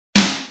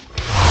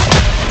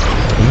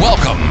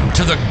Welcome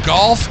to the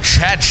Golf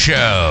Chat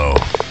Show.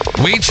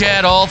 We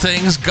chat all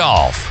things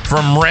golf,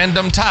 from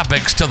random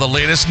topics to the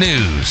latest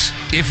news.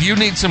 If you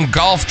need some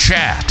golf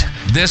chat,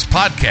 this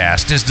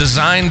podcast is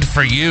designed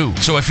for you.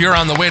 So if you're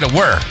on the way to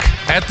work,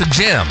 at the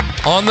gym,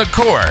 on the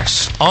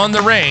course, on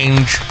the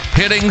range,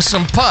 hitting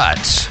some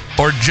putts,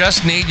 or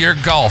just need your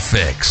golf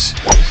fix,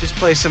 let's just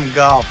play some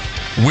golf.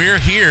 We're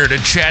here to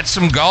chat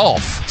some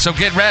golf. So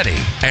get ready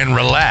and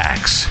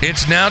relax.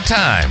 It's now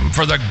time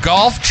for the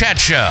Golf Chat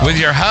Show with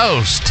your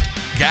host,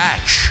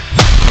 Gotch.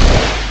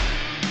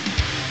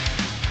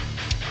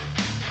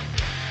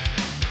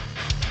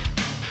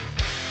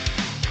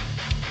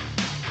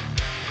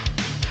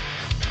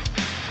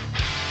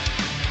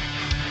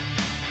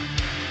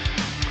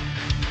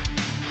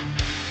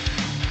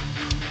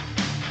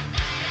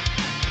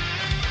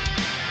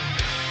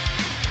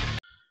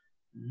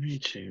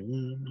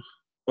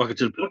 Welcome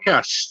to the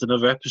podcast,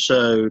 another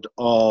episode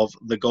of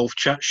the Golf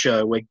Chat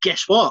Show, where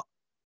guess what?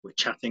 We're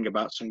chatting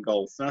about some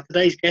golf. Now,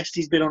 today's guest,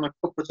 he's been on a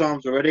couple of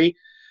times already.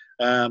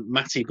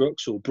 Matthew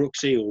Brookes, or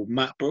Brooksy, or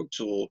Matt Brookes,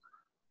 or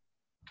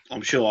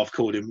I'm sure I've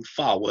called him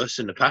far worse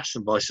in the past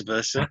and vice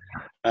versa.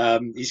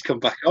 He's come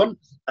back on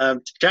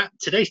to chat.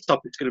 Today's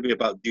topic is going to be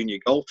about junior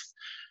golf.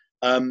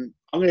 I'm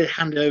going to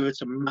hand it over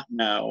to Matt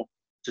now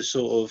to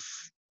sort of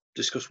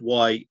discuss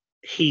why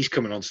he's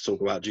coming on to talk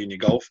about junior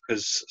golf,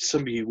 because some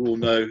of you will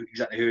know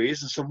exactly who he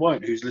is and some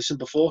won't, who's listened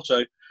before.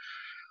 So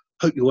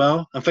hope you're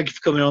well, and thank you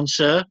for coming on,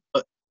 sir.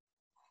 But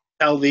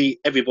tell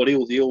everybody,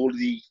 all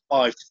the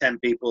 5 to 10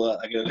 people that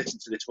are going to listen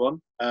to this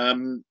one,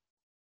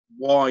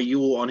 why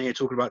you're on here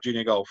talking about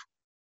junior golf.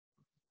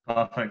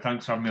 Perfect.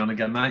 Thanks for having me on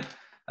again, mate.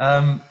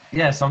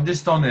 So I'm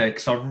just on here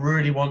because I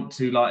really want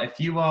to, if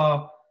you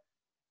are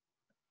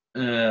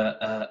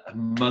a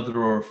mother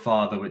or a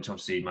father, which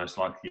obviously most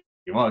likely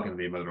you are going to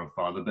be a mother or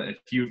father, but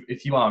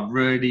if you are, I'd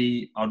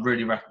really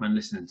recommend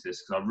listening to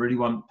this, because I really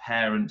want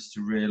parents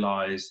to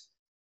realise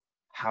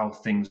how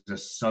things are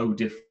so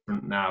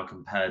different now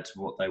compared to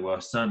what they were,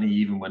 certainly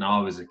even when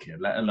I was a kid,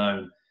 let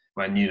alone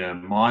when,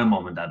 my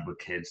mom and dad were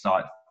kids.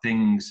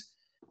 Things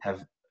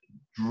have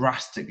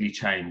drastically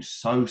changed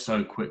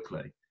so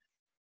quickly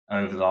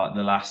over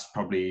the last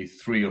probably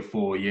 3 or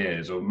 4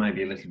 years, or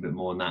maybe a little bit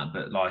more than that.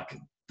 But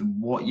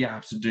what you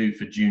have to do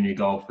for junior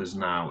golfers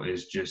now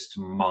is just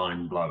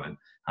mind-blowing.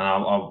 And I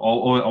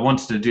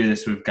wanted to do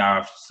this with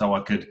Gareth so I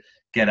could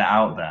get it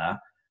out there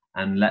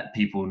and let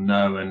people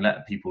know and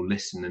let people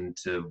listen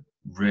into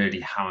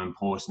really how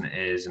important it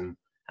is and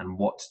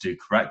what to do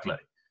correctly.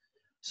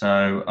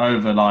 So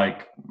over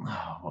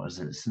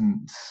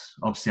since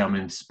obviously I'm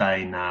in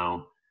Spain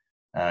now,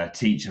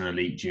 teaching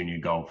elite junior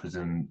golfers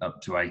and up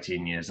to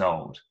 18 years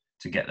old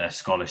to get their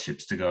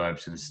scholarships to go over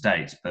to the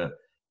States. But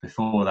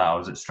before that, I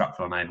was at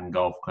Stratford-on-Avon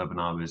Golf Club, and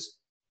I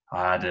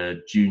had a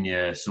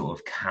junior sort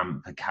of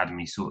camp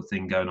academy sort of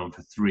thing going on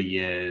for 3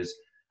 years.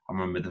 I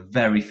remember the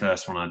very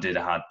first one I did,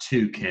 I had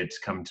 2 kids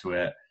come to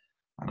it,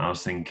 and I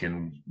was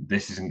thinking,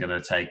 this isn't going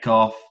to take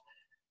off.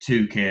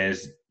 2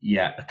 kids,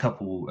 a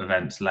couple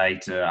events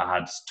later, I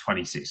had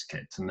 26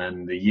 kids. And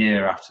then the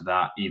year after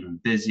that, even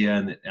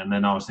busier. And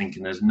then I was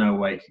thinking, there's no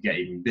way it could get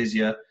even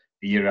busier.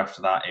 The year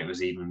after that, it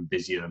was even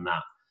busier than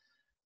that.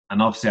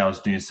 And obviously I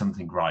was doing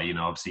something right.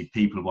 Obviously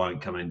people won't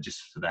come in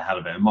just for the hell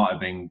of it. It might have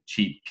been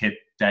cheap kid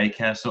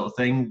daycare sort of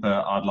thing,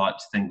 but I'd like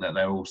to think that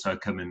they're also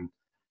coming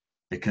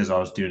because I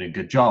was doing a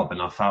good job, and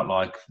I felt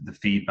like the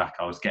feedback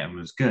I was getting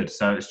was good.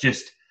 So it's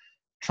just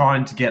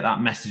trying to get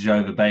that message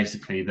over,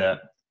 basically,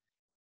 that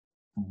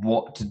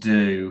what to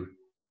do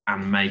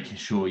and making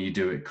sure you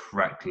do it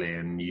correctly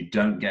and you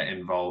don't get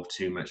involved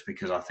too much,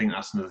 because I think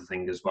that's another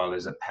thing as well,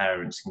 is that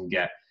parents can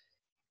get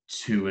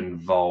too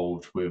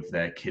involved with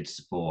their kids'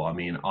 sport. I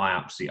mean,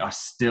 I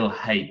still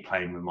hate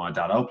playing with my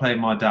dad. I'll play with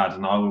my dad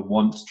and I would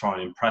want to try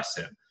and impress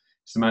him.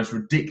 It's the most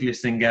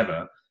ridiculous thing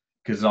ever,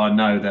 because I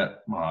know that,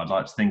 I'd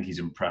like to think he's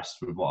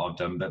impressed with what I've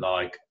done, but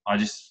I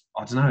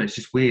don't know, it's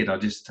just weird. I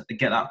just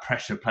get that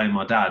pressure playing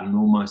my dad, and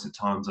almost at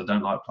times I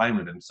don't like playing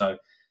with him. So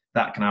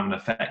that can have an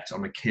effect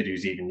on a kid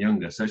who's even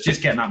younger. So it's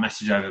just getting that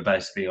message over,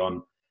 basically,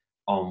 on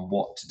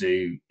what to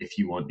do if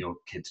you want your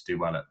kid to do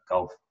well at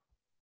golf.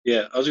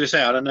 Yeah, I was going to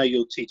say, I don't know,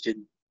 you're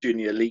teaching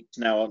junior elite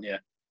now, aren't you?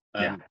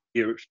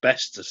 Europe's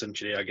best,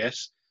 essentially, I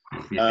guess.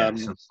 Yeah,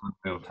 some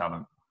real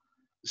talent.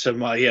 So,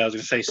 I was going to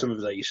say some of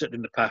that you said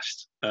in the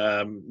past.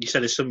 You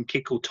said there's some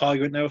kid called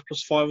Tiger in there with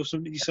 +5 or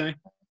something, did you say?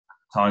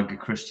 Tiger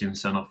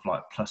Christiansen off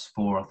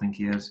 +4, I think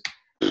he is.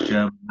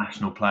 German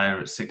national player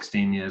at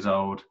 16 years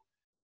old.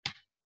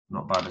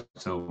 Not bad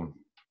at all.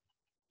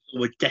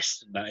 We're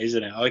destined, that,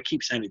 isn't it? I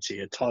keep saying it to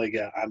you,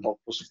 Tiger and off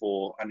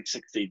 +4, and it's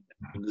 16,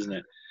 isn't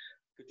it?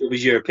 It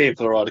was European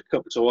for the Ryder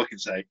Cup, that's all I can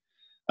say.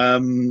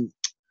 Obviously,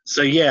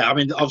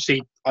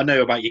 I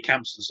know about your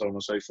camps and so on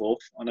and so forth.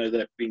 I know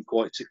they've been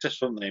quite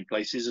successful in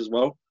places as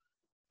well.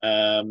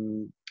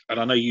 And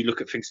I know you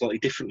look at things slightly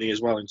differently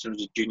as well in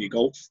terms of junior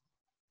golf.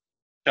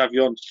 To have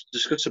you on to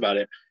discuss about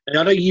it. And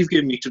I know you've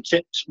given me some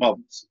tips,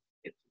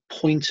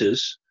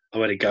 pointers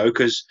on where to go,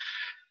 because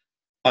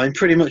I'm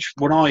pretty much,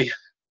 when I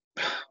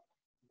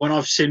when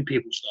I've seen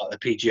people start their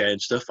PGA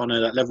and stuff, I know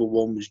that level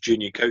 1 was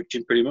junior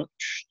coaching pretty much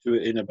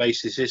in a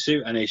basis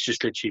issue, and it's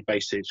just literally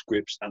basics,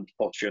 grip, stance,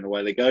 posture, and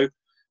away they go. And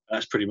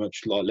that's pretty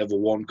much like level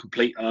 1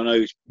 complete. And I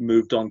know it's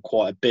moved on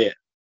quite a bit,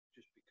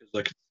 just because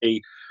I can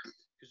see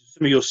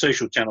some of your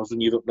social channels when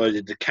you've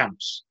uploaded the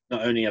camps.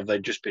 Not only have they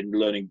just been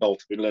learning golf,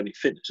 they've been learning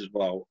fitness as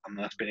well, and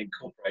that's been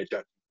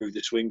incorporated through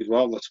the swing as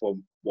well. That's what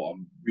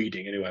I'm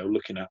reading anyway, or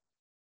looking at.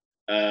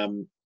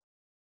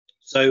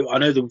 So I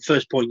know the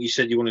first point you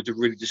said you wanted to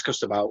really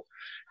discuss about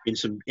in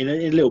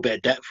a little bit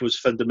of depth was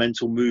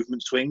fundamental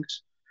movement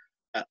swings.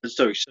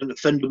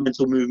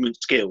 Fundamental movement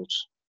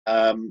skills.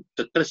 So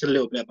tell us a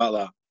little bit about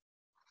that.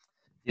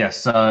 Yeah,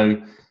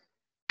 so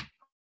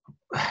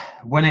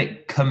when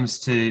it comes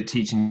to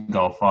teaching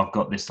golf, I've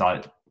got this,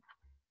 like,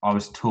 I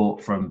was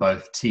taught from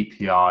both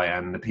TPI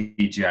and the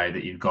PGA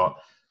that you've got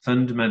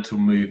fundamental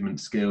movement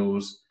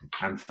skills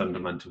and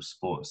fundamental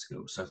sport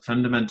skills. So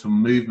fundamental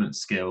movement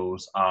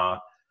skills are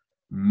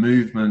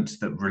movements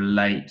that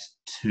relate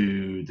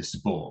to the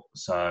sport.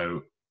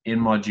 So in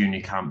my junior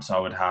camps, I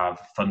would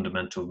have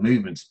fundamental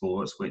movement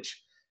sports, which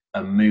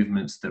are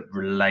movements that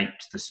relate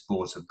to the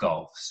sport of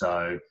golf.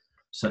 So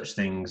such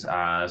things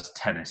as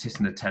tennis,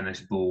 hitting a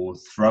tennis ball,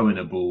 throwing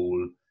a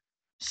ball,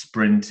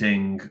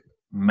 sprinting,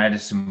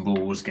 medicine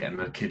balls, getting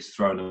the kids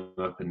throwing them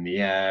up in the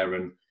air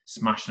and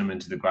smashing them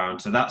into the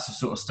ground. So that's the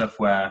sort of stuff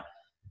where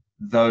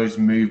those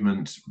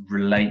movements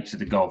relate to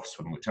the golf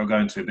swing, which I'll go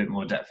into a bit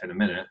more depth in a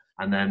minute.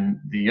 And then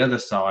the other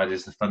side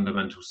is the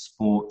fundamental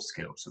sport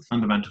skills. So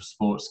fundamental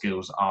sport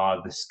skills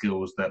are the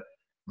skills that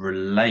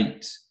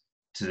relate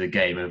to the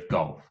game of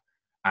golf.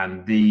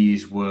 And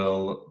these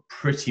will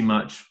pretty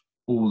much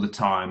all the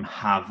time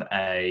have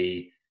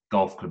a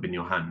golf club in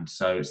your hand.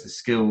 So it's the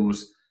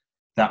skills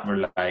that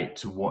relate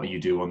to what you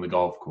do on the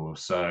golf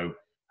course. So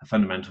a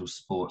fundamental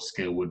sports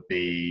skill would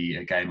be,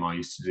 a game I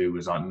used to do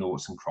was like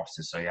noughts and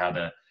crosses. So you had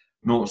a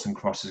noughts and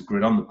crosses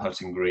grid on the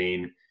putting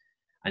green,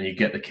 and you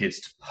get the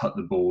kids to put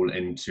the ball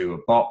into a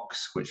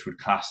box, which would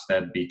class,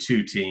 there'd be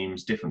 2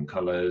 teams, different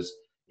colours.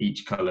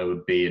 Each colour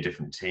would be a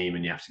different team,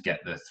 and you have to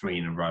get the 3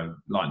 in a row,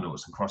 like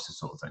noughts and crosses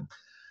sort of thing.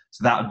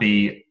 So that would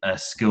be a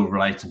skill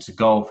relating to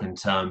golf in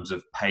terms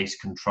of pace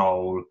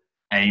control,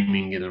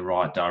 aiming in the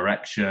right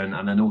direction,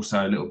 and then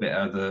also a little bit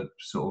of the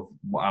sort of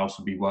what else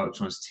would be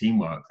worked on as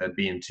teamwork. There'd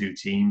be in 2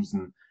 teams,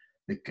 and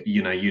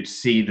you'd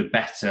see the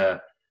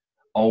better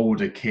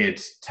older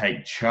kids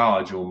take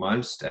charge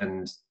almost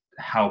and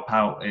help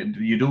out.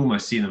 You'd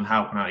almost see them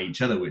helping out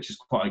each other, which is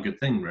quite a good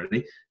thing,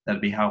 really.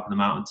 They'd be helping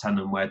them out and telling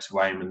them where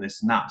to aim and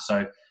this and that.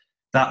 So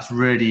that's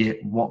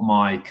really what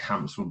my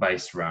camps were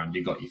based around.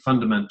 You've got your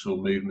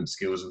fundamental movement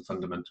skills and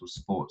fundamental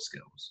sport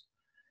skills.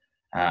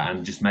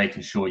 And just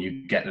making sure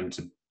you get them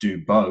to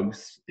do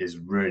both is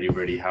really,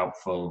 really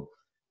helpful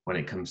when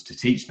it comes to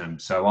teaching them.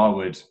 So I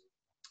would,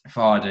 if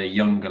I had a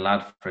younger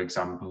lad, for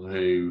example,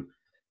 who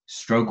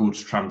struggled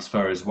to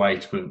transfer his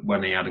weight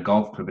when he had a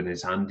golf club in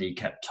his hand, he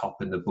kept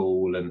topping the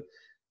ball and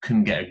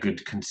couldn't get a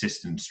good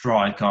consistent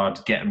strike,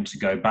 I'd get him to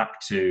go back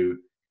to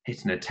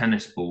hitting a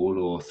tennis ball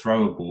or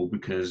throw a ball,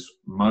 because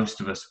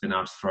most of us have been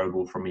able to throw a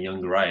ball from a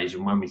younger age.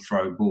 And when we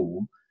throw a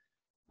ball,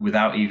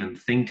 without even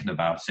thinking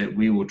about it,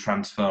 we will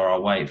transfer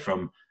our weight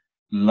from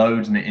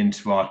loading it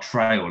into our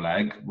trail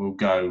leg. We'll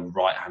go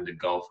right-handed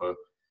golfer,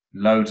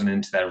 loading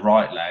into their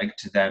right leg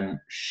to then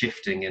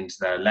shifting into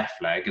their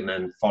left leg and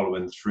then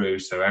following through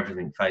so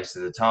everything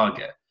faces the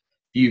target.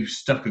 If you've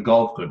stuck a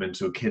golf club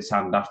into a kid's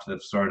hand after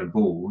they've thrown a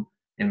ball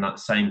in that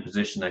same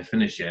position they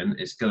finish in,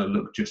 it's going to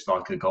look just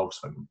like a golf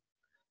swing.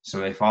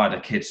 So if I had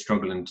a kid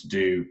struggling to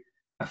do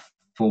a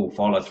full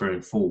follow through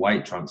and full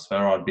weight transfer,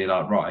 I'd be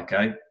like, right,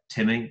 okay,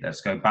 Timmy,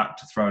 let's go back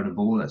to throwing a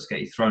ball. Let's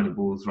get you throwing a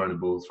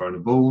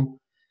ball,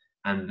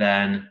 and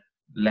then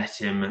let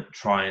him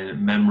try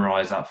and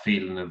memorize that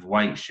feeling of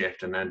weight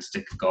shift, and then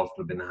stick a golf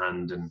club in the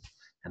hand, and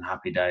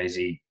happy days,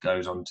 he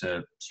goes on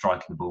to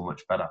striking the ball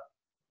much better.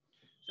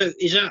 So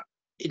is that,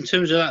 in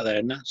terms of that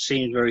then, that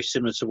seems very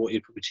similar to what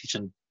you'd probably teach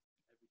an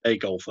everyday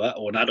golfer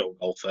or an adult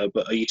golfer,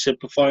 but are you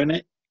simplifying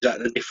it? Is that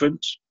the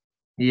difference?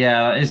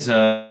 Yeah, it's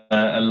a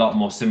lot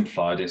more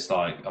simplified. It's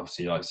like,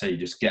 obviously, like I say, you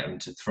just get them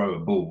to throw a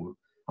ball.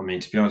 I mean,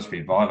 to be honest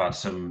with you, I've had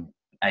some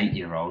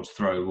 8-year-olds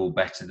throw a ball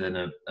better than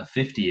a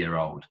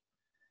 50-year-old.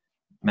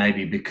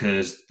 Maybe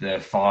because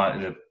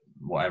the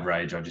whatever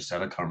age I just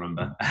said, I can't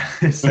remember,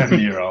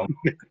 7-year-old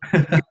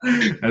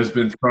has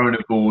been throwing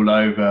a ball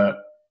over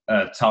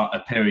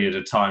a period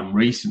of time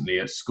recently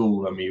at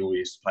school, and we all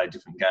used to play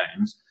different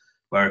games,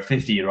 where a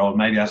 50-year-old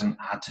maybe hasn't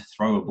had to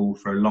throw a ball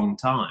for a long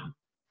time.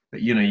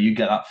 But, you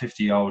get that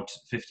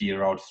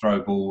 50-year-old throw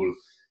a ball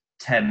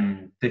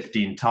 10,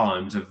 15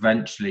 times,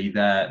 eventually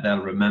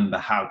they'll remember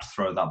how to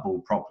throw that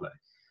ball properly.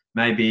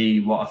 Maybe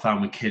what I found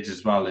with kids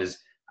as well is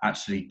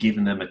actually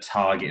giving them a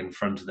target in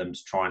front of them to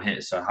try and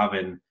hit. So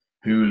having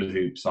hula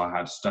hoops I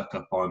had stuck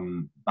up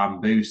on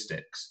bamboo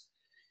sticks.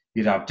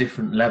 You'd have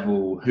different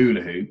level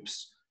hula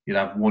hoops. You'd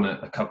have one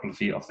a couple of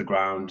feet off the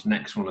ground,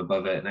 next one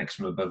above it, next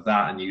one above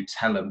that, and you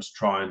tell them to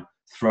try and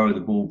throw the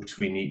ball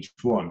between each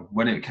one.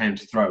 When it came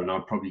to throwing,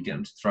 I'd probably get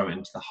them to throw it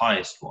into the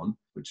highest one,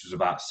 which was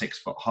about 6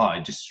 foot high,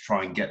 just to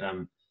try and get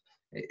them.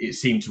 It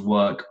seemed to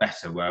work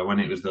better, where when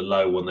it was the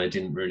low one, they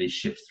didn't really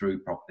shift through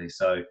properly.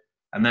 So,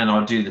 and then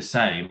I'd do the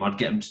same. I'd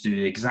get them to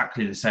do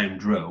exactly the same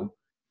drill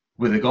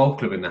with a golf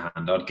club in the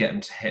hand. I'd get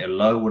them to hit a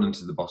low one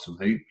into the bottom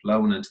hoop, low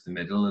one into the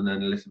middle, and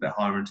then a little bit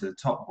higher into the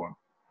top one.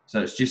 So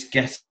it's just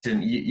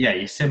getting,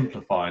 you're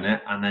simplifying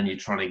it, and then you're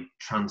trying to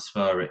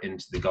transfer it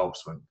into the golf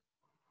swing.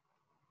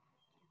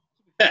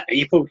 Yeah,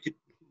 you probably could,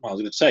 well, I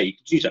was going to say, you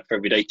could use that for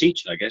everyday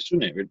teaching, I guess,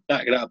 wouldn't it?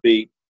 That'd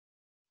be,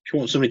 if you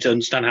want somebody to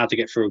understand how to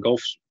get through a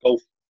golf, well,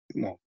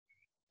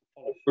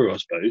 follow through, I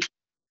suppose.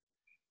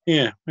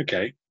 Yeah,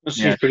 okay. That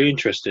seems pretty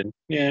interesting.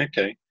 Yeah,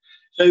 okay.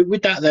 So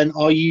with that then,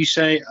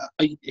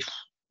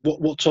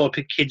 what type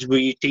of kids were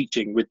you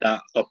teaching with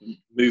that type of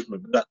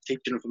movement? Was that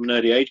teaching them from an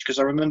early age? Because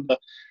I remember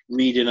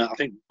reading, I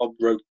think Bob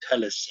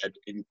Rotella said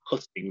in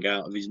Putting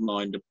Out of His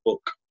Mind, a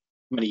book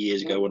many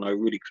years ago when I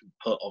really couldn't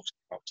putt, obviously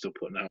I'm still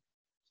putting out.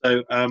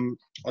 So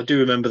I do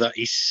remember that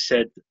he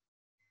said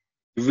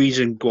the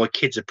reason why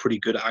kids are pretty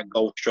good at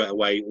golf straight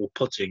away, or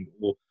putting,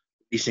 or at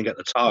least at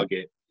the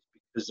target,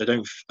 because they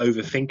don't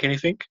overthink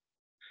anything.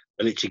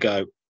 They literally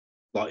go,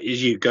 like,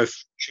 as you go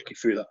trick it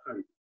through that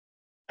hole,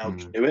 how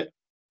to do it,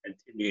 and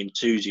Timmy and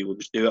Susie will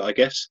just do it, I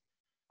guess.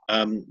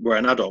 Where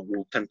an adult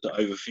will tend to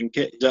overthink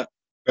it. Is that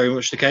very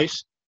much the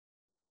case?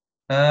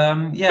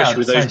 Yeah, especially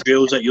with those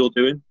drills that you're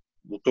doing,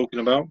 we're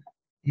talking about.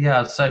 Yeah,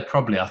 I'd say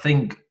probably. I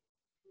think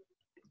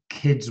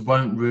kids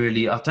won't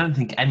really. I don't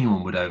think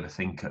anyone would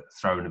overthink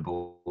throwing a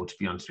ball, to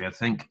be honest with you. I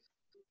think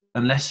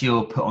unless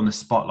you're put on the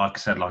spot, like I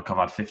said, like I've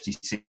had 50,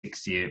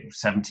 60,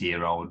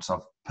 70-year-olds,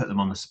 I've put them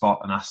on the spot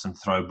and asked them to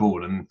throw a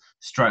ball, and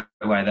straight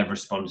away they've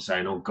responded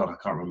saying, "Oh God, I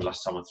can't remember the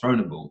last time I've thrown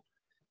a ball."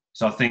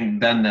 So I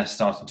think then they're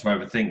starting to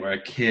overthink, where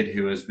a kid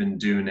who has been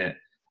doing it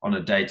on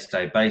a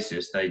day-to-day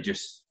basis,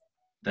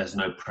 there's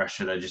no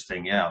pressure. They just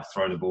think, yeah, I've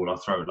thrown a ball, I'll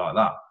throw it like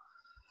that.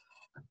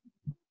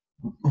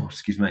 Oh,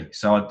 excuse me.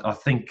 So I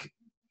think,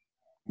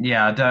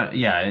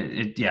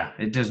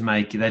 it does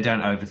make, they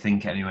don't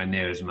overthink it anywhere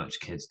near as much,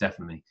 kids,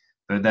 definitely.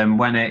 But then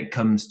when it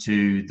comes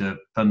to the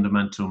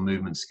fundamental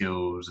movement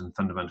skills and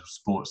fundamental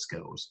sports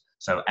skills,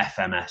 so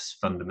FMS,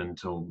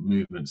 fundamental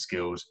movement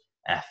skills,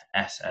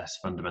 FSS,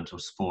 fundamental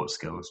sports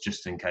skills,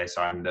 just in case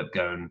I end up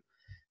going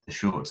the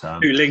short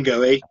term. Too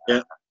lingo-y,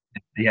 yeah.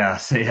 Yeah,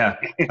 so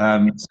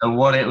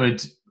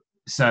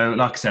so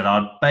like I said,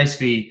 I'd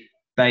basically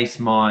base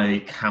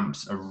my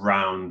camps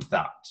around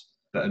that.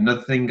 But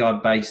another thing I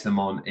base them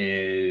on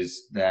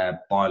is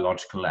their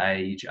biological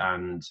age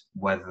and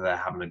whether they're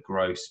having a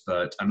growth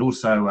spurt, and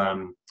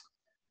also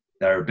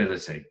their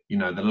ability. You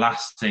know, the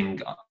last thing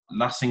I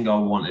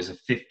want is a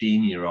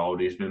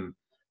 15-year-old who's been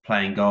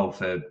playing golf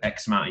for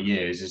X amount of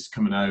years is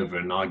coming over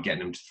and I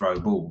getting him to throw a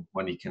ball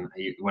when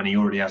he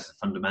already has the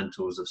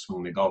fundamentals of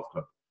swinging a golf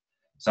club.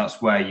 So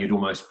that's where you'd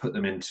almost put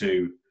them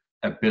into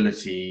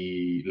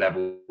ability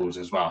levels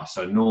as well.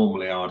 So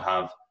normally I'd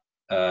have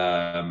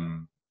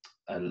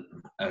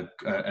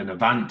an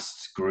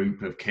advanced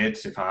group of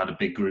kids. If I had a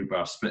big group, where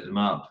I split them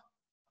up,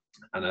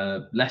 and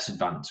a less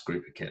advanced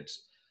group of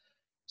kids.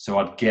 So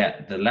I'd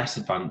get the less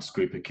advanced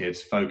group of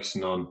kids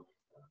focusing on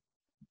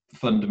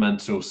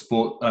fundamental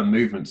sport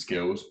movement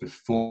skills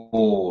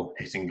before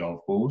hitting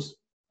golf balls,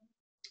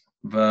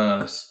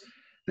 versus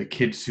the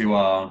kids who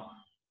are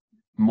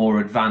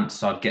more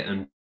advanced. I'd get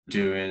them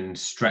doing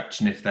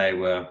stretching if they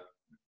were.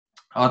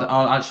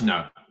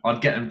 I'd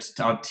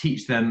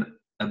teach them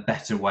a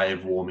better way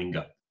of warming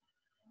up.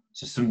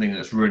 So something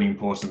that's really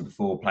important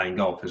before playing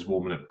golf is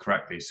warming up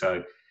correctly.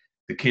 So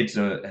the kids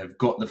have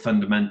got the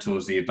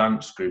fundamentals. The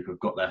advanced group have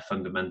got their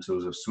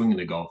fundamentals of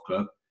swinging a golf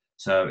club.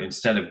 So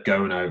instead of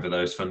going over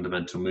those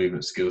fundamental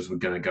movement skills, we're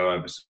going to go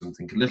over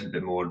something a little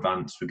bit more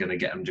advanced. We're going to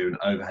get them doing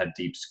overhead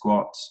deep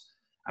squats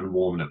and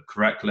warming up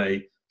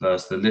correctly.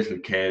 Versus the little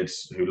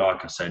kids who,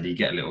 like I said, you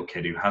get a little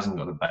kid who hasn't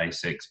got the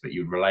basics, but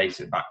you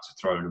relate it back to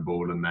throwing a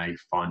ball and they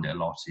find it a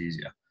lot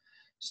easier.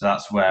 So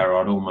that's where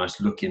I'd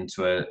almost look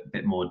into a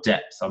bit more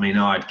depth. I mean,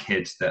 I had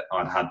kids that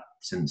I'd had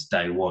since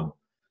day one.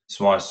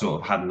 So I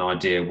sort of had an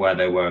idea where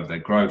they were of their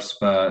growth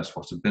spurts,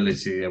 what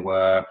ability they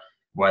were,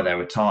 where they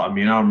were taught. I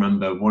mean, I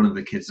remember one of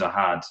the kids I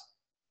had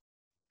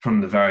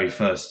from the very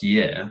first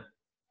year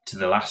to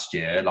the last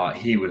year, like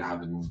he was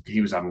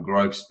having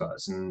growth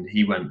spurts, and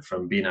he went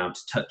from being able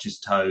to touch his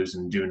toes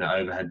and doing an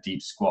overhead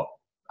deep squat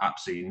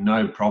absolutely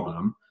no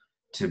problem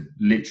to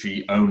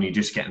literally only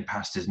just getting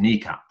past his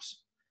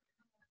kneecaps.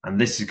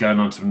 And this is going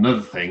on to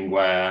another thing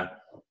where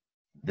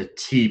the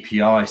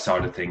TPI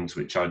side of things,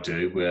 which I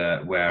do,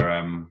 where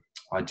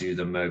I do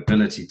the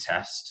mobility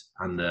test,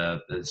 and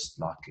it's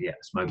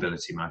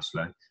mobility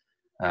mostly.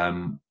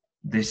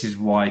 This is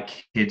why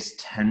kids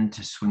tend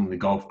to swing the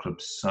golf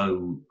club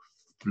so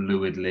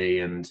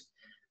fluidly and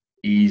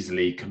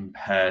easily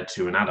compared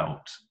to an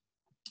adult.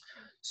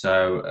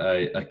 So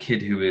a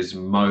kid who is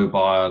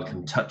mobile,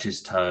 can touch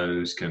his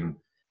toes, can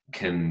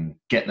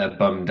get their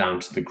bum down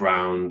to the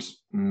ground,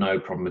 no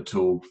problem at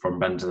all from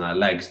bending their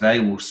legs, they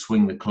will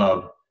swing the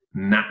club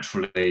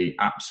naturally,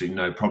 absolutely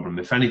no problem.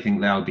 If anything,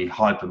 they'll be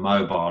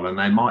hypermobile and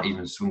they might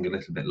even swing a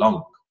little bit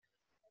long.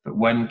 But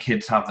when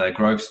kids have their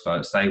growth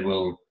spurts, their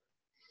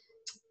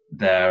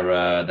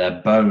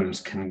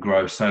bones can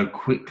grow so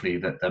quickly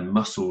that their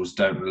muscles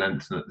don't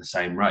lengthen at the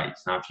same rate.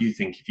 Now, if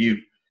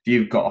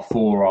you've got a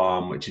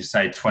forearm which is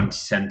say 20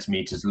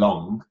 centimeters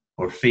long,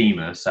 or a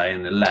femur, say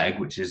in the leg,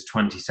 which is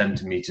 20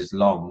 centimeters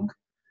long,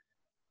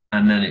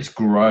 and then it's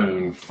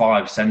grown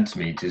 5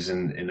 centimeters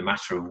in a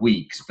matter of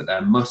weeks, but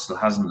their muscle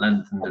hasn't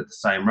lengthened at the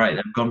same rate.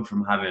 They've gone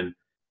from having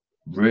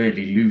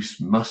really loose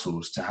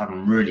muscles to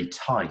having really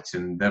tight,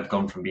 and they've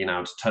gone from being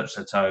able to touch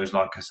their toes,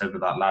 like I said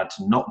with that lad,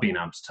 to not being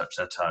able to touch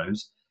their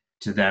toes,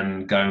 to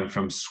then going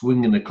from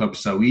swinging the club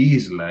so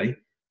easily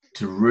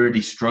to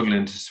really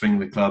struggling to swing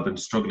the club and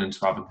struggling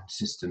to have a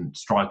consistent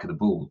strike of the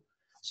ball.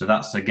 So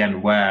that's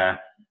again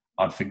where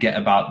I'd forget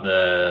about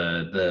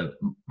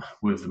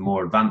with the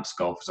more advanced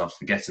golfers, I'd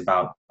forget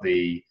about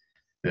the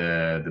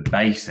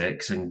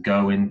basics and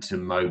go into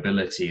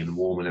mobility and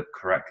warming up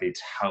correctly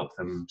to help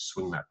them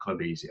swing that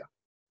club easier.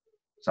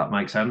 Does that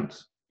make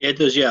sense? Yeah, it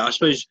does. Yeah, I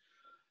suppose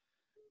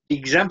the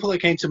example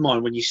that came to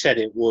mind when you said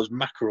it was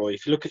McIlroy.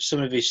 If you look at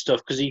some of his stuff,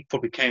 because he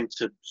probably came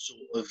to sort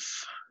of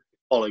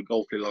follow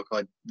golfing like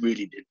I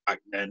really did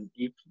back then.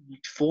 He's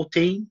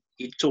 14.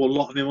 You saw a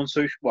lot of him on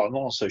social, well,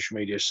 not on social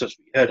media. So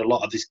you heard a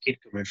lot of this kid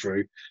coming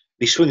through.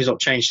 His swing has not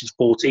changed since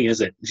 14,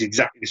 is it? It's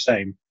exactly the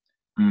same,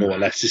 more or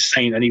less. The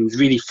same, and he was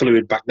really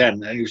fluid back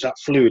then. And he was that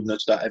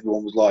fluidness that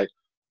everyone was like,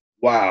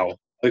 "Wow,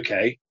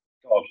 okay,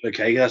 God,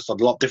 okay, that's a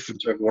lot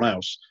different to everyone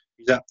else."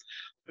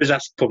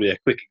 That's probably a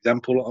quick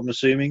example. I'm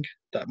assuming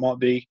that might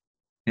be.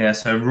 Yeah.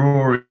 So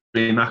Rory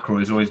McIlroy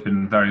has always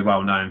been very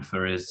well known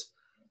for his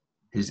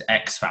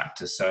X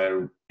factor.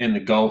 So in the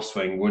golf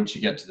swing, once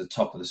you get to the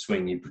top of the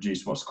swing, you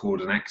produce what's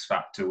called an X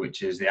factor,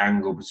 which is the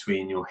angle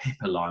between your hip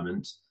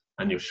alignment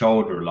and your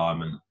shoulder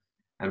alignment.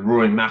 And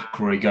Rory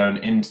McIlroy going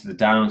into the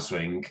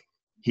downswing,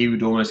 he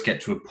would almost get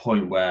to a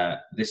point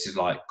where this is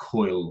like a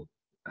coil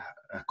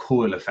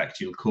effect,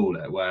 you'll call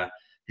it, where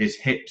his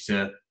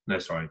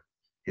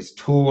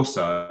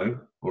torso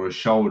or his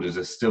shoulders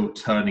are still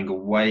turning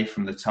away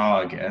from the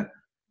target,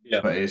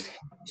 but his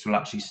hips will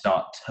actually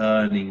start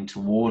turning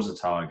towards the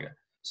target.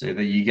 So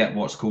that you get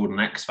what's called an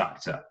X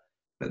factor.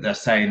 But they're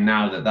saying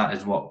now that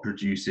is what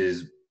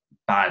produces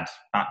bad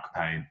back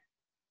pain.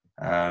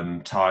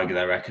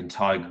 They reckon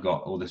Tiger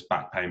got all this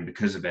back pain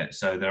because of it.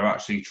 So they're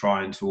actually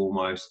trying to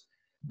almost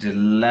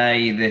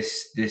delay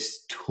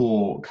this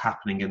torque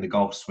happening in the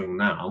golf swing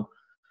now.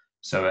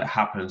 So it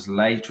happens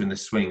later in the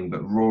swing,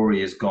 but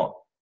Rory has got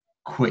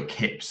quick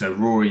hips. So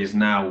Rory is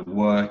now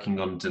working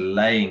on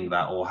delaying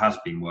that, or has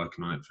been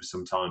working on it for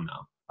some time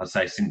now. I'd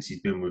say since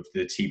he's been with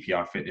the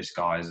TPI fitness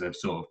guys, they've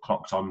sort of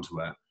clocked onto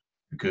it,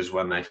 because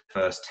when they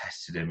first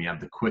tested him, he had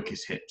the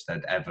quickest hips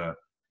they'd ever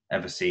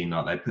seen.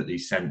 Like, they put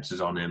these sensors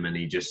on him and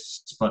he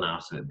just spun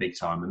out of it big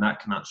time. And that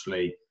can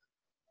actually,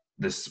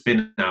 the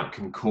spin out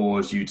can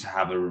cause you to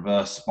have a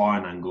reverse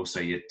spine angle. So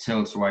you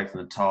tilt away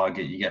from the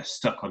target, you get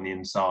stuck on the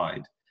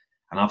inside.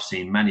 And I've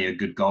seen many a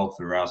good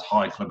golfer who has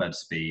high club head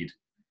speed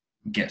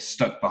get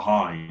stuck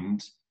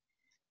behind,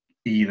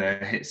 either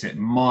hits it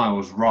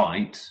miles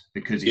right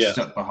because he's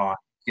stuck behind,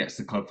 gets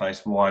the club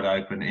face wide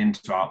open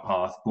into out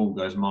path, ball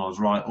goes miles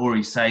right, or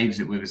he saves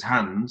it with his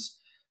hands,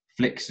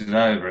 flicks it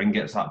over and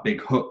gets that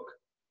big hook.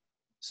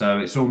 So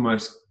it's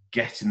almost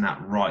getting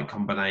that right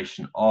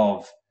combination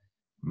of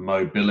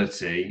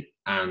mobility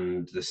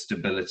and the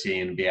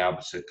stability, and be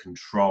able to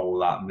control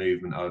that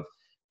movement of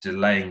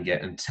delaying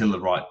it until the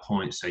right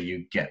point so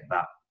you get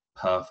that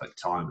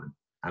perfect timing.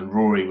 And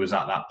Rory was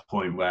at that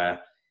point where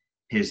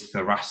his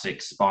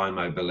thoracic spine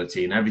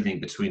mobility and everything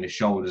between his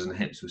shoulders and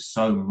hips was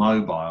so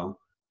mobile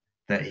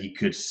that he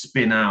could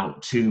spin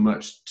out too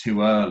much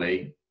too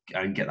early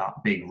and get that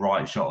big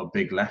right shot or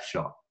big left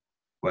shot.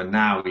 Where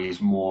now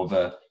he's more of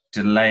a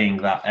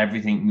delaying that,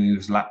 everything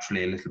moves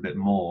laterally a little bit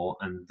more,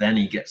 and then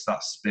he gets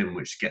that spin,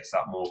 which gets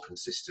that more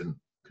consistent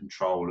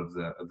control of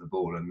the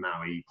ball. And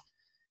now he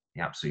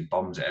absolutely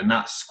bombs it. And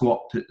that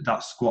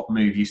squat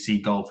move you see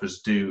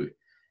golfers do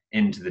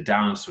into the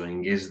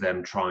downswing is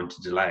them trying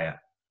to delay it.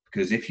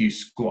 Because if you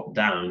squat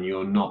down,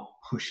 you're not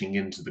pushing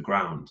into the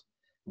ground.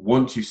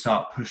 Once you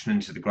start pushing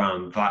into the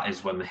ground, that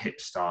is when the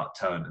hips start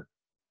turning.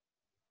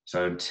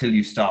 So until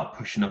you start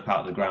pushing up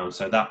out of the ground,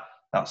 so that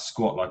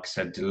squat, like I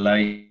said,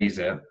 delays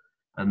it,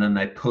 and then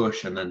they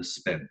push and then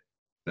spin.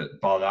 But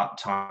by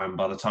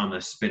the time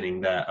they're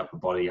spinning, their upper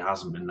body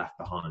hasn't been left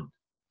behind.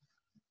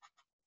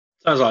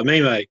 Sounds like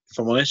me, mate, if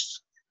I'm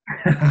honest.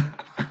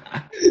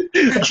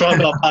 That's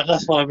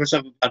why I must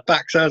have a bad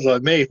back. Sounds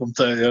like me, if I'm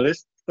totally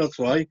honest. That's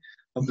why.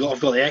 I've got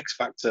the X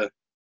factor,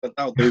 but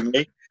that'll do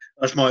me.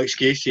 That's my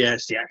excuse. Yeah,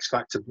 it's the X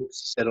factor.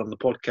 Brooks said on the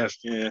podcast.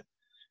 Yeah.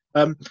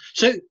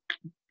 So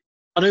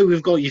I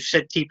know you've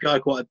said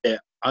TPI quite a bit.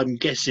 I'm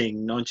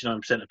guessing 99%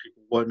 of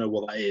people won't know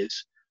what that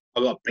is.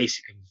 I've got a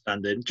basic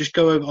understanding. Just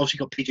go over. Obviously,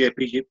 you've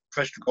got PGA,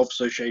 Professional Golf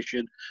Association,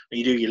 and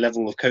you do your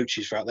level of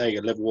coaches throughout there.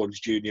 Your level 1's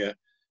junior,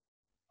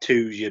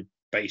 2's your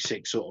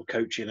basic sort of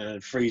coaching, and then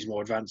 3's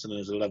more advanced, and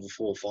there's a level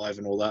 4, 5,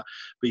 and all that.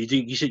 But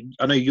you said,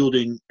 I know you're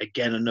doing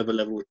again another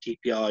level of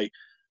TPI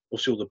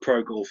obviously all the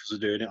pro golfers are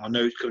doing it. I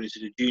know it's coming into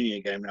the junior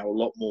game now, a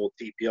lot more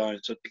TPI, and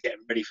so to get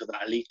ready for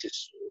that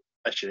elitist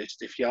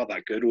specialist, if you are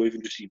that good, or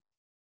even just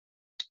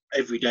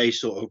everyday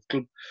sort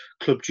of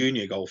club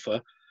junior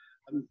golfer.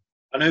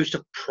 I know it's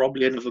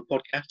probably another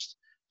podcast.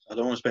 I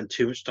don't want to spend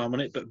too much time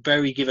on it, but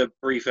give a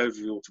brief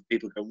overview for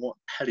people going, what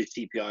the hell is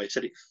TPI? I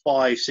said it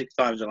 5-6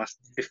 times in the last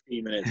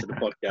 15 minutes of the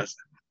podcast.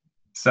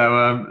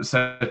 So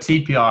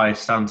TPI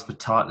stands for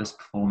Titleist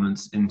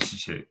Performance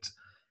Institute,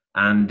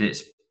 and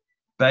it's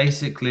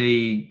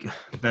basically,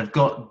 they've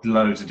got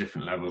loads of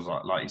different levels.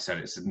 Like you said,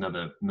 it's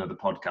another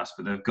podcast,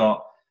 but they've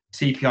got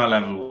TPI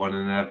level 1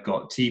 and they've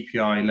got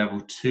TPI level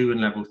 2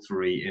 and level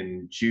 3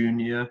 in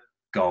junior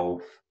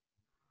golf.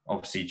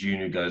 Obviously,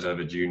 junior goes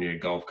over junior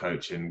golf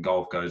coaching,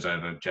 golf goes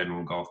over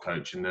general golf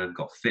coaching. They've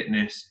got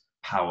fitness,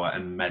 power,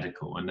 and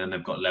medical, and then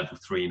they've got level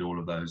 3 in all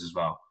of those as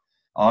well.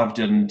 I've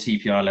done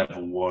TPI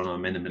level 1.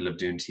 I'm in the middle of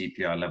doing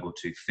TPI level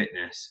 2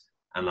 fitness,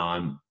 and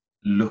I'm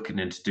looking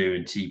into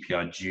doing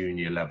TPI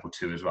junior level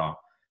 2 as well.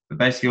 But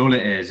basically, all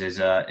it is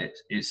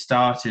it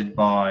started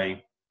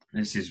by,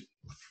 this is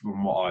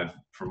from what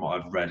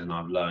I've read and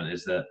I've learned,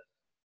 is that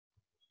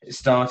it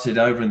started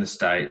over in the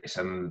States,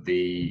 and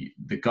the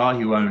guy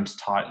who owns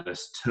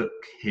Titleist took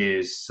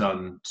his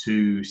son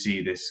to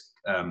see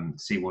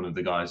one of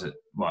the guys at,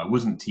 well, it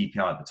wasn't TPI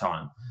at the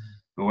time,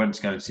 but went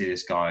to go and see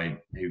this guy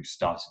who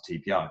started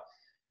TPI,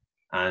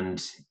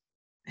 and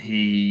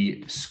he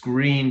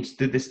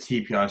did this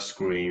TPI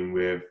screen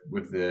with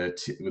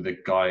the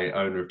guy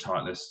owner of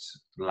Titleist,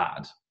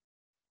 lad,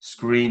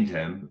 screened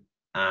him,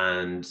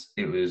 and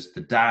it was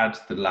the dad,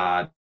 the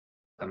lad,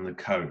 and the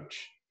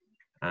coach.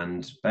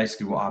 And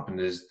basically what happened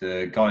is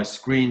the guy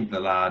screened the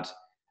lad,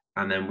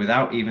 and then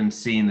without even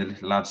seeing the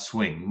little lad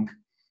swing,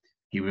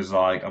 he was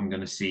like, I'm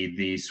going to see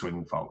these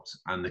swing faults.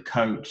 And the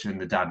coach and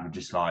the dad were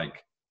just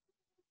like,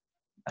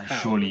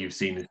 surely you've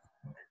seen this.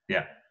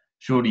 Yeah.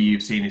 Surely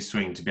you've seen his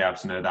swing to be able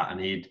to know that. And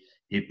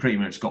he'd pretty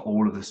much got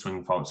all of the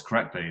swing faults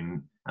correctly.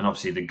 And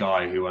obviously the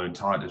guy who owned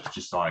Titleist was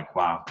just like,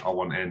 wow, I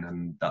want in.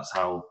 And that's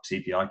how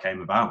TPI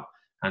came about.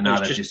 And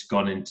now they've just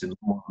gone into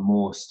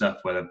more stuff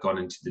where they've gone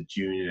into the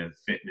junior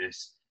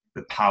fitness,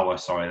 the power.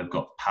 Sorry, they've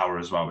got power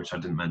as well, which I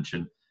didn't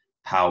mention.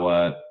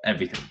 Power,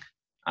 everything.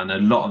 And a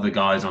lot of the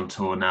guys on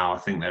tour now, I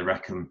think they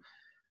reckon,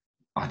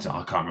 I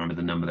can't remember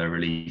the number they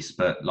released,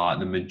 but like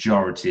the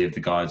majority of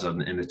the guys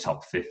in the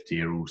top 50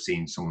 are all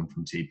seeing someone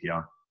from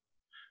TPI.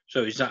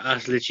 So is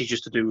that's literally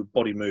just to do with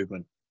body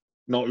movement?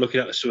 Not looking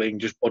at the swing,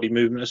 just body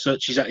movement as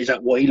such. Is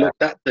that what he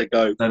looked at? They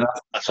go. So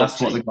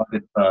that's what the guy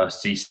did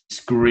first. He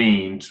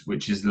screened,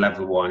 which is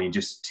level 1. He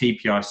just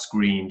TPI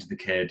screened the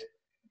kid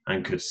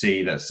and could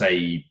see that,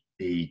 say,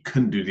 he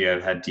couldn't do the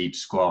overhead deep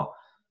squat.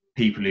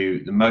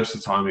 Most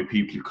of the time,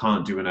 people who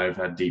can't do an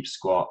overhead deep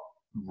squat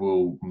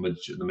will,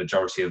 the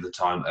majority of the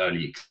time,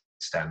 early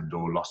extend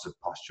or loss of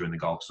posture in the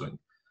golf swing.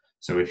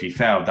 So if he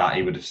failed that,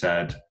 he would have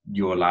said,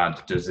 your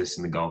lad does this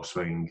in the golf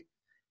swing.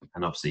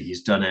 And obviously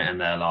he's done it, and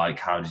they're like,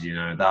 how did you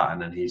know that?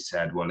 And then he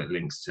said, well, it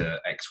links to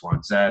X, Y,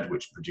 and Z,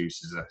 which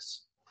produces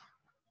this.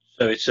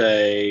 So it's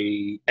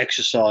a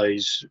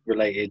exercise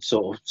related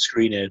sort of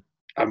screening,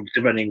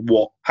 depending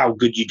how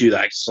good you do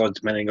that exercise,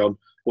 depending on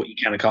what you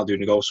can and can't do in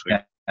the golf swing.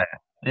 Yeah.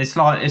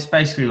 It's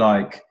basically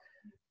like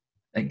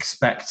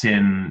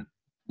expecting,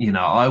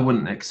 I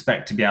wouldn't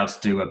expect to be able to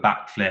do a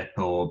backflip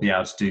or be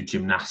able to do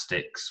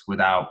gymnastics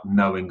without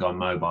knowing I'm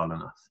mobile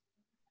enough.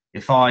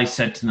 If I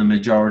said to the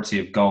majority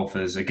of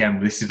golfers, again,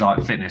 this is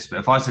like fitness, but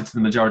if I said to the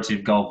majority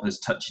of golfers,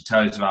 touch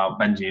your toes without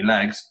bending your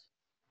legs,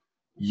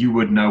 you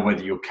would know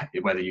whether you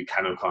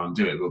can or can't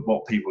do it. But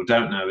what people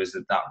don't know is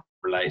that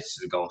relates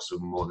to the golf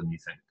swing more than you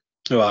think.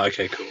 Oh,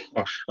 okay, cool.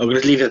 Well, I'm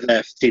going to leave it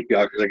there for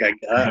TPI because again,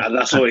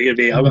 that's what it's going to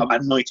be. I've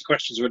had 90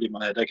 questions already in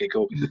my head. Okay,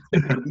 cool.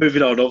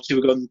 Moving on. Obviously,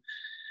 we've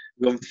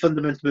gone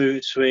fundamental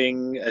movement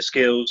swing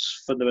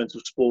skills,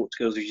 fundamental sport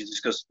skills, which you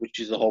discussed, which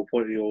is the whole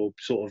point of your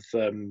sort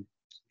of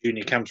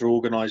junior camps are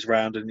organised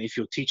around. And if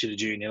you're teaching a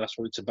junior, that's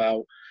what it's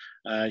about.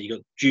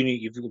 You've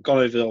gone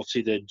over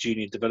obviously the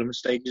junior development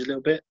stages a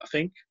little bit, I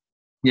think.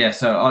 Yeah.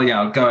 So,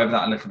 I'll go over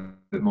that a little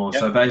bit more.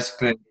 Yep. So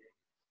basically,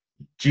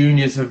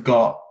 juniors have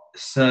got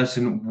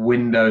certain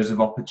windows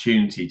of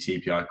opportunity,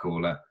 TPI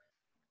call it,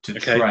 to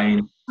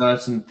train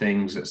certain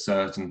things at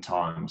certain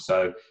times.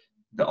 So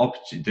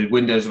the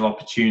windows of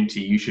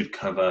opportunity, you should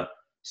cover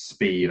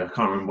speed. I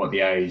can't remember what the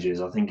age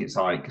is. I think it's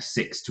like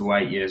 6 to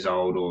 8 years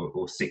old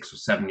or 6 or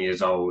 7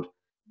 years old.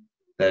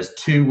 There's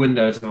 2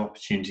 windows of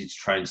opportunity to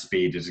train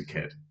speed as a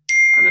kid,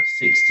 and it's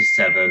 6 to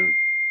 7,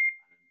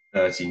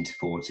 13 to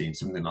 14,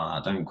 something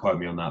like that. Don't quote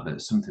me on that, but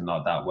it's something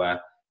like that, where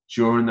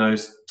during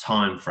those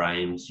time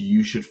frames,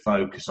 you should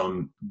focus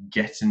on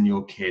getting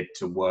your kid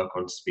to work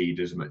on speed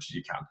as much as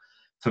you can.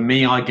 For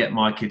me, I get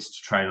my kids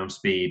to train on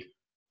speed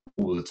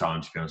all the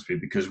time, to be honest with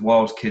you, because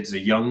whilst kids are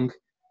young,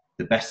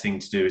 the best thing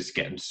to do is to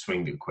get them to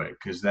swing it quick,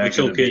 because they're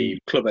going to be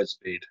clubhead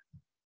speed.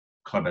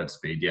 Clubhead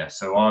speed, yeah.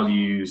 So I'll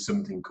use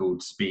something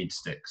called speed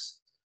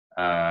sticks.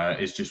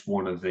 It's just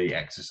one of the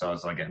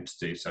exercises I get them to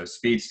do. So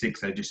speed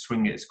sticks, they just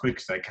swing it as quick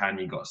as they can.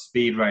 You've got a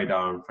speed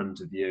radar in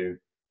front of you.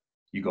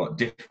 you've got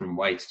different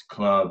weighted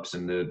clubs,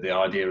 and the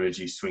idea is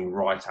you swing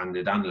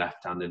right-handed and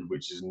left-handed,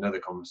 which is another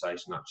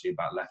conversation actually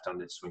about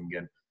left-handed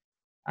swinging.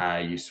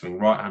 You swing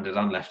right-handed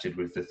and left-handed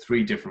with the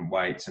 3 different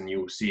weights, and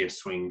you'll see a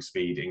swing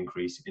speed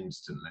increase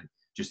instantly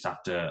just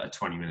after a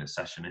 20-minute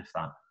session, if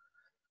that.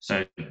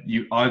 So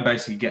I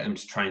basically get them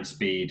to train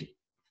speed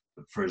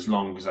for as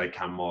long as they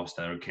can whilst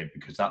they're a kid,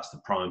 because that's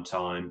the prime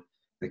time.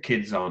 The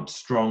kids aren't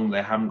strong.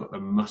 They haven't got the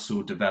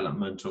muscle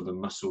development or the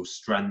muscle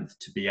strength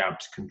to be able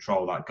to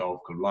control that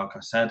golf club. Like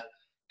I said,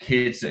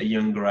 kids at a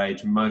younger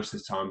age, most of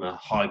the time, are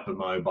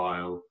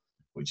hypermobile,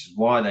 which is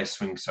why they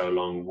swing so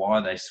long,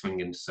 why they swing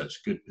in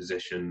such good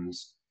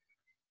positions,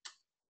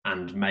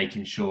 and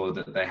making sure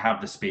that they have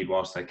the speed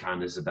whilst they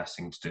can is the best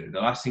thing to do.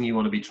 The last thing you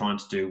want to be trying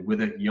to do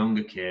with a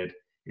younger kid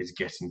is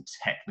getting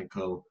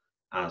technical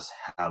as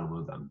hell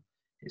with them.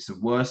 It's the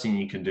worst thing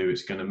you can do.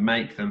 It's going to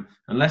make them,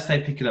 unless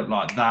they pick it up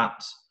like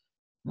that,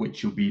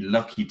 which you'll be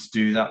lucky to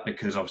do that,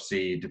 because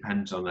obviously it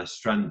depends on their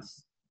strength,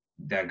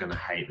 they're going to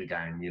hate the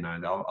game. You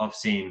know, I've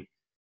seen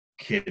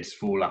kids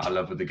fall out of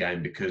love with the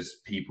game because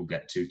people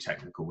get too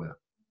technical with it.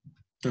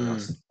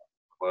 That's the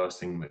worst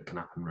thing that can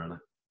happen, really.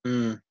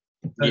 So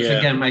it's,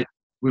 again, mate,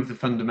 with the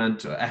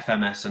fundamental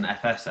FMS and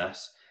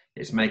FSS,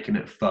 it's making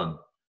it fun.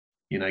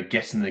 You know,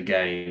 getting the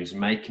games,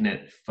 making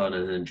it fun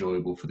and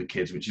enjoyable for the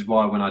kids, which is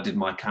why when I did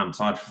my camps,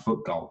 I had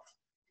foot golf.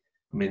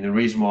 I mean, the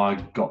reason why I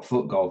got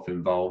foot golf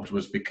involved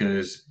was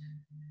because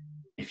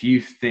if you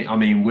think, I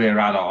mean, we're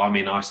adult. I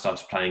mean, I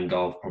started playing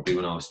golf probably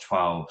when I was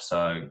 12,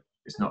 so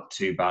it's not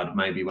too bad.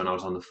 Maybe when I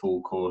was on the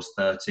full course,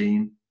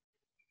 13.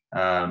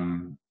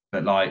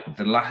 But like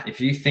if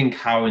you think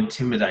how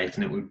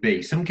intimidating it would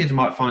be, some kids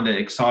might find it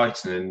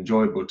exciting and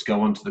enjoyable to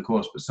go onto the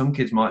course, but some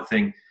kids might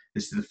think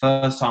this is the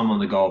first time on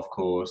the golf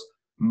course.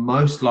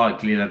 Most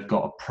likely they've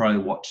got a pro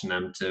watching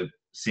them to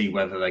see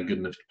whether they're good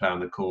enough to play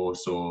on the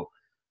course, or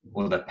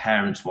their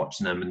parents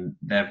watching them, and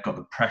they've got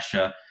the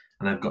pressure,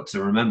 and they've got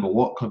to remember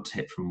what club to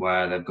hit from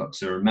where. They've got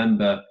to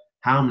remember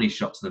how many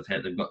shots they've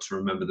hit. They've got to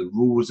remember the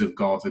rules of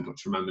golf. They've got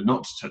to remember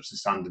not to touch the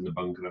sand in the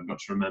bunker. They've got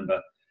to remember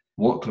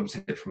what clubs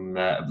hit from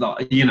there.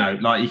 Like, you know,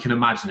 like you can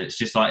imagine, it's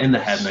just like in the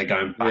head and they're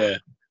going back.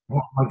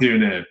 What am I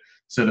doing here?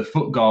 So the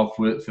foot golf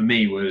for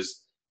me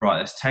was, right,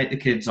 let's take the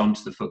kids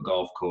onto the foot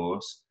golf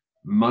course.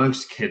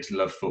 Most kids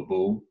love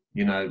football.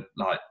 You know,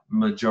 like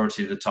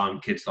majority of the time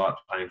kids like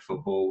playing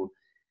football.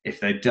 If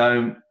they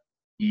don't,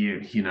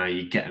 you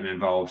get them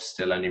involved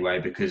still anyway,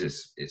 because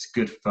it's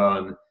good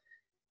fun.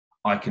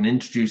 I can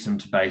introduce them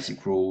to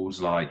basic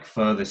rules, like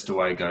furthest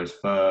away goes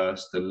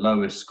first, the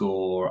lowest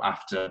score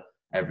after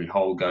every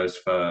hole goes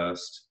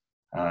first.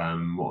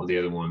 What are the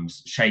other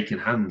ones? Shaking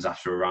hands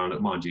after a round.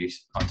 Mind you,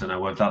 I don't know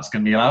whether that's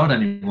going to be allowed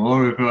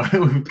anymore with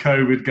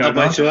COVID going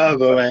on.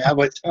 Elbow, mate.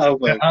 Elbow to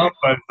elbow. Yeah,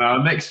 elbows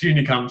now. Next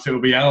junior camps,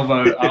 it'll be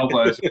elbows,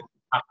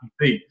 happy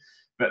feet.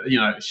 But, you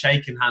know,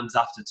 shaking hands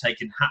after,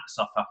 taking hats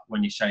off after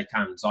when you shake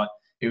hands. Like,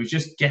 it was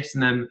just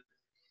getting them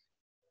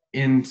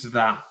into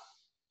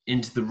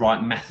the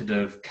right method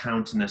of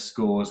counting their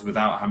scores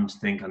without having to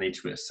think, I need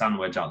to hit a sand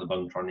wedge out the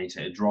bunker, I need to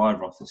hit a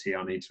driver off the tee,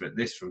 I need to hit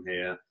this from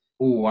here.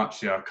 Oh,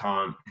 actually, I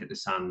can't hit the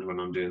sand when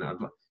I'm doing that.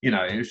 You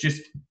know,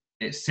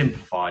 it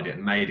simplified it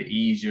and made it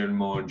easier and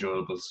more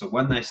enjoyable. So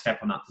when they step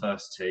on that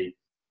first tee,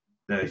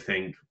 they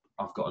think,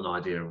 I've got an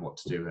idea of what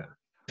to do here.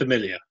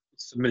 Familiar.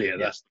 It's familiar.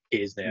 Yeah. That's the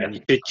key, isn't it? Yeah. And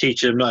you could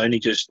teach them not only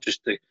just to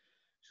sort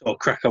of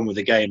crack on with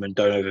the game and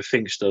don't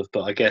overthink stuff,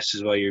 but I guess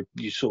as well you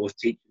sort of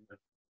teach them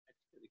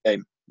the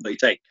game. Like you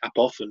take cap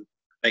off and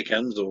shake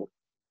hands, or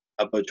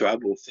elbow to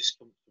elbow, or fist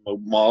bump from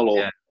a mile,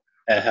 or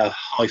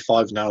high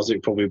five now as it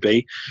would probably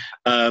be.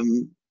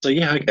 So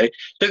yeah, okay.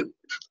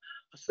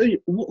 So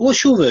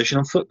what's your version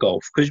on foot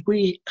golf? Because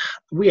we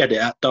had it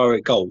at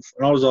Direct Golf,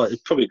 and I was like,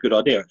 it's probably a good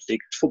idea actually,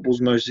 because football's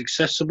the most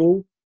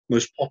accessible,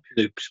 most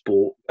popular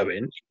sport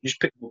going. You just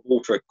pick up a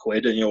ball for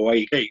 £1 and you're away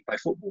you go. You play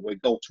football, where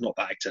golf's not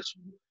that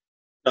accessible.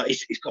 No,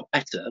 it's got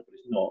better, but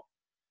it's not.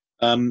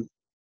 I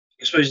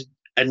suppose,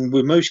 and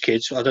with most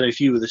kids, I don't know if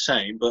you were the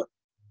same, but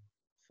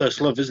first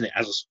love, isn't it,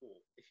 as a sport?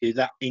 If you're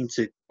that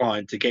into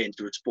trying to get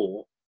into a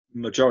sport,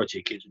 majority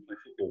of kids will play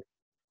football.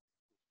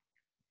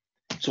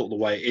 Sort of the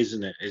way it is,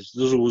 isn't it?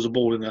 There's always a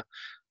ball in the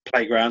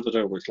playground. I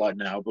don't know what it's like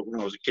now, but when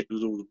I was a kid, there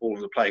was always a ball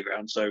in the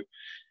playground. So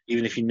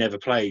even if you never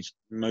played,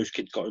 most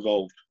kids got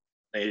involved.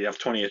 They have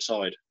 20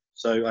 aside.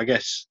 So I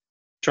guess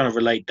trying to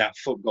relate that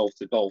foot golf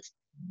to golf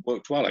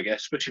worked well, I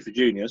guess, especially for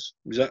juniors.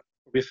 Is that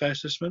probably a fair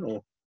assessment?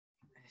 Or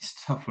it's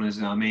a tough one,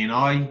 isn't it? I mean,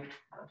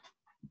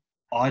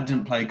 I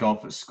didn't play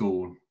golf at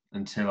school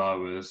until I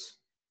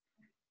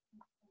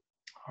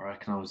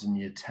reckon I was in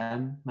year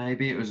 10,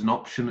 maybe. It was an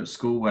option at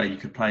school where you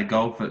could play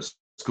golf at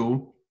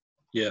school.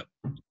 Yeah.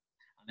 And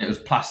it was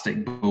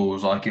plastic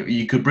balls. Like,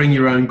 you could bring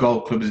your own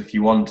golf clubs if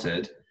you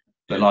wanted,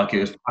 but like,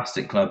 it was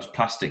plastic clubs,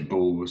 plastic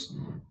balls,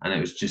 and it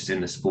was just in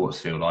the sports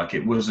field. Like,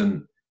 it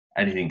wasn't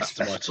anything That's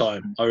special. my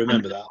time. I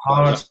remember that.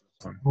 Hard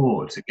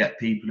sport to get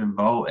people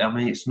involved. I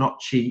mean, it's not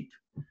cheap.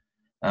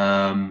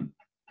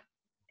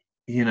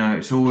 You know,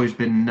 it's always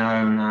been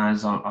known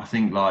as, I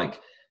think,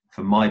 like,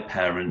 for my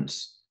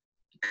parents,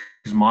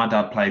 because my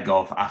dad played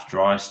golf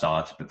after I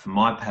started, but for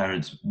my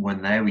parents,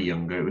 when they were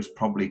younger, it was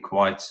probably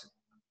quite,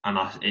 and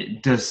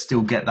it does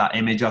still get that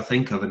image, I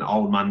think, of an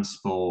old man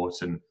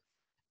sport, and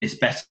it's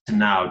better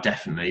now,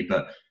 definitely,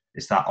 but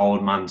it's that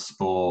old man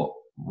sport.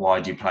 Why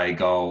do you play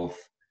golf?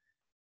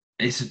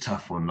 It's a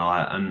tough one,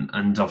 like,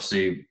 and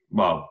obviously,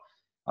 well,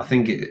 I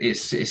think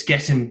it's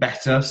getting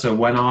better. So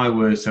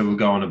we're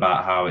going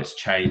about how it's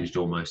changed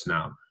almost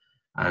now.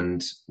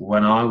 And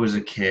when I was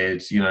a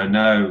kid,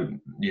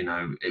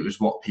 it was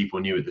what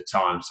people knew at the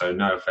time. So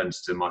no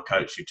offense to my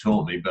coach who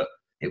taught me, but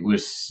it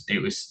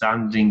was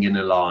standing in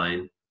a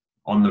line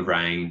on the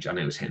range, and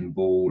it was hitting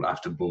ball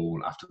after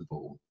ball after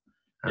ball.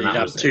 And you'd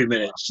have 2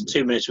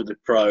 minutes with the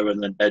pro,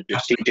 and then they'd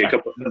just teach you a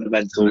couple of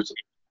fundamentals.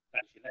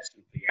 Actually, less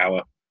than the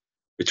hour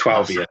with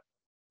 12 of you.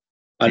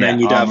 And then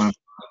you'd have,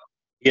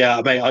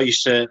 I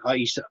used to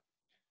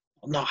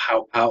not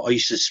help out. I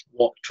used to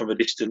watch from a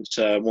distance.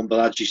 One of the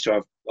lads used to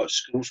have like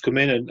schools come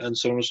in and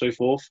so on and so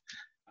forth.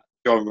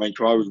 Driving range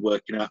where I was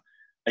working at,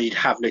 and you'd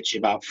have literally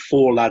about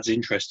 4 lads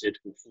interested,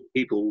 or 4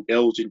 people,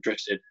 girls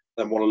interested,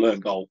 and want to learn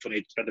golf, and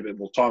you'd spend a bit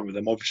more time with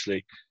them,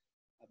 obviously.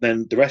 And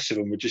then the rest of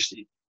them would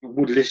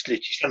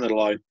literally stand on the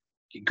line.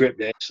 You grip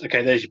this.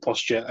 Okay, there's your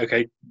posture.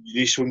 Okay,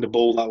 you swing the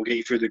ball. That will get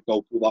you through the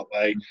golf ball that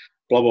way.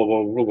 Blah blah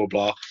blah blah blah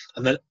blah.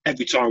 And then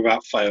every time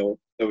without fail,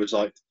 there was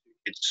like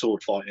it's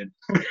sword fighting.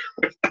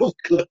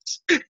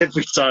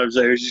 Every time,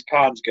 so it was just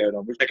cards going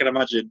on, which I can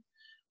imagine.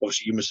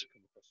 Obviously, you must have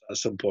come across that at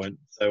some point.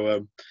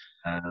 So,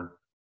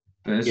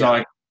 but it's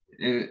like,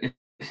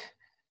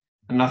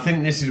 and I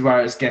think this is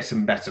where it's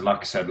getting better. Like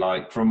I said,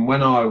 like from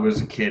when I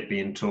was a kid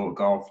being taught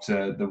golf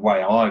to the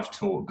way I've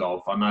taught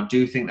golf, and I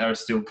do think there are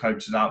still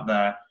coaches out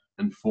there,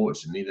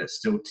 unfortunately, that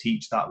still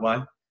teach that way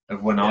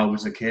of when I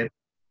was a kid.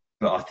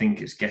 But I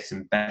think it's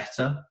getting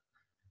better.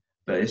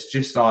 But it's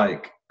just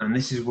like, and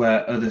this is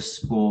where other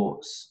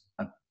sports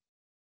are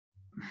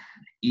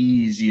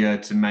easier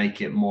to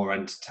make it more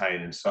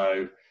entertaining.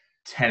 So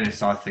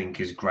tennis, I think,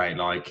 is great.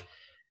 Like,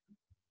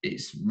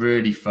 it's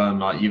really fun.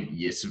 Like,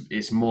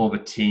 it's more of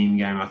a team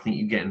game. I think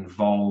you get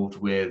involved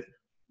with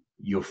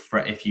your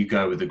if you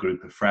go with a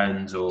group of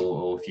friends,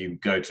 or if you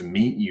go to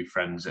meet new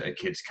friends at a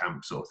kids'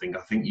 camp sort of thing.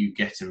 I think you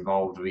get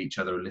involved with each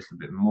other a little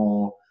bit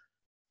more.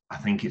 I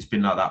think it's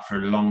been like that for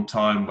a long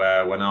time,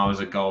 where when I was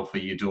a golfer,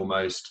 you'd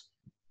almost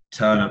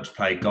turn up to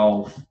play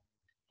golf,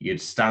 you'd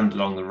stand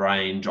along the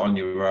range on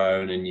your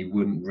own, and you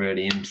wouldn't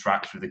really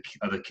interact with the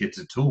other kids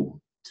at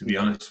all, to be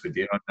honest with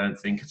you. I don't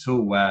think at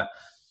all. Where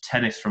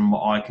tennis, from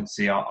what I can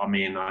see, I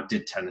mean, I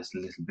did tennis a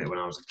little bit when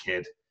I was a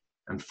kid,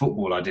 and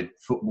football, I did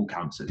football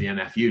camps at the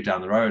NFU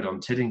down the road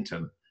on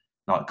Tiddington,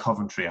 like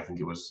Coventry, I think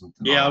it was.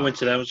 I went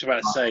to them. I was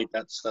about to say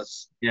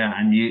that's. Yeah,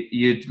 and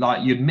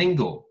you'd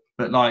mingle.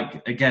 But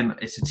like, again,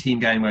 it's a team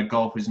game where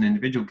golf is an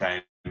individual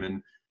game,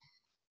 and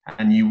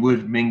you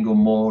would mingle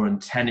more.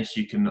 And tennis,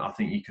 I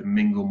think you can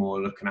mingle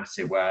more, looking at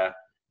it where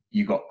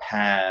you got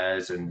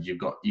pairs, and you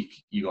got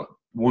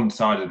one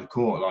side of the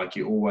court, like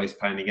you're always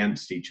playing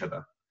against each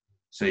other.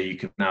 So you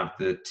can have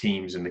the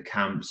teams and the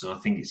camps, and I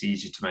think it's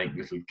easier to make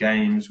little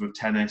games with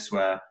tennis,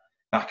 where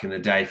back in the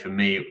day, for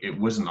me, it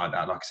wasn't like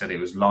that. Like I said, it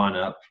was line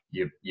up,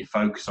 you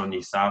focus on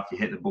yourself, you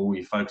hit the ball,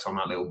 you focus on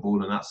that little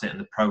ball, and that's it. And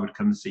the pro would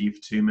come and see you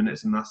for 2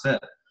 minutes, and that's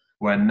it.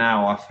 Where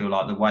now I feel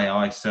like the way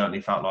I taught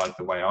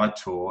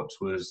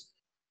was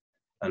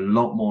a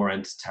lot more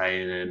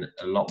entertaining,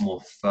 a lot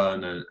more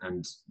fun,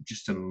 and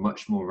just a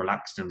much more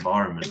relaxed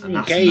environment. And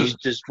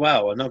engaged as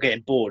well, and not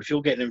getting bored. If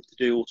you're getting them to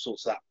do all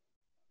sorts of that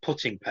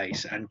putting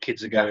pace, and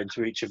kids are going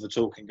to each other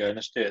talking, going,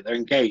 let's do it. They're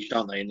engaged,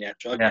 aren't they, in the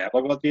actual, okay, how do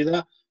I got to do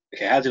that?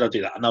 Okay, how did I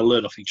do that? And they'll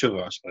learn off each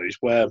other, I suppose.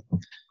 Where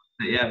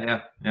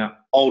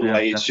old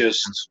way, it's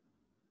just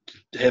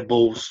hit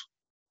balls.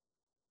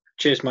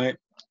 Cheers, mate.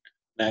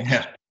 Next.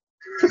 Yeah.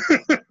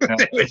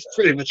 It's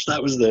pretty much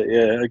that, wasn't it?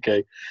 Yeah,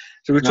 okay.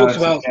 So we talked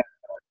about...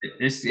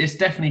 It's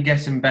definitely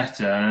getting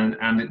better,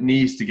 and it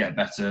needs to get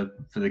better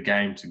for the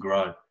game to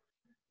grow.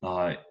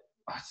 Like,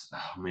 I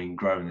mean,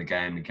 growing the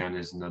game again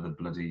is another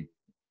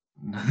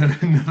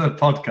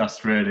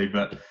podcast, really,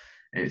 but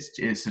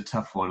it's a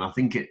tough one. I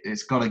think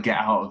it's got to get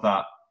out of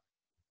that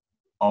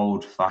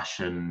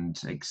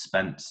old-fashioned,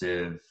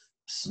 expensive,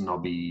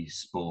 snobby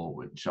sport,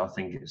 which I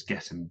think it's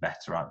getting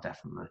better at,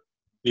 definitely.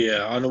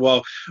 Yeah, I know.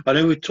 Well, I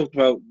know we talked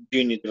about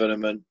junior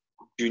development,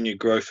 junior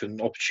growth,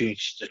 and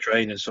opportunities to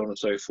train, and so on and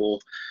so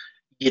forth.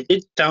 You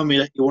did tell me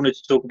that you wanted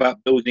to talk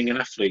about building an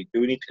athlete.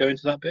 Do we need to go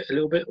into that bit a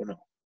little bit, or not?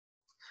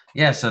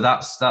 Yeah, so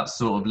that's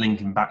sort of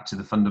linking back to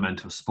the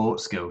fundamental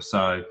sports skills.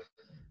 So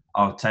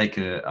I'll take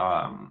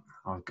I'll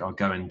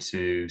go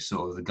into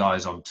sort of the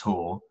guys on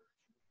tour.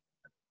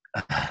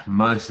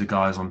 Most of the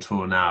guys on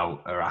tour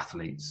now are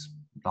athletes.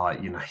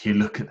 Like, you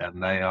look at them,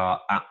 they are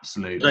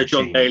absolute. No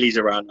John Daly's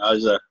around now,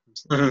 is there?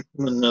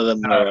 None of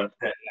them are around.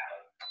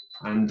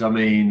 And I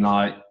mean,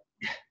 I'm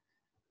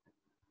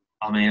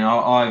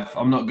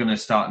not going to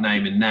start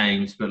naming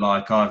names, but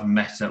like, I've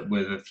met up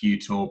with a few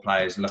tour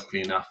players,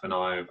 luckily enough, and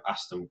I've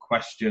asked them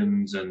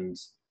questions, and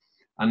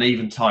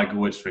even Tiger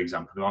Woods, for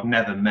example, who I've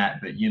never met,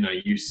 but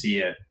you see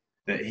it,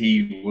 that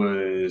he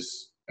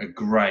was a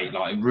great,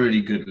 like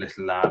really good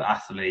little lad,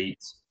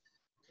 athlete.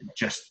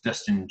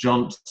 Dustin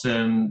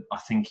Johnson, I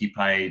think he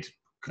played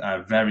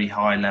very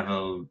high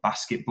level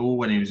basketball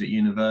when he was at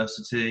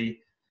university.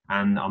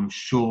 And I'm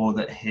sure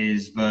that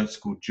his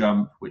vertical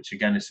jump, which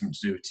again is something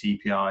to do with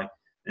TPI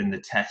in the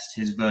test,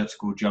 his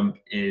vertical jump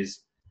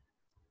is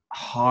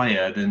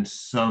higher than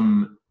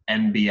some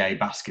NBA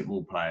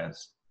basketball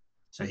players.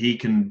 So he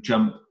can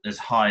jump as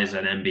high as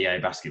an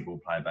NBA basketball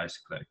player,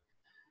 basically.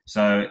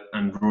 So,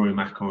 and Rory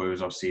McIlroy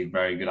was obviously a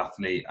very good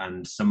athlete,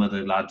 and some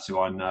other lads who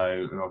I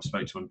know, who I've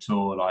spoken to on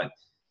tour, like,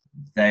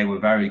 they were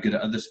very good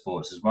at other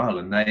sports as well,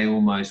 and they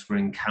almost were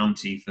in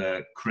county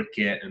for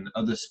cricket and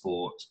other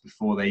sports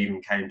before they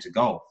even came to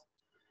golf.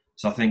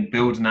 So I think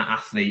building that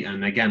athlete,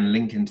 and again,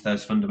 linking to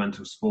those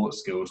fundamental sports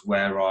skills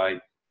where I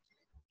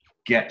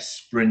get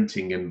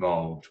sprinting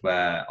involved,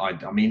 where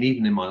I mean,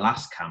 even in my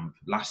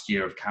last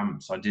year of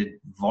camps, I did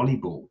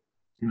volleyball.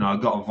 You know, I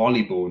got a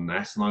volleyball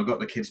nest and I got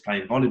the kids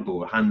playing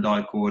volleyball,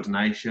 hand-eye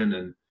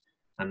coordination,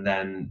 and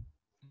then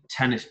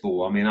tennis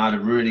ball. I mean, I had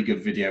a really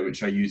good video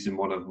which I used in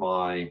one of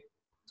my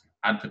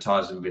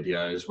advertising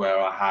videos where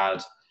I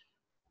had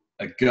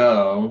a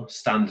girl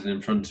standing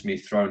in front of me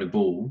throwing a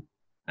ball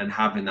and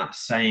having that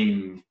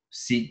same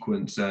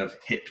sequence of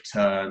hip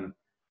turn,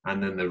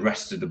 and then the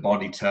rest of the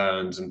body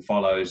turns and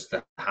follows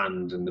the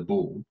hand and the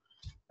ball,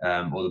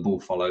 or the ball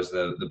follows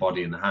the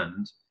body and the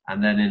hand.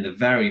 And then in the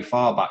very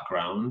far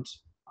background,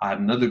 I had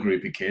another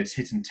group of kids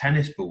hitting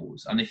tennis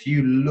balls. And if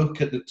you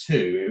look at the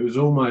two, it was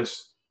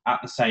almost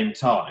at the same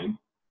time.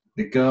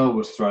 The girl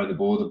was throwing the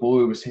ball, the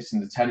boy was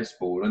hitting the tennis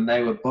ball, and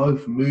they were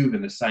both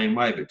moving the same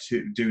way, but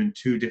doing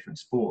two different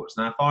sports.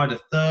 Now, if I had a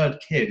third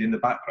kid in the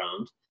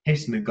background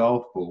hitting a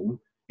golf ball,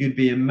 you'd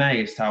be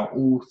amazed how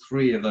all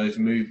three of those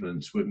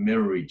movements would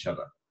mirror each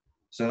other.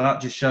 So that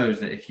just shows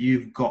that if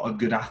you've got a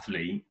good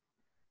athlete,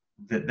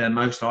 that they're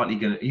most likely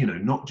going to, you know,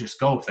 not just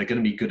golf, they're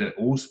going to be good at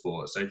all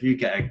sports. So if you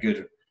get a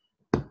good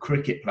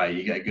cricket player,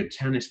 you get a good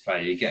tennis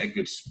player, you get a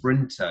good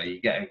sprinter, you're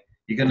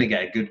going to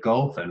get a good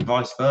golfer, and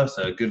vice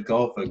versa. A good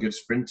golfer, a good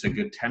sprinter, a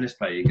good tennis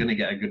player, you're going to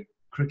get a good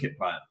cricket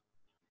player.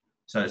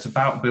 So it's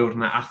about building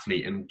that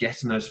athlete, and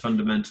getting those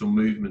fundamental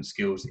movement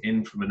skills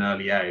in from an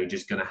early age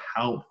is going to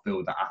help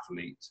build that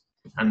athlete.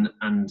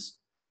 And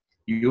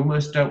you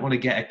almost don't want to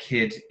get a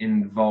kid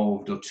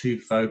involved or too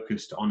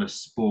focused on a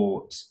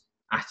sport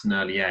at an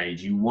early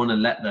age. You want to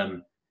let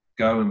them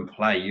go and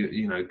play.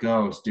 You know,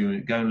 girls go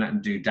and let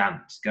them do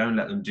dance, go and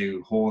let them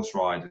do horse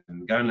riding,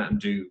 go and let them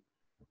do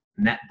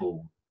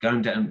netball, go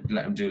and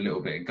let them do a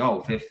little bit of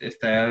golf. If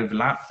they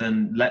overlap,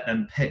 then let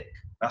them pick.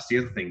 That's the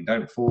other thing.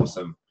 Don't force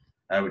them,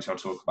 which I'll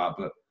talk about.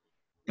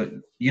 But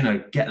you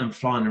know, get them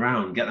flying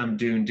around, get them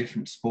doing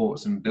different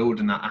sports and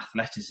building that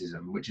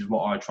athleticism, which is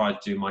what I tried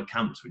to do in my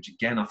camps, which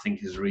again, I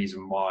think is the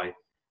reason why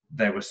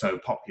they were so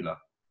popular.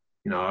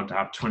 You know, I'd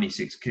have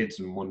 26 kids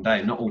in one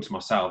day, not all to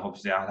myself.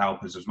 Obviously, I had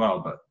helpers as well,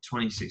 but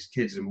 26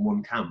 kids in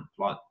one camp.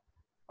 Like,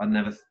 I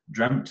never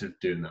dreamt of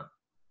doing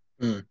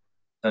that.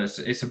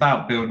 So it's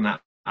about building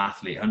that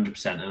athlete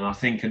 100%. And I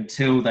think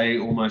until they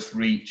almost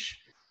reach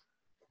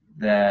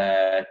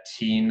their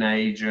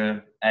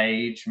teenager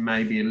age,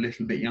 maybe a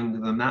little bit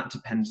younger than that,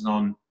 depending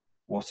on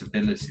what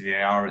ability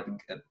they are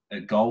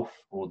at golf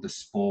or the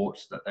sport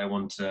that they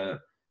want to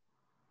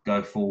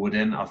go forward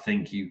in. I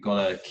think you've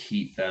got to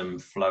keep them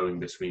flowing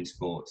between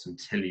sports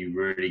until you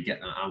really get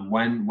them. And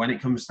when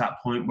it comes to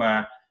that point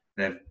where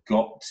they've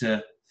got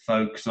to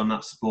focus on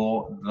that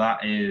sport,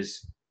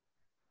 that's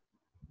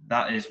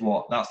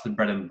the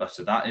bread and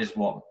butter. That is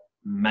what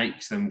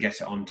makes them get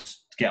onto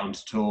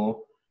tour,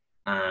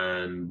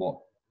 and what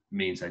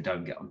means they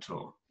don't get on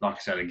tour. Like I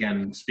said,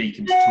 again,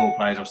 speaking to tour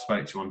players I've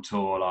spoke to on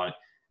tour, like,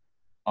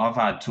 I've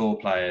had tour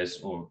players,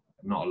 or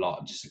not a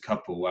lot, just a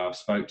couple, where I've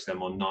spoke to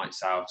them on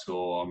nights out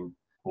or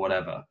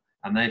whatever,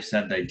 and they've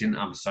said they didn't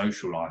have a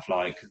social life,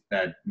 like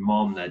their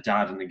mom, their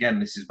dad, and again,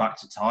 this is back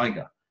to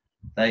Tiger.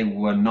 They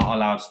were not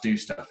allowed to do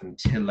stuff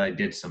until they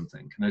did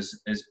something. And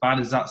as bad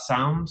as that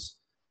sounds,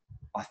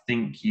 I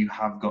think you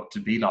have got to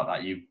be like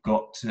that. You've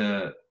got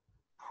to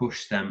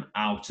push them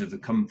out of the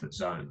comfort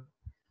zone.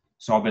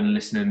 So I've been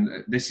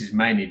listening, this is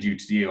mainly due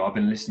to you, I've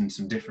been listening to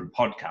some different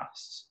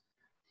podcasts.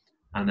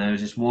 And there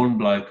was this one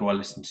bloke who I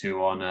listened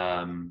to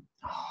on,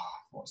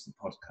 what's the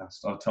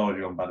podcast? I told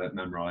you I'm bad at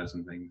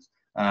memorising things.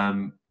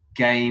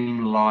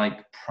 Game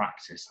Like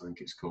Practice, I think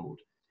it's called.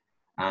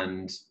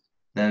 And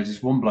there was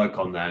this one bloke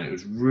on there, and it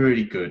was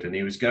really good. And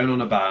he was going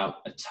on about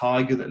a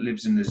tiger that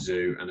lives in the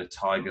zoo and a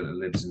tiger that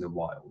lives in the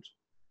wild.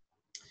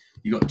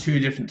 You got two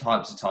different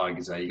types of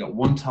tigers there. You got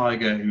one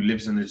tiger who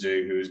lives in the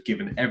zoo, who is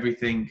given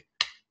everything,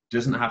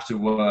 doesn't have to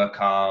work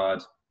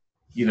hard.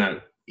 You know,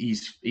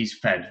 he's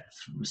fed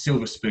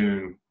silver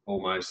spoon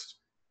almost.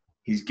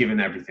 He's given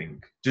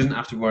everything. Doesn't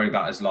have to worry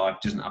about his life.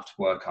 Doesn't have to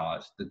work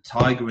hard. The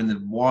tiger in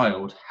the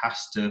wild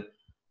has to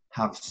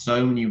have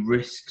so many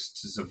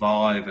risks to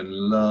survive and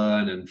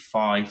learn and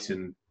fight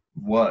and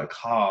work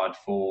hard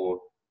for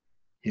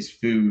his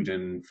food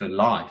and for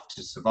life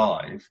to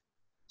survive.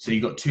 So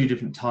you've got two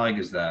different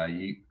tigers there.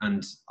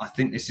 And I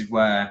think this is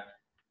where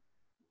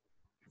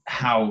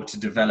how to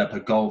develop a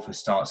golfer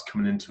starts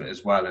coming into it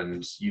as well.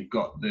 And you've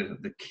got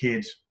the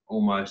kid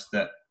almost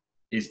that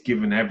is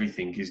given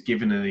everything, is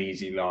given an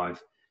easy life,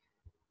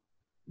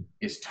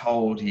 is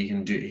told he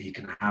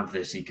can have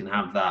this, he can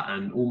have that,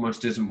 and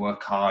almost doesn't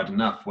work hard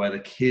enough. Where the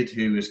kid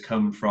who has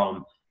come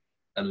from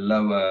a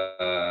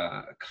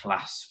lower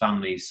class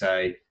family,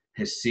 say,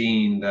 has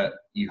seen that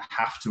you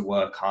have to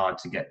work hard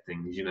to get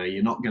things. You know,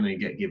 you're not going to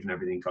get given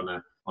everything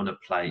on a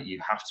plate. You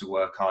have to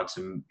work hard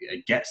to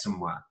get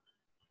somewhere.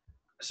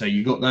 So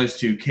you got those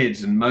two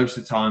kids, and most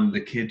of the time,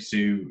 the kids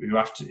who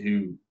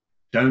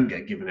don't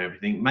get given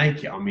everything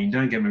make it. I mean,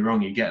 don't get me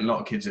wrong, you get a lot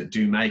of kids that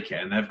do make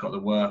it, and they've got the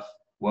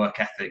work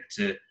ethic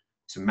to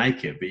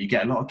make it. But you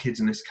get a lot of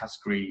kids in this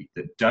category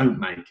that don't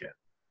make it,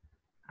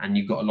 and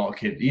you've got a lot of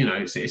kids. You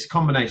know, it's a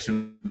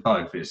combination of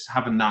both. It's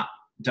having that.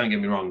 Don't get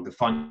me wrong, the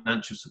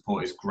financial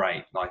support is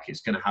great. Like,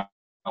 it's going to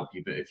help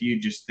you, but if you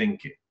just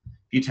think if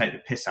you take the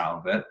piss out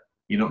of it,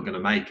 you're not going to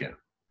make it.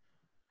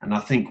 And I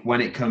think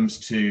when it comes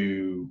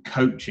to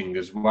coaching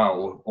as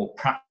well, or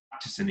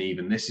practicing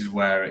even, this is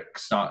where it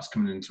starts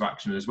coming into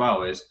action as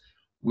well, is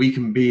we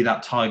can be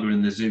that tiger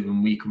in the zoo,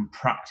 and we can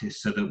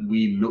practice so that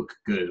we look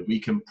good. We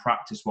can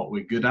practice what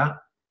we're good at,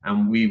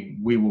 and we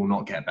will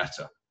not get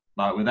better.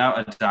 Like, without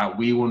a doubt,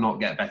 we will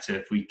not get better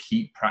if we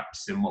keep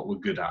practicing what we're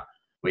good at.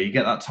 Where you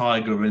get that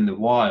tiger in the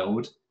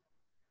wild,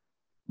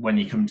 when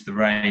you come to the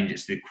range,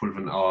 it's the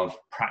equivalent of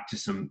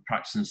practicing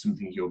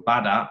something you're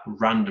bad at,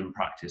 random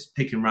practice,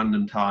 picking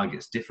random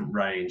targets, different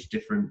range,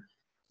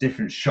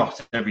 different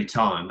shot every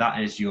time. That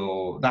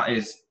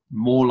is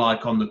more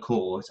like on the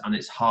court, and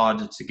it's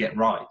harder to get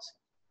right.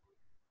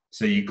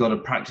 So you've got to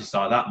practice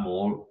like that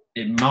more.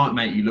 It might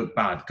make you look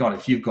bad. God,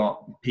 if you've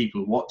got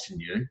people watching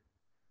you,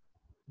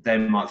 they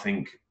might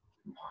think,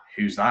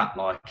 who's that?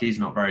 Like, he's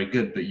not very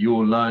good. But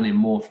you're learning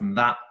more from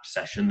that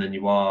session than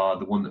you are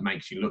the one that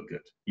makes you look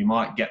good. You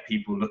might get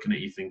people looking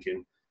at you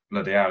thinking,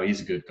 bloody hell,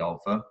 he's a good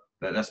golfer.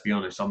 But let's be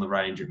honest, on the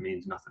range, it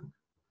means nothing.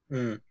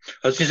 I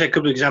was going to say a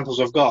couple of examples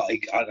I've got,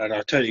 and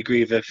I totally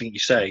agree with everything you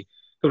say. A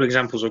couple of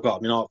examples I've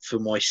got. I mean, for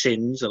my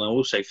sins, and I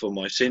will say for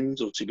my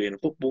sins, obviously being a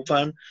football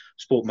fan,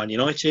 support Man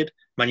United.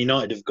 Man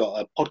United have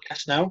got a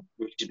podcast now,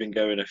 which has been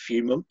going a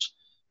few months.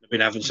 I've been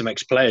having some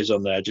ex-players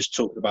on there just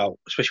talking about,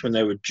 especially when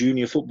they were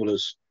junior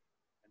footballers,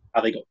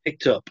 how they got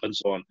picked up and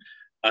so on.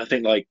 I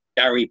think like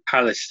Gary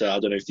Pallister, I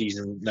don't know if these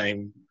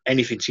name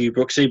anything to you,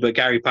 Brooksy, but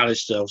Gary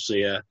Pallister,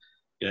 obviously, a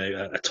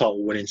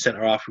title-winning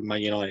centre-half with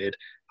Man United.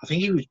 I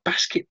think he was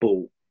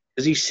basketball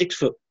because he's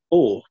 6'4"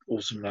 or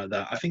something like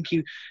that. I think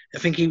he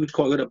was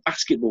quite good at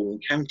basketball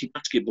and county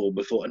basketball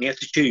before, and he had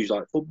to choose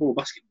like football or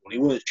basketball. He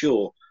weren't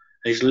sure.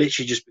 And it's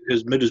literally just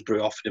because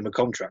Middlesbrough offered him a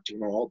contract. He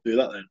went, I'll do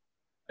that then.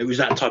 It was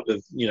that type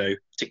of, he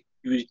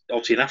was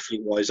obviously an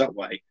athlete-wise that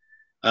way.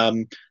 I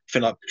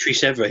think like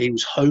Patrice Evra, he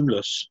was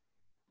homeless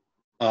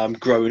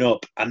growing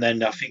up, and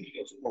then I think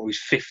he was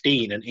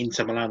 15, and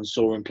Inter Milan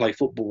saw him play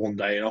football one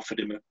day and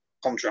offered him a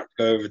contract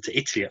to go over to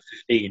Italy at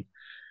 15.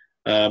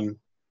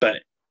 But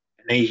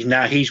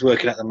now he's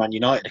working at the Man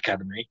United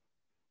academy,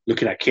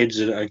 looking at kids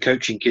and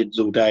coaching kids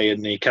all day,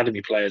 and the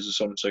academy players and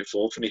so on and so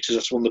forth. And he says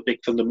that's one of the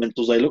big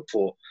fundamentals they look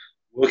for: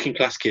 working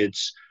class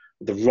kids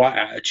with the right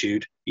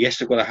attitude. Yes,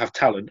 they've got to have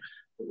talent,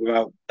 but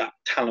without that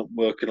talent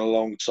working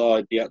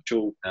alongside the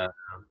actual,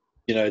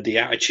 the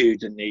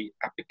attitude and the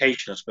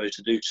application, I suppose,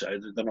 to do so,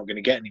 they're not going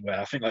to get anywhere.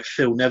 I think like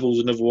Phil Neville's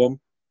another one.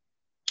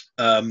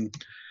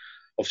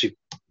 Obviously,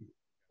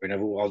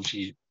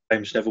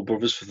 famous Neville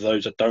brothers, for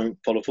those that don't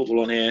follow football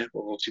on here,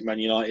 obviously Man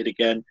United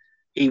again.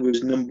 He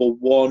was number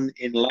one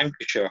in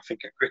Lancashire, I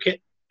think, at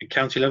cricket, at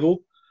county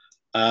level.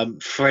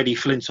 Freddie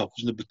Flintoff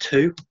was number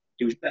two.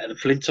 He was better than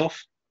Flintoff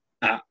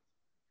at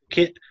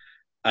cricket.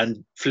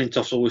 And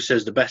Flintoff always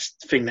says the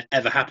best thing that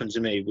ever happened to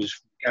me was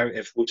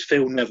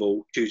Phil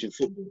Neville choosing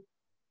football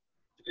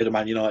to go to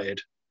Man United,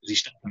 because he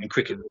started playing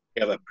cricket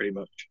together pretty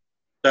much.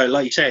 So,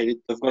 like you say,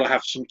 they've got to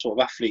have some sort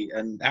of athlete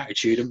and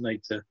attitude, haven't they,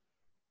 to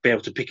be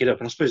able to pick it up.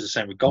 And I suppose the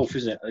same with golf,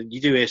 isn't it?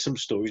 You do hear some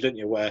stories, don't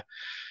you, where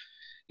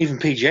even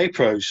PGA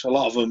pros, a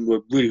lot of them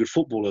were really good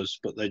footballers,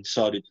 but they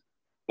decided to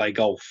play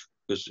golf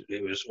because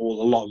it was a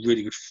lot of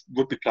really good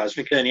rugby players. I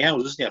think Ernie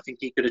Els, isn't he? I think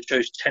he could have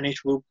chose tennis,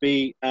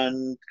 rugby,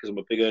 and because I'm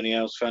a big Ernie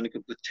Els fan, he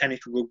could have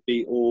tennis,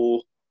 rugby,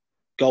 or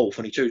golf,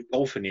 and he chose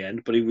golf in the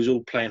end. But he was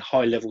all playing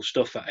high level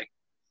stuff at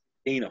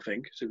 18, I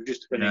think. So it was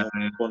just depending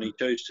on which one he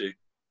chose to.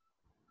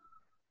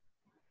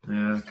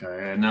 Yeah,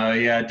 okay. No,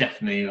 yeah,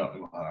 definitely.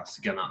 That's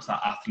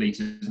that athlete,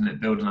 isn't it?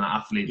 Building that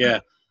athlete. Yeah.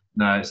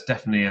 No, it's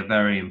definitely a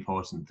very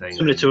important thing.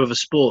 Similar to other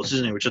sports,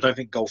 isn't it? Which I don't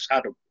think golf's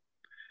had a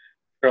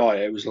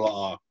prior. It was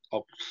like,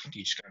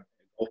 you just go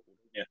golf,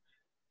 didn't you?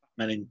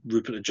 And then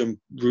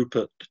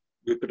Rupert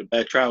the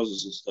bare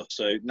trousers and stuff.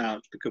 So now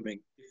it's becoming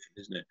different,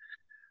 isn't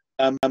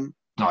it?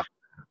 Nice.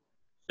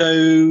 So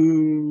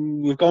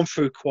we've gone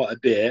through quite a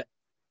bit.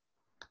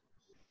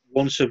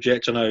 One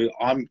subject I know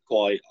I could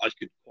quite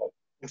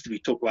comfortably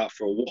talk about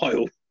for a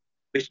while,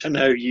 which I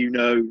know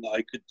that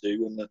I could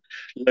do, and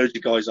loads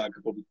of guys that I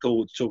could probably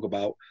call to talk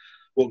about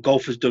what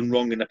golf has done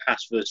wrong in the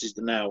past versus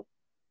the now.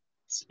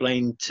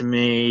 explain to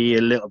me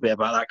a little bit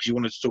about that because you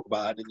wanted to talk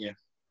about that, didn't you?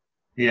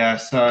 Yeah,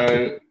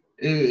 so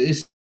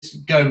it's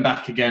going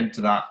back again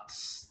to that,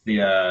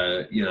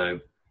 the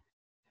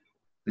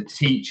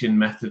teaching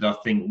method, I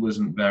think,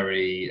 wasn't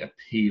very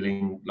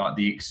appealing. Like,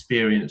 the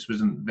experience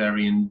wasn't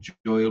very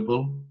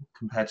enjoyable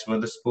compared to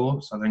other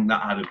sports. I think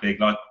that had a big,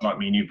 like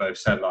me and you both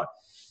said, like,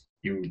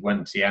 you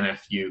went to the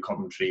NFU,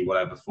 Coventry,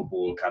 whatever,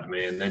 football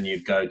academy, and then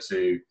you'd go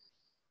to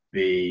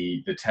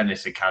the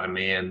tennis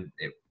academy, and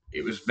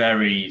it was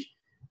very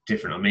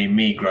different. I mean,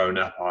 me growing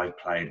up, I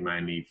played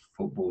mainly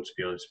football, to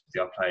be honest with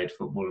you. I played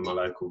football in my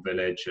local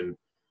village, and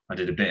I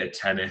did a bit of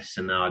tennis,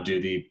 and now I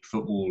do the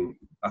football.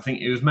 I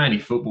think it was mainly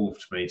football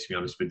to me, to be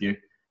honest with you.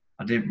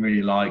 I didn't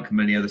really like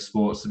many other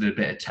sports. I did a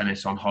bit of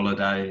tennis on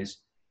holidays.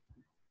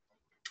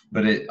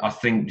 But I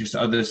think just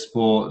other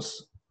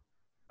sports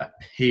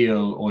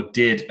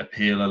did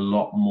appeal a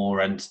lot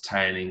more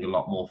entertaining, a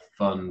lot more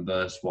fun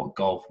versus what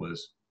golf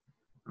was.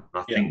 And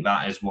I think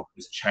that is what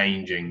was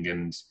changing,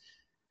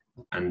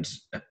 and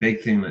a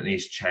big thing that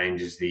needs to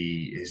change is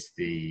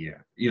the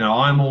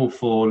I'm all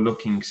for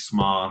looking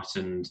smart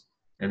and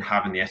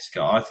having the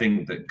etiquette. I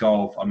think that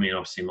golf, I mean,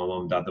 obviously my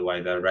mum and dad, the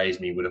way they raised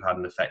me would have had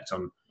an effect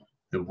on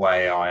the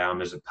way I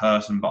am as a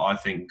person, but I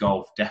think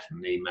golf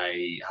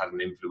definitely had an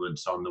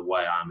influence on the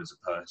way I am as a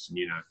person,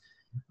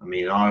 I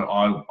mean,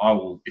 I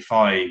will, if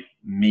I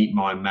meet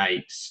my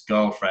mates'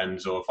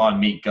 girlfriends, or if I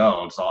meet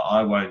girls,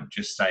 I won't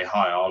just say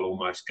hi. I'll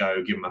almost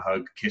go give them a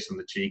hug, kiss on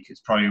the cheek.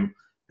 It's probably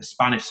the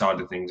Spanish side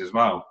of things as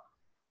well.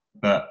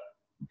 But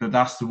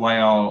that's the way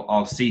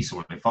I'll see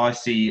someone. If I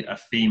see a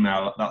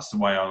female, that's the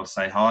way I'll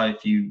say hi.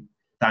 If you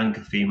thank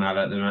a female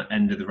at the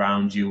end of the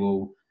round, you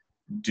will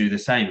do the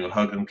same. You'll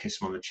hug them, kiss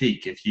them on the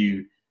cheek. If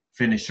you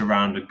finish a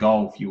round of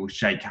golf, you will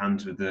shake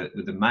hands with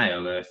the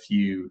male.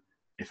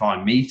 If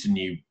I meet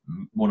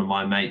one of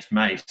my mates,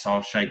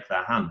 I'll shake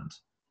their hand.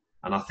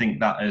 And I think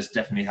that has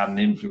definitely had an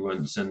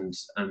influence, and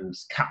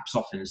caps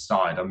off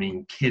inside. I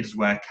mean, kids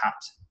wear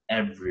caps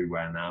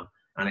everywhere now,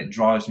 and it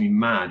drives me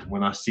mad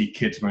when I see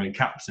kids wearing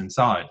caps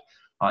inside.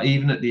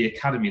 Even at the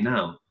academy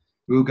now,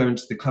 we'll go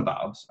into the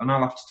clubhouse, and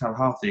I'll have to tell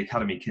half the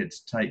academy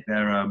kids to take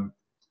their,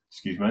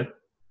 excuse me.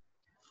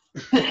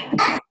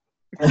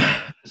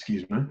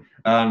 Excuse me.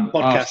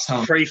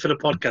 Podcast free for the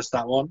podcast.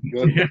 That one.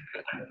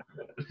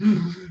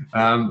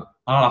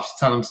 I'll have to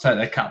tell them to take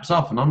their caps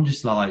off, and I'm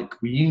just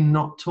like, were you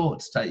not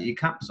taught to take your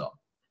caps off?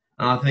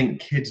 And I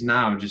think kids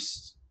now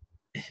just,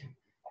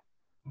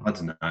 I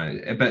don't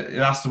know, but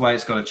that's the way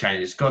it's got to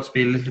change. It's got to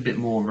be a little bit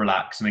more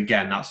relaxed. And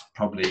again, that's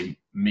probably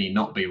me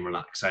not being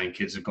relaxed, saying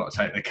kids have got to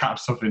take their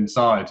caps off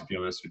inside, to be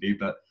honest with you.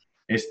 But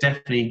it's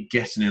definitely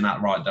getting in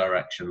that right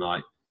direction.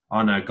 Like,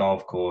 I know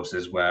golf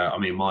courses where, I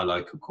mean, my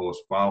local course,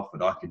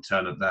 Walford, I could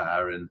turn up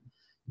there and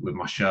with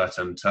my shirt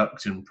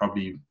untucked and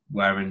probably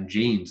wearing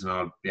jeans, and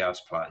I'd be able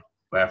to play.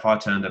 Where if I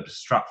turned up to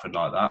Stratford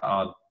like that,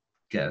 I'd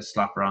get a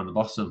slap around the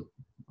bottom.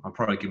 I'd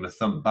probably give him a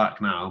thump back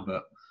now,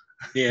 but...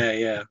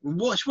 Yeah.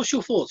 What's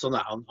your thoughts on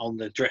that, on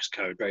the dress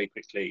code, very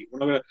quickly?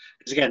 Because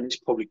again, this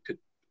probably could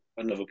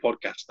another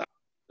podcast, that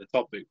the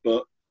topic,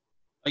 but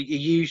are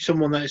you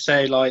someone that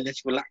say, like,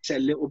 let's relax it a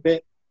little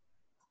bit,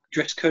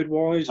 dress code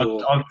wise?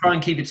 Or I'll try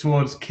and keep it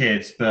towards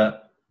kids,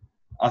 but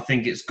I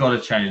think it's got to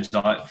change.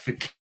 Like, for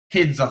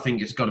kids, I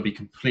think it's got to be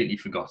completely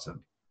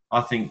forgotten.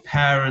 I think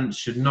parents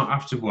should not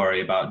have to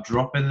worry about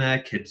dropping their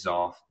kids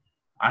off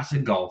at a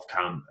golf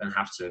camp and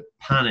have to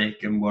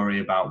panic and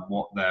worry about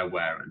what they're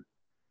wearing.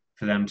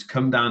 For them to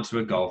come down to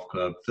a golf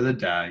club for the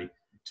day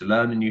to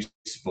learn a new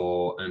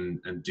sport and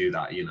do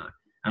that,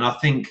 And I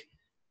think,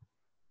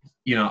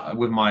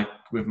 with my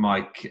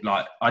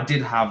like, I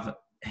did have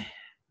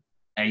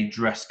a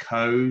dress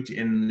code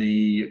in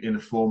the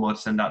form I'd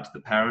send out to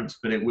the parents,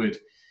 but I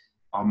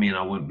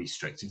wouldn't be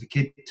strict. If a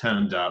kid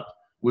turned up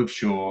with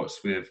shorts,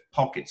 with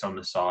pockets on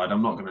the side,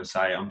 I'm not going to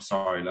say, I'm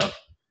sorry, love,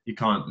 you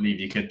can't leave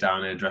your kid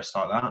down here dressed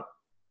like that.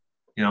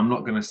 I'm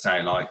not going to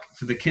say, like,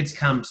 for the kids'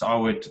 camps,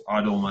 I'd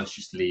almost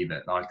just leave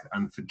it. Like,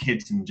 and for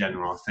kids in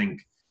general, I think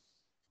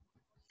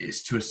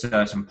it's to a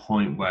certain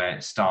point where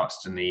it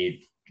starts to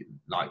need,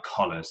 like,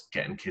 collars,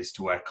 getting kids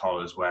to wear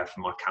collars, where for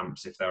my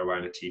camps, if they're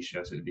wearing a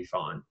T-shirt, it'd be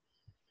fine.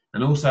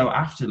 And also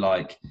after,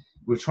 like,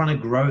 we're trying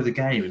to grow the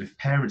game, and if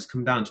parents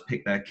come down to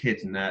pick their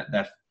kids and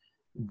their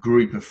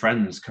group of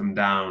friends come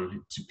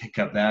down to pick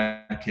up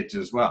their kids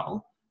as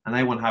well, and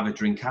they want to have a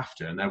drink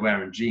after and they're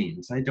wearing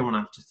jeans, they don't want to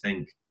have to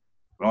think,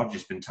 well, I've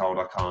just been told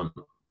I can't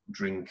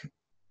drink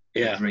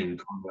at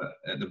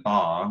the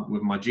bar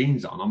with my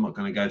jeans on. I'm not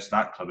going to go to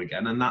that club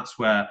again. And that's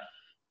where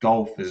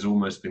golf has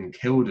almost been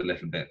killed a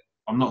little bit.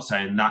 I'm not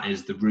saying that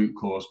is the root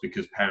cause,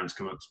 because parents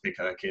come up to pick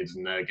up their kids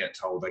and they get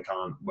told they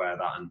can't wear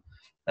that and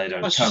they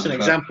don't. That's just an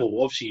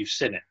example. Obviously, you've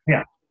seen it.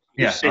 Yeah,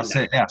 that's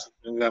it. Yeah,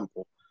 an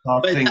example. I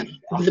think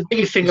the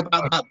biggest thing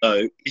about that,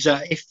 though, is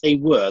that if they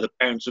were, the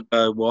parents would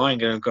go, well, I ain't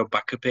going to go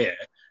back up here.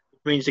 It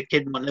means the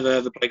kid might never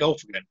ever play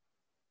golf again.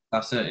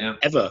 That's it, yeah.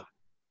 Ever.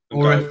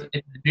 Or if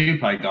they do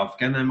play golf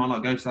again, they might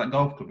not go to that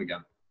golf club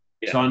again.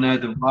 Yeah. So I know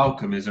the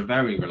welcome is not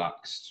very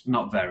relaxed,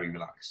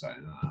 so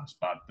that's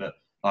bad, but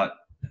like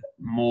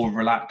more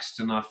relaxed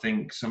than I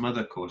think some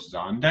other courses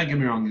are. And don't get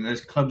me wrong,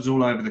 there's clubs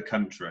all over the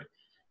country.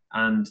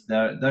 And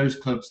those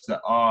clubs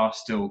that are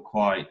still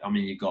quite, I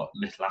mean, you've got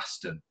Little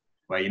Aston,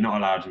 where you're not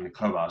allowed in the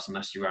clubhouse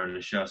unless you're wearing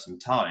a shirt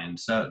and tie in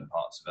certain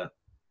parts of it.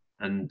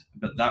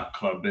 But that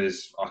club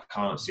I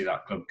can't see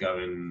that club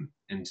going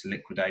into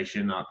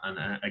liquidation.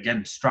 And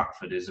again,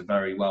 Stratford is a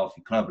very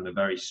wealthy club and a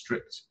very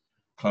strict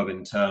club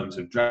in terms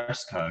of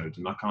dress code,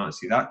 and I can't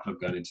see that club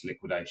going into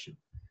liquidation.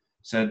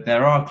 So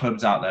there are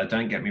clubs out there,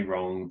 don't get me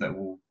wrong, that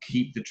will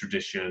keep the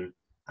tradition,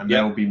 and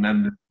there will be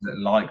members that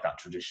like that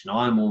tradition.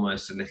 I'm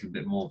almost a little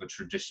bit more of a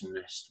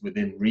traditionalist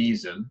within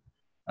reason,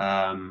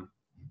 that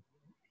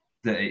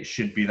it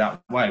should be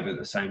that way, but at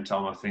the same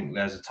time, I think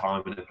there's a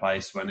time and a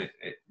place when it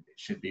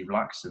should be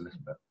relaxed a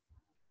little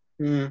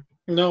bit.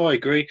 No, I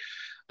agree.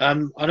 I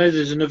know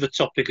there's another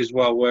topic as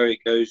well where it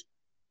goes,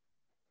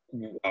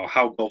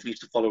 how golf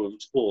needs to follow other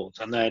sports,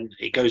 and then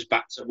it goes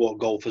back to what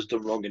golf has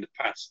done wrong in the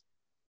past.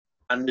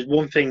 And there's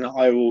one thing that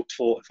I always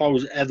thought, if I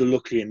was ever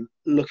lucky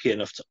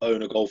enough to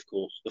own a golf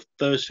course, the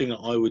first thing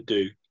I would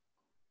do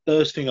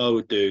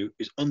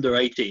is under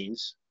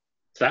 18s.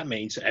 So that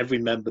means that every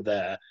member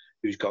there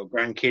who's got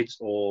grandkids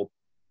or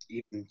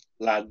even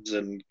lads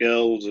and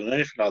girls and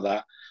anything like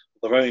that,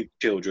 their own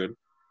children,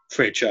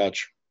 free of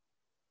charge.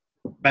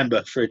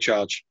 Member, free of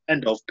charge.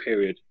 End of,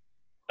 period.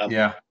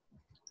 To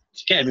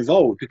get them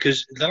involved,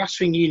 because the last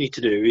thing you need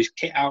to do is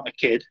kit out a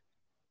kid.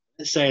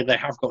 Let's say they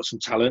have got some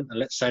talent, and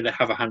let's say they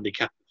have a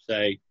handicap of,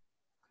 say,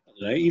 I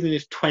don't know, even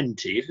if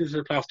 20, if it's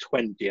above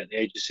 20 at the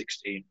age of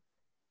 16.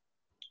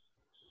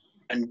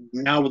 And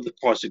now with the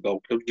price of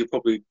golf clubs,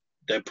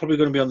 they're probably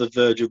going to be on the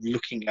verge of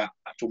looking at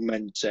actual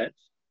men's sets,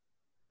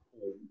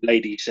 or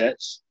lady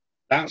sets.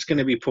 That's going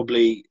to be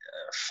probably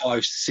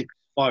 500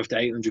 to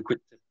 800 quid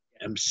to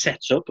get them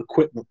set up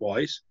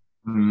equipment-wise.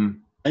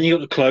 And you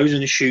got the clothes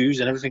and the shoes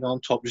and everything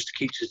on top just to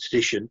keep the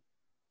tradition.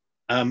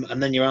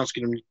 And then you're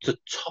asking them to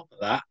top of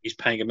that is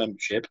paying a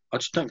membership. I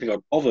just don't think I'd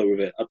bother with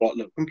it. I'd be like,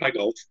 look, come play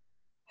golf.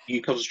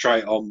 You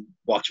concentrate on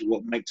what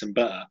makes them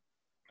better.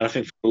 And I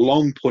think from a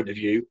long point of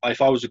view,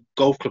 if I was a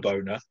golf club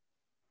owner,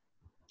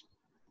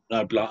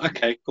 I'd be like,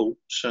 okay, cool.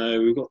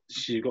 So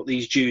you've got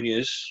these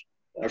juniors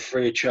that are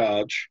free of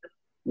charge.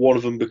 One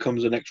of them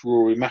becomes the next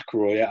Rory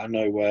McIlroy out of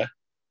nowhere.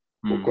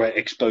 What great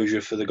exposure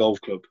for the golf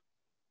club.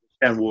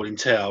 Then will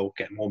entail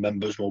getting more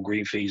members, more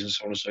green fees, and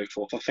so on and so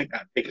forth. I think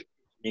that big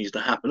needs to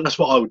happen. That's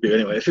what I would do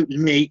anyway. If it was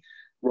me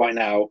right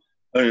now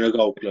owning a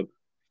golf club,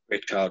 free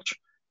of charge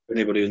for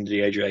anybody under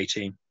the age of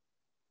 18.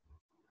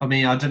 I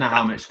mean, I don't know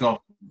how much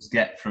golf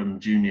get from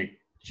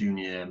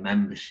junior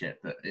membership,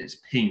 but it's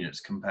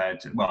peanuts compared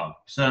to, well,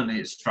 certainly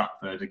it's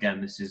Stratford.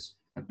 Again, it's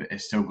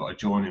still got a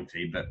joining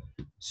fee, but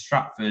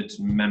Stratford's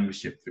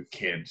membership for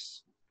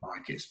kids,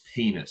 like, it's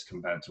peanuts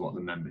compared to what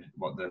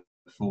the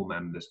full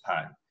members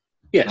pay.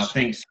 Yes. And I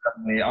think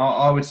certainly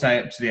I would say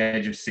up to the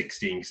age of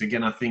 16, because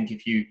again, I think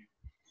if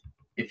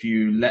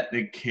you let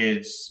the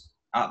kids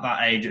at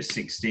that age at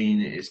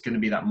 16, it's going to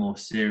be that more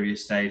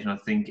serious stage. And I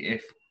think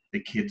if the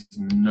kids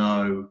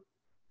know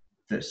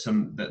that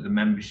the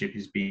membership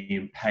is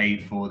being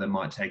paid for, they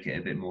might take it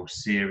a bit more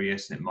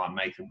serious, and it might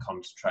make them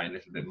concentrate a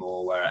little bit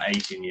more. Where at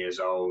 18 years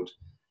old,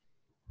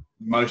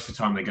 most of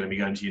the time they're going to be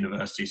going to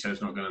university, so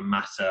it's not going to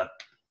matter.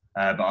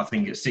 But I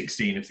think at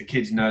 16, if the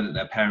kids know that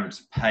their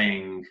parents are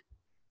paying,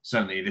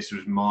 certainly this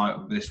would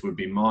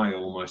be my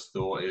almost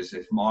thought, is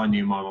if I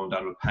knew my mum and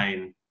dad were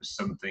paying for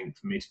something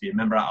for me to be a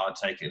member at, I'd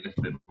take it a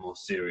little bit more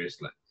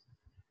seriously.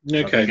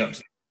 Okay. So I think up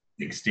to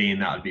 16,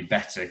 that would be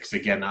better, because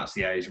again, that's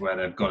the age where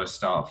they've got to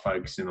start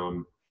focusing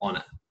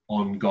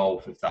on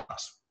golf, if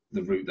that's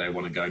the route they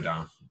want to go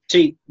down.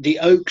 See, the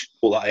Oaks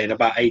brought that in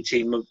about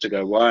 18 months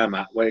ago where I'm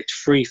at, where it's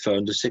free for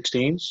under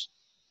 16s.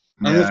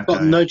 And they've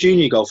got no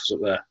junior golfers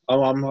up there.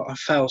 I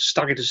felt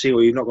staggered to see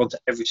where you've not gone to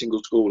every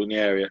single school in the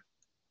area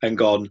and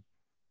gone,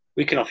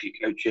 we can offer you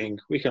coaching,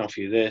 we can offer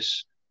you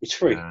this. It's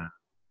free.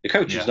 The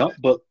coaching's not,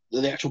 but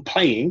the actual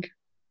playing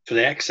for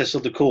the access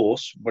of the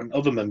course, when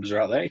other members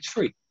are out there, it's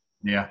free.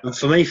 Yeah. And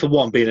for me, for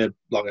one, being an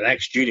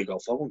ex-junior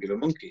golfer, I won't give a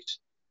monkeys.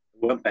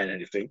 We weren't paying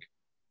anything.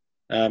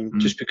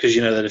 Just because,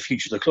 they're the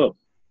future of the club.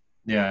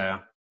 Yeah.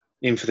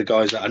 Even for the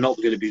guys that are not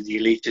going to be the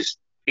elitist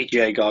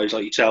PGA guys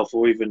like yourself,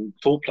 or even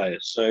tour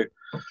players. So,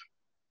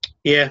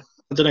 yeah,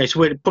 I don't know. It's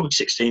weird. Probably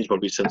 16 is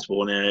probably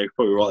sensible. Yeah,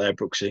 probably right there,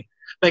 Brooksy.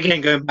 But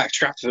again, going back to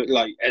Stratford,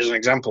 like as an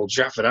example,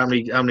 Stratford, how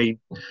many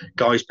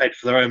guys paid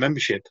for their own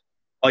membership?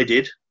 I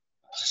did. To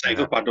save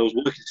up, I was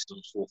working since I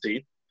was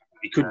 14.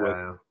 You could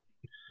work.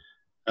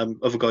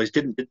 Other guys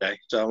didn't, did they?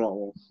 So I'm like,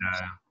 well,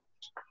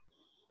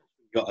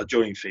 got a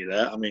joining fee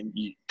there. I mean,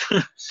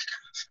 that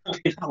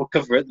will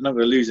cover it. They're not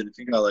going to lose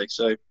anything, are they?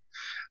 So,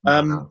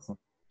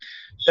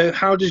 so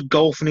how does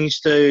golf needs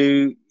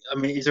to? I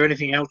mean, is there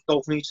anything else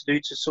golf needs to do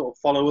to sort of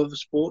follow other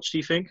sports? Do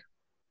you think?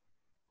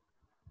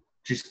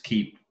 Just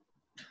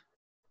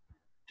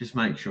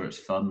make sure it's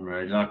fun,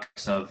 really. Like,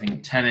 so I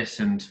think tennis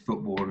and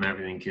football and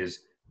everything is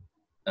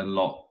a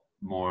lot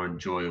more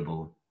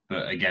enjoyable.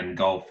 But again,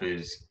 golf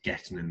is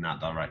getting in that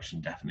direction,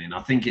 definitely. And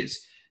I think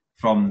it's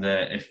from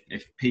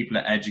if people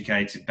are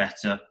educated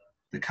better,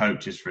 the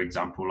coaches, for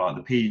example, like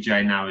the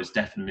PJ now is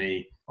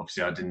definitely,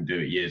 obviously I didn't do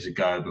it years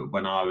ago, but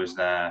when I was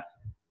there,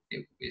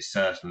 it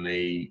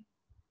certainly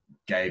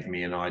gave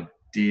me an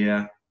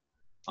idea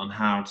on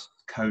how to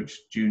coach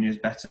juniors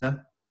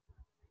better.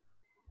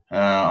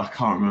 I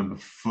can't remember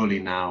fully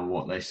now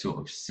what they sort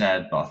of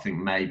said, but I think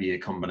maybe a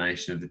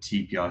combination of the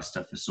TPI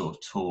stuff has sort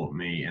of taught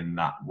me in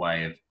that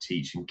way of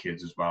teaching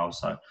kids as well.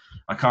 So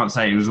I can't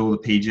say it was all the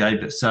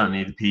PJ, but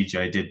certainly the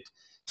PJ did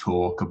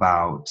talk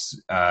about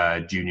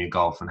junior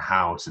golf and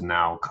how to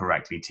now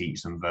correctly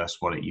teach them versus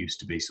what it used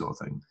to be, sort of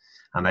thing.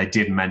 And they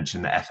did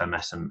mention the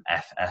FMS and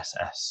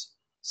FSS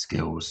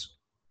skills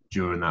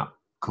during that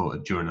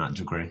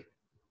degree.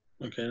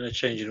 Okay, they're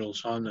changing all the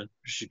time then,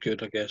 which is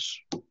good, I guess.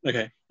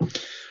 Okay.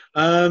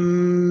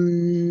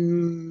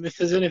 If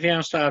there's anything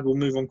else to add, we'll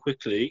move on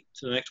quickly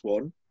to the next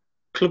one.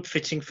 Club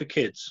fitting for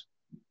kids.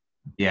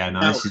 Yeah,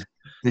 no, Now,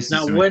 this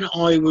now is when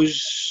I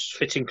was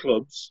fitting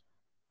clubs,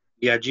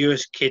 you had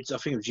US Kids, I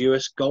think it was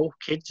US Golf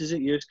Kids, is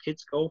it? US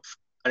Kids Golf?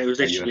 And it was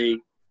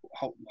literally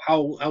how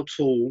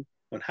tall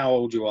and how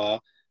old you are,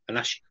 and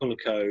that's your colour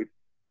code.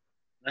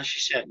 And that's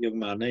your set, young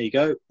man. There you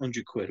go,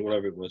 100 quid, or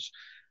whatever it was.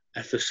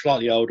 And for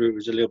slightly older, it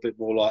was a little bit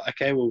more like,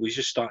 okay, well, he's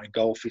just starting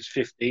golf. He's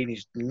 15.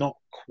 He's not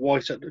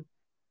quite at the...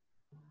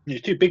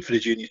 He's too big for the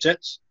junior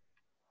sets.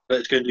 But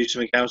it's going to do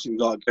something else. We've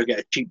got to go get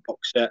a cheap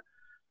box set.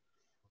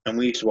 And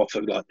we used to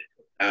offer like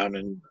down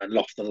and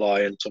loft and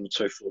lie and so on and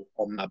so forth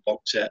on that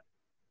box set,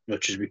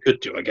 much as we could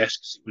do, I guess,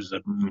 because it was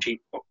a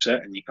cheap box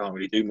set and you can't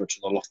really do much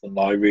on the loft and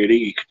lie, really.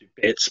 You could do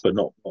bits, but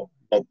not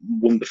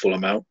wonderful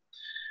amount.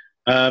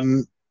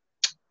 I'm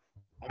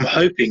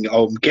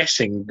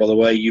guessing, by the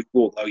way, you've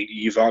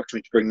asked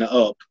me to bring that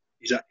up,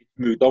 is that it's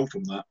moved on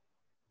from that?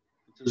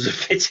 Is it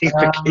fitting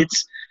for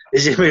kids?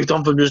 Is it moved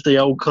on from just the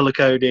old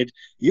colour-coded,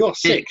 you're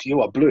 6, you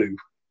are blue?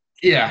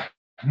 Yeah.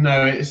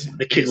 No,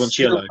 the kid wants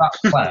yellow.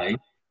 That way,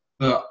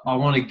 but I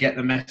want to get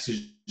the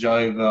message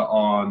over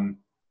on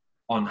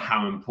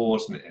how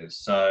important it is.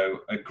 So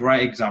a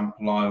great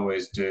example I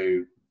always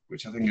do,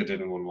 which I think I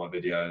did in one of my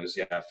videos,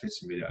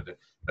 fitting video I did.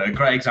 But a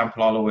great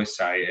example I'll always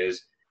say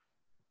is,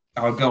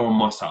 I'll go on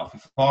myself.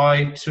 If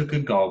I took a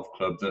golf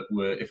club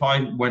if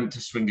I went to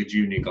swing a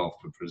junior golf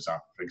club,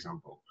 for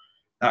example,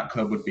 that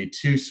club would be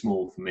too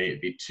small for me,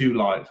 it'd be too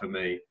light for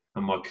me,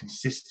 and my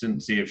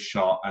consistency of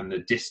shot and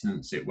the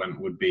distance it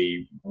went would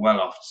be well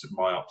off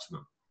my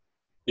optimum.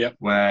 Yep.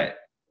 Where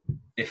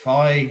if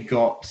I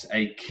got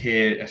a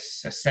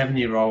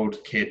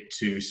 7-year-old kid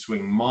to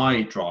swing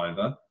my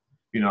driver,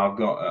 I've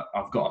got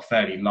a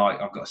fairly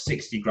light, I've got a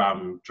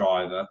 60-gram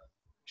driver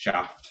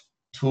shaft,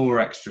 tour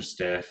extra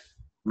stiff,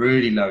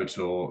 really low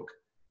torque,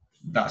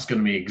 that's going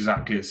to be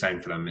exactly the same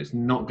for them. It's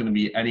not going to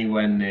be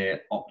anywhere near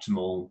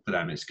optimal for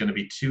them. It's going to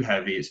be too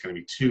heavy. It's going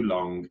to be too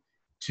long,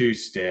 too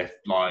stiff.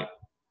 Like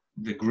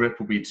the grip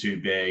will be too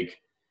big,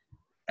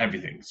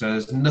 everything. So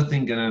there's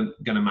nothing going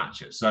to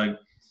match it. So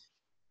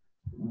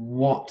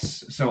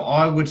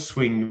I would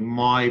swing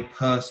my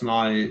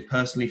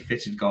personally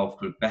fitted golf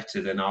club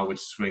better than I would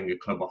swing a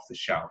club off the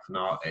shelf.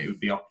 Now it would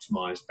be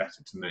optimized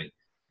better to me.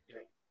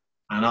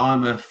 And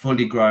I'm a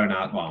fully grown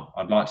adult. Well,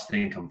 I'd like to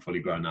think I'm fully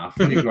grown now.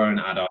 Fully grown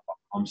adult.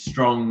 I'm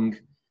strong.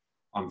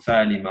 I'm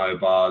fairly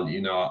mobile.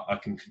 I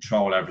can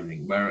control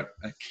everything. Where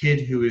a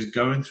kid who is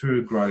going through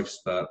a growth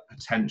spurt,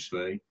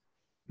 potentially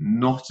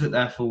not at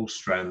their full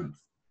strength,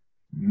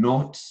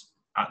 not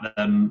at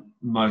their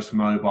most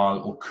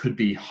mobile, or could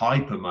be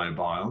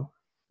hypermobile.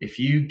 If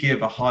you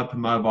give a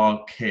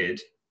hypermobile kid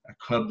a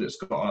club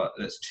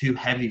that's too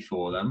heavy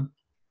for them,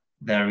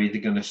 they're either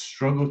going to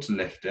struggle to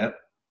lift it.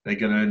 They're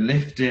going to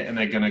lift it and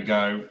they're going to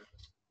go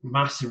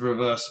massive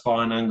reverse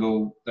spine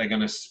angle. They're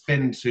going to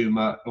spin too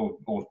much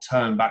or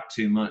turn back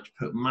too much,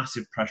 put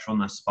massive pressure on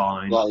their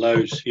spine. Like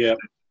loads, yeah.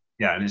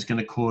 Yeah, and it's going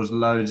to cause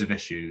loads of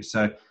issues.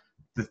 So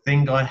the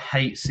thing I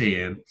hate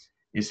seeing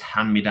is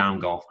hand-me-down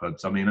golf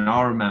clubs. I mean,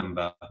 I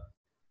remember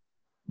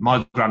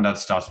my granddad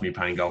started me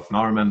playing golf, and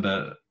I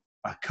remember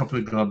a couple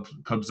of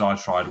clubs I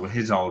tried were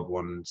his old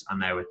ones,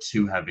 and they were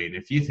too heavy. And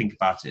if you think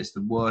about it, it's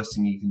the worst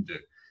thing you can do.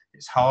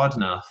 It's hard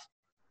enough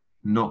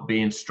not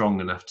being strong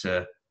enough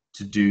to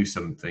do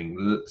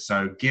something.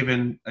 So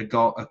giving a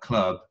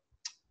club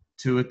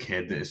to a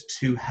kid that is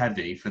too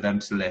heavy for them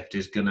to lift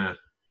is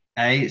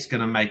it's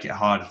going to make it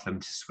harder for them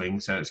to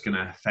swing. So it's going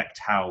to affect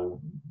how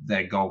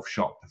their golf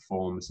shot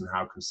performs and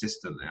how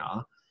consistent they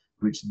are,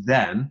 which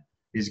then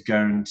is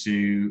going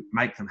to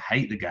make them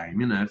hate the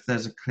game. If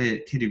there's a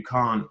kid who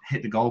can't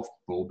hit the golf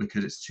ball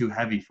because it's too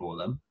heavy for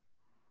them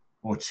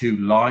or too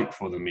light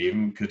for them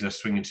even because they're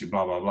swinging too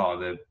blah, blah, blah,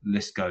 the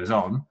list goes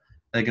on,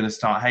 they're going to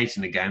start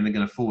hating the game. They're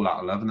going to fall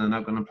out of love and they're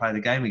not going to play the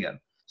game again.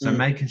 So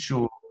making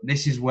sure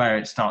this is where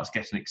it starts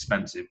getting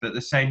expensive, but at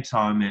the same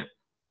time,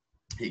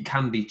 it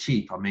can be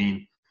cheap. I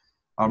mean,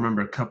 I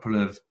remember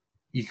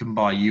you can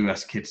buy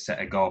US kids set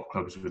of golf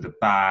clubs with a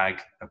bag,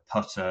 a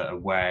putter, a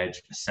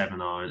wedge, a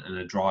 7-iron and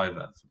a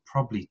driver for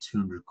probably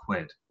 200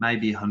 quid,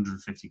 maybe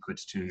 150 quid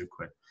to 200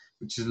 quid,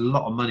 which is a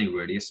lot of money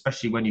really,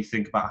 especially when you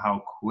think about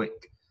how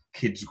quick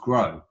kids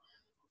grow.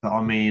 But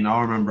I mean,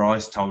 I remember I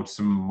told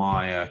some of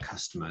my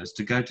customers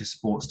to go to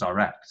Sports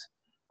Direct.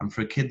 And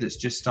for a kid that's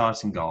just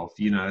starting golf,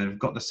 you know, they've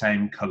got the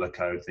same colour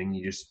code thing.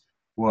 You just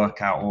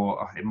work out,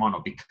 or it might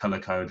not be colour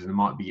coded, it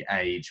might be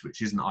age,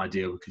 which isn't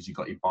ideal because you've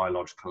got your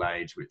biological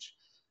age, which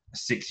a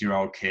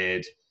 6-year-old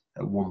kid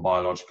at one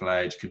biological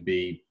age could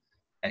be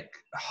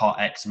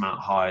X amount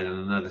higher than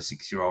another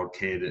 6-year-old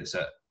kid that's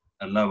at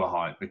a lower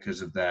height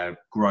because of their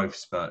growth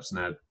spurts and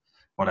their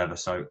whatever.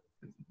 So,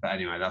 but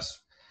anyway,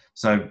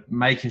 so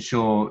making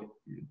sure,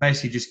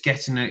 basically just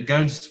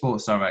going to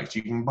Sports Direct,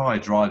 you can buy a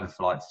driver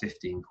for like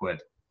 15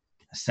 quid,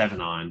 a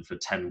 7-iron for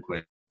 10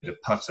 quid, a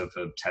putter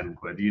for 10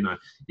 quid. You know,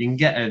 you can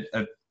get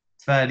a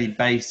fairly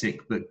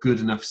basic but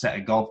good enough set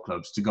of golf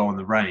clubs to go on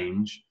the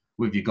range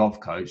with your golf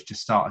coach to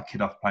start a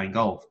kid off playing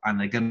golf, and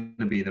they're going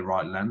to be the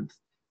right length,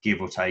 give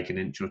or take an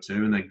inch or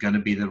two, and they're going to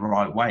be the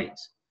right weight.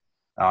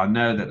 I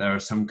know that there are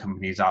some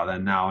companies out there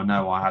now. I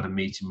know I had a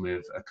meeting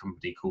with a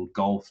company called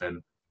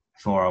Golfin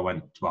before I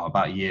went, well,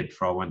 about a year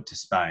before I went to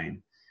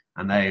Spain,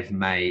 and they've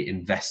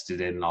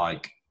invested in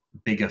like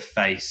bigger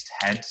faced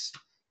heads,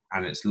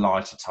 and it's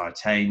lighter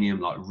titanium,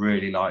 like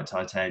really light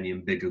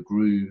titanium, bigger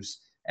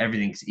grooves.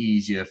 Everything's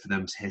easier for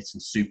them to hit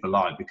and super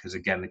light because,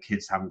 again, the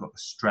kids haven't got the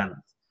strength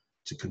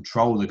to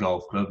control the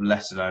golf club,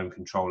 let alone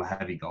control a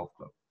heavy golf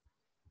club.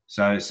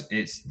 So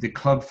it's the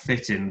club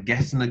fitting,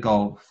 getting the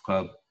golf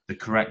club, the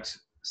correct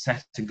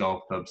set of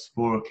golf clubs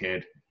for a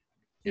kid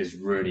is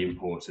really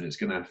important. It's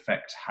going to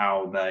affect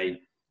how they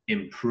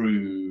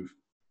improve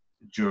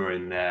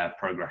during their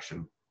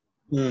progression.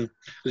 As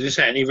you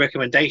say, any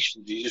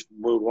recommendations? You just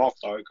move off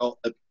direct. All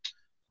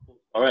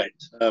right.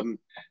 So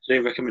any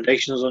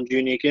recommendations on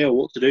junior gear or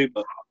what to do?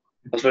 But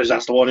I suppose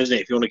that's the one, isn't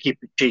it? If you want to keep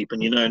it cheap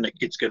and you know the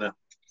kid's gonna.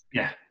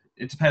 Yeah,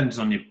 it depends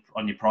on your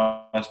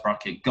price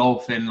bracket.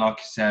 Golfing, like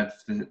I said,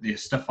 the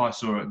stuff I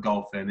saw at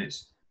Golfing,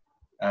 it's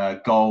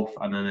golf,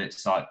 and then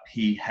it's like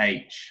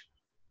PHON,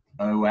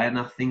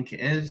 I think it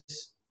is.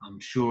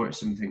 I'm sure it's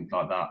something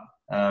like that.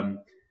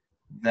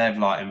 They've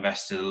like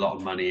invested a lot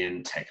of money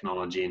in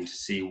technology and to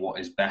see what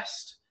is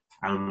best,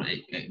 and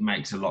it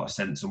makes a lot of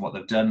sense on what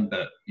they've done.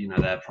 But you know,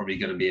 they're probably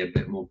going to be a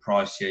bit more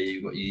pricier.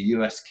 You've got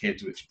your US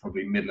kids, which are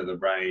probably middle of the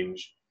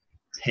range.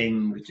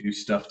 Ping do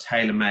stuff,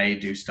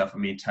 TaylorMade do stuff. I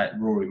mean,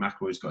 Rory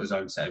McIlroy's got his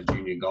own set of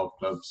junior golf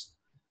clubs.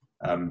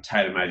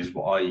 TaylorMade is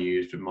what I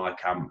used with my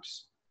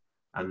camps,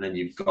 and then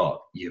you've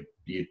got your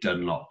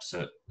Dunlops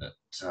at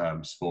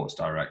Sports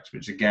Direct,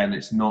 which again,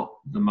 it's not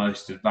the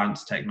most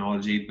advanced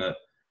technology, but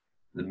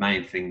the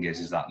main thing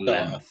is that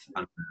length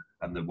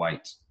and the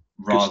weight,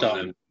 rather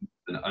than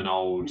an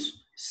old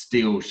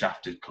steel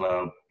shafted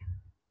club.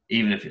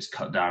 Even if it's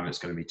cut down, it's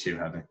going to be too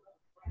heavy.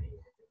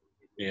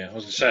 Yeah, I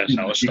was going to say, it's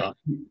how I start.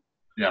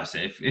 Yeah, so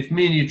if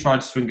me and you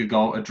tried to swing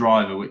a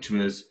driver, which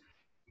was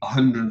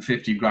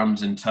 150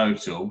 grams in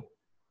total,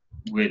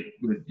 with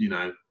you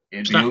know,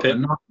 it'd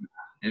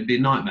be a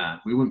nightmare.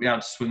 We wouldn't be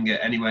able to swing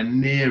it anywhere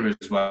near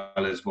as well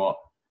as what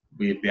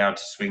we'd be able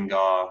to swing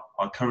our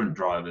current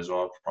drivers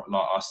or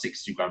like our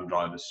 60-gram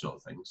drivers, sort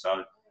of thing.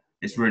 So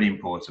it's really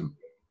important.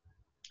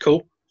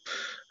 Cool.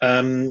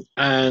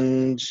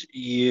 And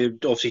you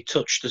obviously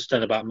touched us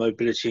then about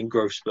mobility and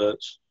growth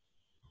spurts.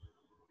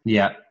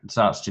 Yeah,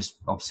 so that's just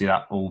obviously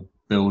that all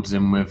builds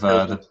in with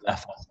the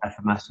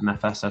FMS and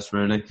FSS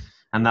really,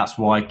 and that's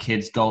why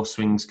kids' golf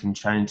swings can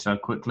change so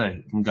quickly.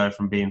 It can go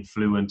from being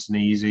fluent and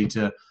easy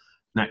to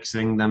next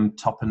thing them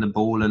topping the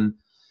ball and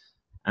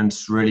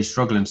really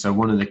struggling. So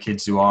one of the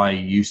kids who I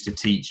used to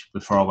teach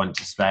before I went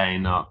to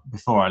Spain,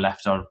 before I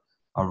left, I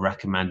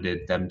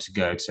recommended them to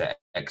go to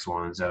X,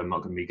 Y, and Z. I'm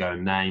not going to be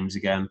going names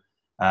again.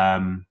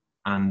 And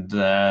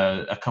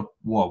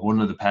one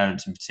of the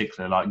parents in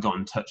particular, like, got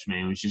in touch with me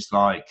and was just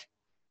like,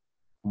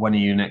 "When are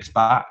you next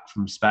back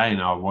from Spain?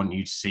 I want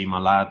you to see my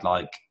lad.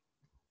 Like,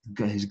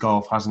 his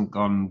golf hasn't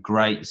gone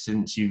great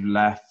since you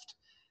left.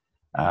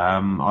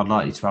 I'd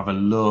like you to have a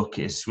look.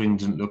 His swing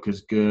doesn't look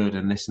as good,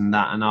 and this and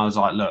that." And I was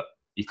like, "Look,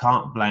 you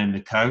can't blame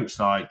the coach.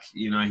 Like,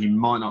 you know, he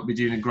might not be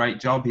doing a great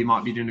job. He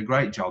might be doing a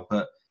great job,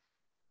 but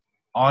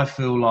I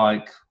feel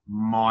like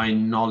my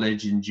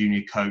knowledge in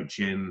junior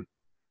coaching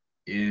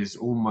is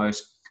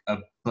almost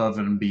above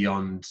and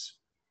beyond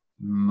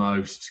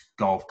most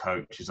golf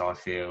coaches, I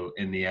feel,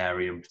 in the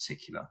area in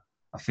particular.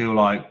 I feel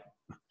like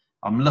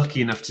I'm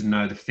lucky enough to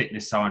know the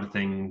fitness side of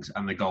things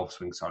and the golf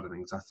swing side of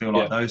things. I feel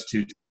like those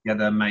two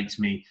together makes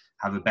me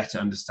have a better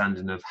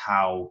understanding of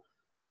how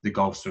the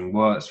golf swing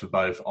works for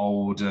both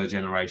older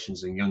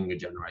generations and younger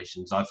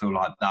generations. I feel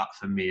like that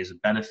for me is a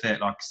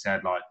benefit. Like I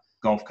said, like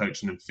golf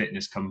coaching and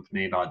fitness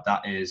company, like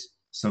that is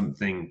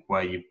something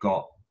where you've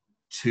got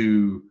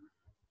two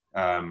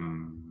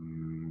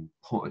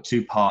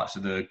parts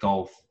of the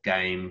golf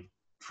game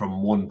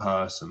from one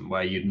person,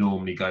 where you'd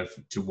normally go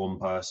to one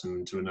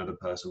person to another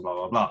person, blah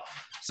blah blah.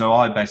 So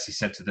I basically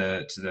said to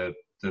the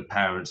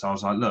parents, I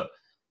was like, "Look,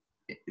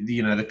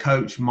 you know, the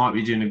coach might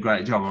be doing a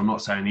great job. I'm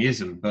not saying he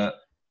isn't, but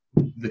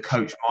the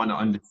coach might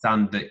not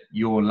understand that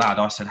your lad."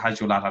 I said, "Has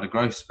your lad had a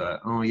growth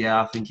spurt?" "Oh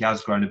yeah, I think he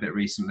has grown a bit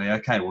recently."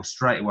 "Okay, well,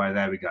 straight away,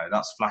 there we go.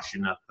 That's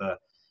flashing up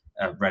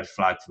a red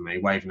flag for me,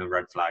 waving a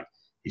red flag.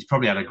 He's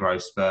probably had a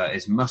growth spurt.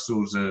 His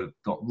muscles have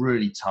got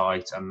really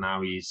tight, and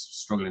now he's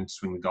struggling to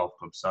swing the golf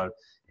club. So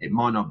it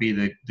might not be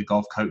the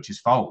golf coach's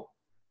fault.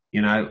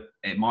 You know,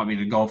 it might be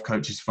the golf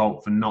coach's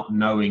fault for not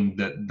knowing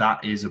that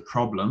that is a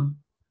problem,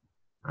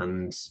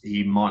 and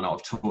he might not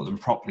have taught them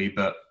properly.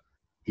 But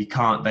they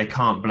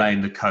can't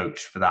blame the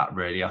coach for that,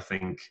 really. I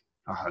think,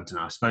 I don't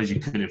know, I suppose you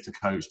could if the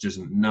coach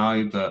doesn't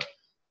know, but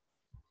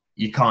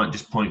you can't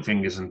just point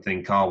fingers and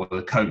think, oh, well,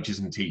 the coach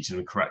isn't teaching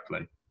them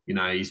correctly. You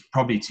know, he's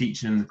probably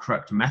teaching them the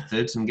correct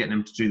methods and getting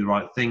them to do the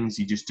right things.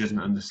 He just doesn't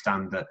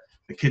understand that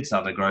the kid's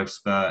had a growth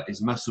spurt.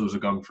 His muscles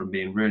have gone from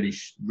being really,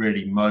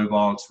 really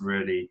mobile to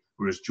really,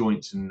 or his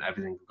joints and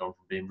everything have gone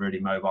from being really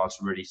mobile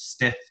to really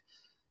stiff,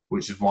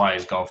 which is why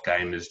his golf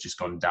game has just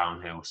gone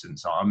downhill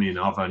since. I mean,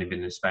 I've only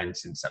been in Spain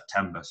since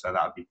September, so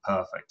that would be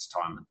perfect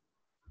timing.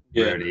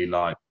 Yeah. Really,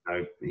 like, you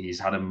know, he's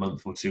had a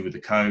month or two with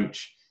the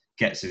coach,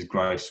 gets his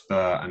growth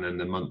spurt, and then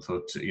the month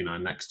or two, you know,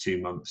 next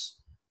 2 months,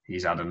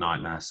 he's had a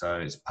nightmare. So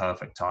it's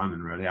perfect timing,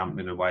 really. I haven't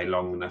been away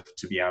long enough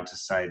to be able to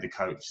say the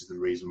coach is the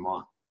reason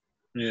why.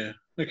 Yeah.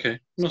 Okay.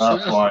 So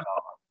that's why.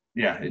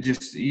 Yeah.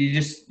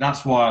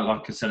 That's why,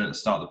 like I said at the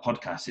start of the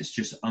podcast, it's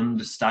just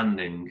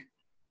understanding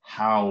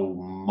how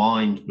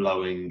mind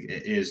blowing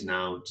it is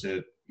now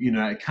to, you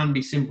know, it can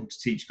be simple to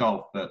teach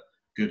golf, but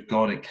good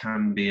God, it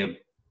can be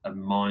a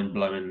mind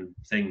blowing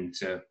thing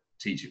to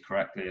teach it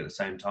correctly at the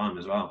same time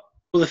as well.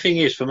 Well, the thing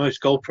is, for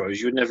most golf pros,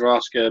 you would never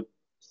ask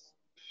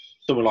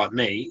someone like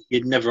me,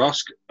 you'd never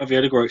ask, have you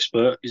had a growth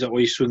spurt? Is that why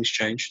your swing's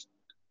changed?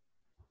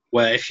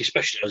 Where if you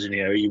specialise in the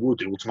area, you will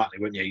do automatically,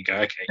 wouldn't you? You go,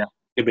 okay,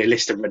 there'll be a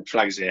list of red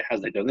flags here.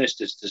 Has they done this,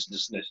 this, this,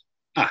 this, and this?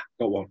 Ah,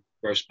 got one,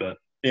 growth spurt.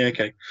 Yeah,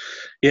 okay.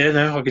 Yeah,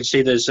 no, I can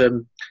see there's,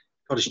 God,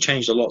 it's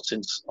changed a lot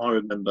since I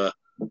remember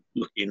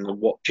looking and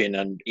watching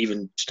and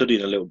even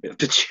studying a little bit of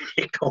the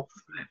junior golf.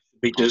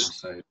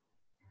 Because,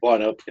 why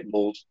not, hit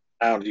balls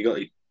down, you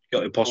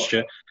got your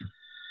posture.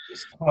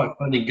 It's quite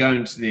funny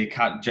going to the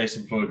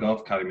Jason Floyd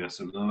Golf Academy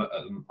I'm at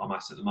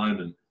the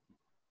moment.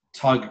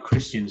 Tiger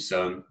Christian's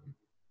son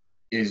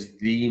is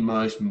the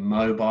most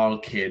mobile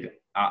kid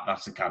at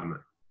that academy.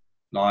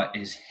 Like,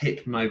 his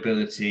hip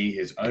mobility,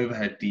 his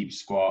overhead deep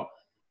squat,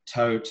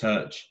 toe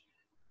touch,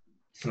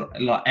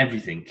 like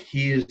everything.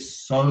 He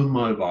is so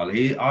mobile.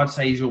 I'd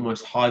say he's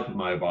almost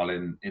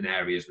hypermobile in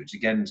areas, which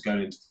again is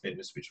going into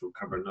fitness, which we'll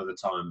cover another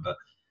time. But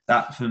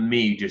that for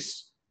me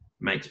just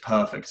makes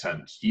perfect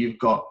sense. You've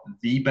got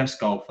the best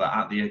golfer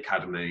at the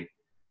academy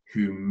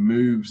who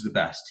moves the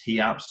best. He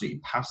absolutely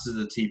passes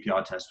the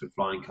TPI test with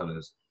flying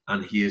colours,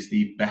 and he is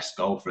the best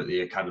golfer at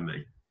the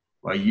academy.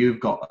 Where you've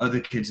got other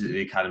kids at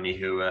the academy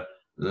who are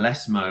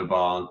less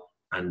mobile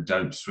and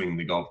don't swing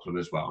the golf club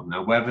as well.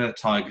 Now, whether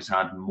Tiger's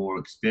had more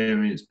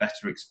experience,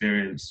 better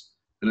experience,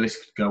 the list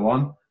could go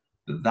on,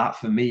 but that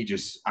for me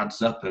just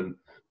adds up. And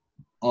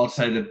I'd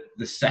say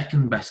the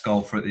second best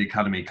golfer at the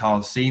academy,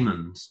 Carl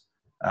Siemens,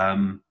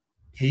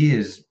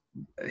 his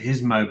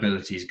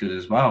mobility is good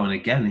as well. And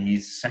again,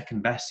 he's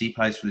second best. He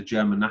plays for the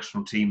German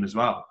national team as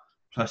well.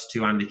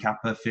 +2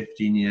 handicapper,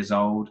 15 years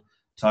old.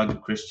 Tiger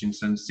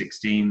Christensen,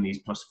 16.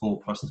 He's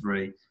 +4,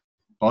 +3.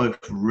 Both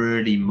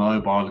really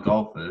mobile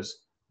golfers.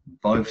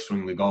 Both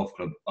swing the golf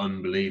club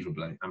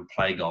unbelievably and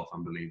play golf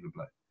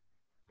unbelievably.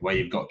 Where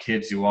you've got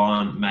kids who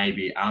aren't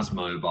maybe as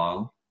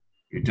mobile,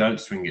 who don't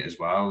swing it as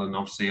well, and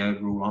obviously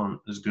overall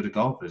aren't as good at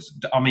golfers.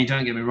 I mean,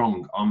 don't get me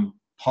wrong. I'm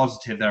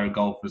positive there are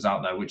golfers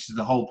out there, which is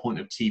the whole point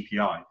of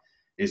TPI,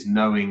 is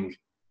knowing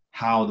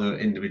how the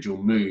individual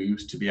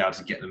moves to be able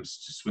to get them to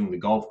swing the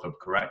golf club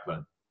correctly.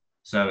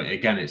 So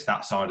again, it's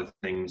that side of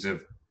things of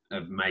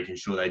making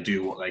sure they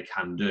do what they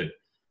can do,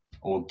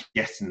 or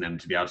getting them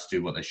to be able to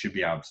do what they should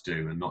be able to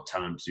do, and not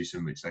telling them to do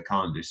something which they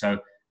can't do. So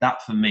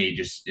that for me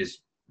just is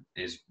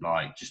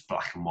like just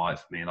black and white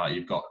for me. Like,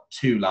 you've got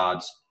two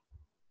lads,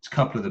 a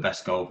couple of the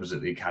best golfers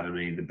at the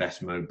academy, the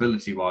best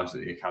mobility wise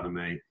at the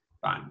academy,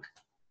 bang.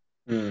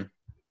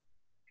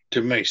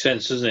 It makes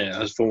sense, doesn't it?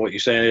 As from what you're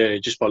saying earlier,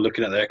 just by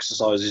looking at the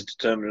exercises,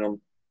 determining on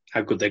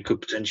how good they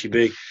could potentially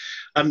be.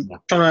 I'm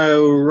trying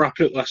to wrap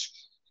it up.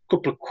 Last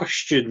couple of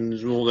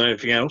questions more than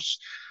anything else.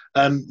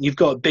 You've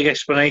got a big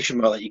explanation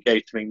about that you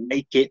gave to me.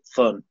 Make it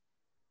fun.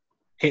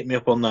 Hit me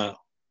up on that.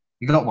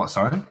 You got what?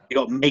 Sorry. You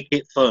got make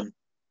it fun.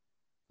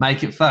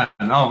 Make it fun.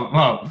 Oh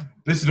well,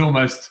 this is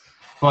almost.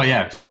 Well,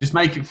 yeah, just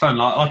make it fun.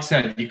 Like I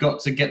said, you've got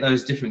to get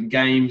those different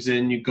games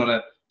in. You've got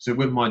to. So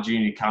with my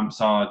junior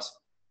campsite,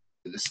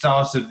 at the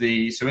start of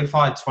so if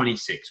I had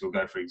 26, we'll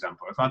go for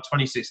example. If I had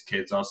 26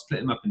 kids, I'll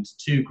split them up into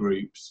 2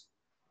 groups.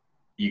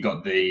 You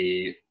got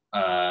the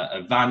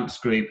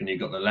advanced group and you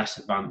got the less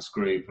advanced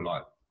group.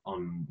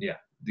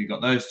 You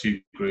got those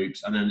 2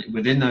 groups, and then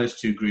within those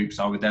 2 groups,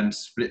 I would then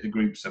split the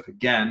groups up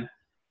again,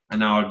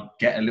 and I would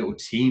get a little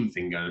team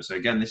thing going. So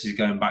again, this is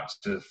going back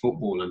to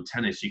football and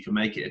tennis. You can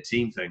make it a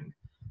team thing.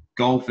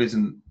 Golf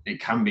isn't.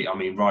 It can be. I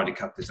mean, Ryder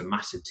Cup is a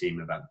massive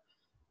team event.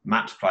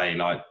 Match play,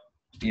 like,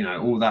 you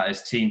know, all that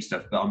is team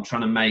stuff, but I'm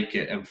trying to make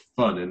it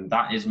fun, and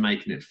that is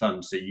making it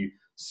fun. So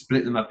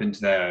split them up into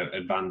their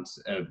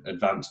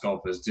advanced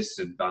golfers,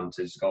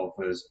 disadvantaged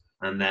golfers,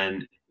 and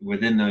then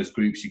within those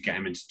groups, you get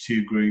them into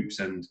 2 groups,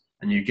 and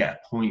you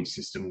get a point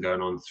system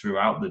going on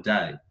throughout the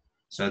day.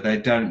 So they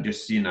don't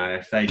just,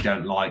 if they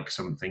don't like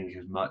something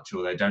as much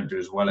or they don't do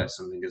as well at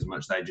something as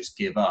much, they just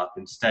give up.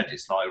 Instead,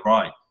 it's like,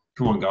 right,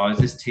 come on, guys,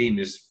 this team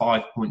is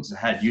 5 points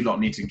ahead. You lot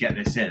need to get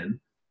this in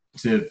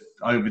to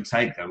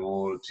overtake them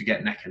or to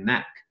get neck and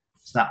neck.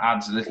 So that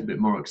adds a little bit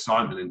more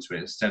excitement into it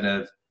instead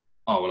of,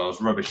 oh, well, I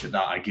was rubbish at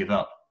that, I give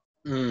up.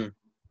 Yeah.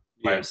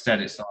 Where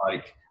instead it's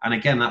like, and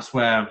again, that's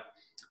where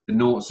the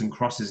noughts and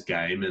crosses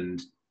game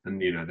and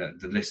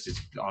the list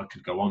is, I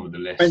could go on with the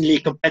list. Friendly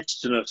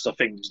competitiveness, I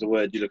think, is the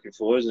word you're looking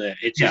for, isn't it?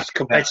 It's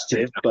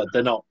competitive, but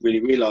they're not really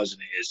realising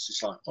it is.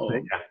 It's like, oh.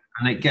 Yeah.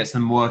 And it gets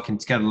them working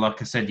together.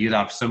 Like I said, you'd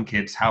have some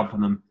kids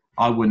helping them.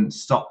 I wouldn't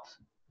stop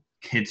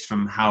kids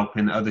from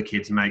helping other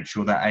kids make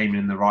sure they're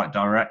aiming in the right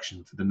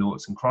direction for the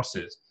noughts and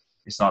crosses.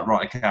 It's like,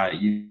 right, okay,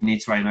 you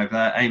need to aim over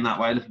there, aim that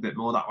way a little bit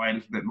more, that way a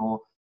little bit more.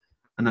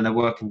 And then they're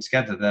working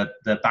together.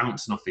 They're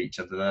bouncing off each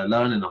other. They're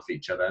learning off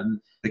each other. And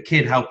the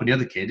kid helping the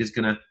other kid is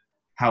going to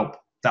help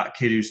that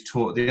kid who's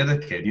taught the other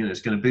kid.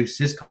 It's going to boost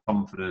his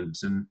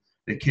confidence. And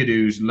the kid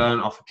who's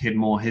learned off a kid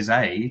more his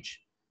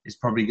age is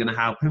probably going to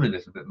help him a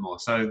little bit more.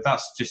 So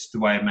that's just the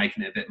way of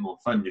making it a bit more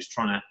fun, just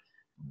trying to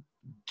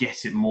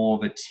get it more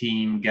of a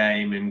team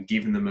game and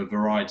giving them a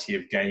variety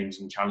of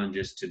games and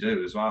challenges to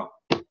do as well.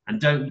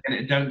 And don't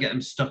get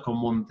them stuck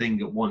on one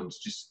thing at once.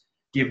 Just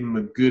give them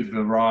a good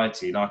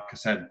variety. Like I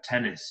said,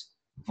 tennis,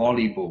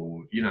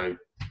 volleyball,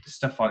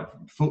 stuff like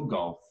foot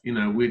golf.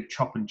 We'd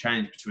chop and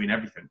change between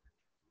everything.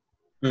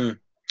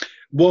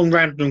 One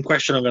random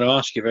question I'm going to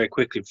ask you very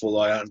quickly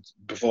before I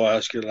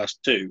ask you the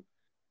last 2.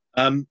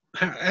 How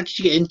did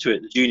you get into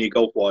it, the junior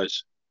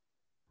golf-wise?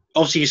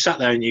 Obviously, you sat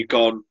there and you've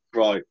gone,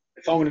 right,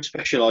 if I'm going to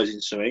specialise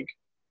in something,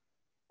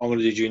 I'm going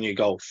to do junior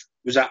golf.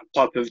 Was that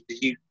type of,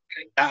 did you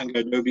take that and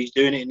go, nobody's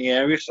doing it in the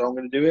area, so I'm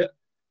going to do it?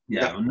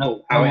 Yeah,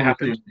 no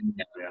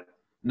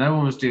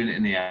one was doing it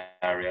in the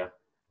area.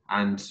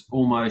 And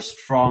almost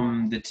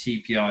from the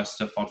TPI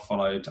stuff I'd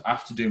followed,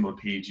 after doing my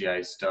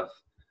PGA stuff,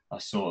 I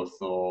sort of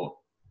thought,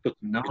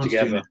 no one's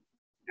doing it in the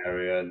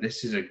area.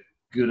 This is a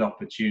good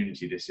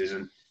opportunity, this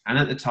isn't. And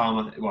at the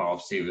time,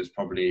 obviously it was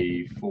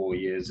probably 4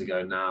 years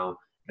ago now,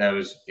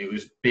 it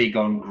was big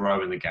on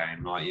growing the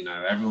game. Like,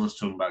 everyone was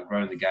talking about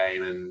growing the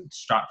game, and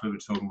Stratford were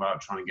talking about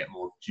trying to get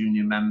more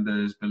junior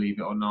members, believe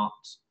it or not.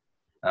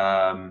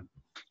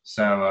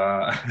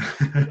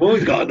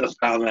 We've got enough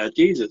down there,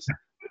 Jesus.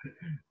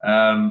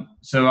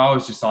 So I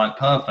was just like,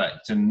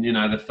 perfect. And,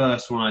 the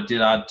first one I did,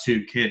 I had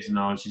 2 kids, and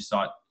I was just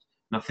like,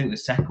 and I think the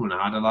second one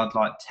I had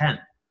like 10.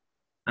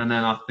 And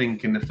then I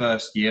think in the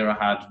first year I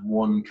had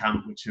 1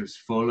 camp which was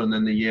full, and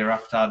then the year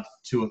after I had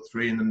 2 or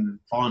 3, and then the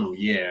final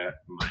year,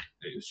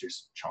 it was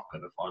just chocker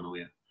the final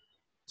year.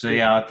 So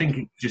yeah, I think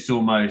it's just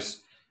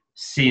almost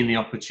seeing the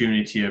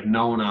opportunity of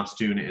no one else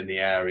doing it in the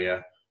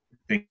area,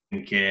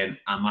 thinking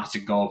I'm at a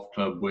golf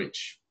club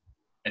which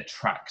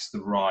attracts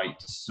the right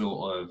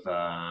sort of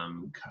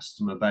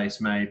customer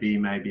base, maybe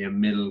a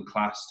middle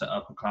class to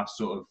upper class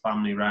sort of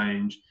family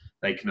range.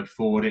 They can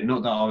afford it.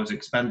 Not that I was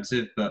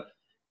expensive, but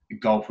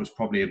golf was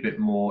probably a bit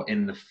more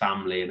in the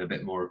family and a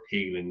bit more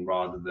appealing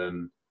rather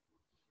than,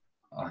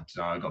 I don't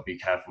know, I've got to be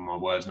careful with my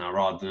words now,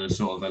 rather than a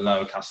sort of a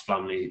lower class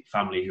family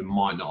who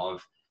might not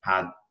have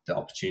had the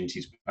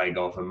opportunity to play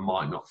golf and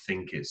might not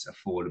think it's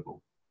affordable.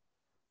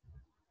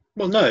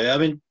 Well, no, I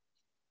mean,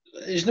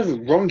 there's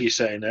nothing wrong you're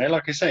saying there.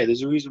 Like I say,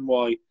 there's a reason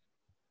why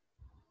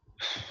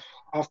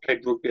I've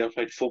played rugby, I've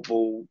played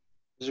football.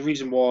 There's a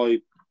reason why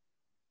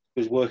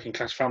those working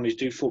class families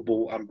do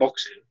football and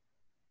boxing.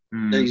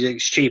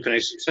 It's cheap and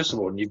it's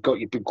accessible, and you've got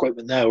your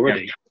equipment there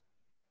already.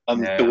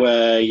 To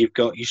where you've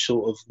got your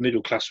sort of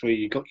middle class, where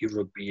you've got your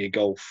rugby, your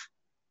golf,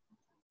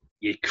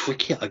 your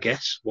cricket, I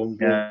guess, one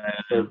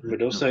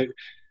middle. So,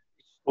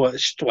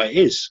 it's just the way it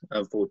is,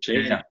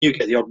 unfortunately. Yeah. You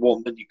get the odd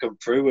one that you come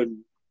through and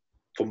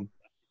from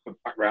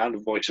background,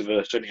 and vice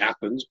versa, and it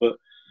happens. But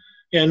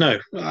yeah, no,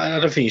 I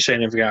don't think you're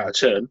saying anything out of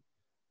turn.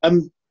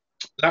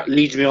 That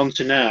leads me on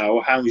to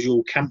now. How does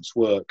your camps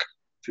work?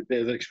 A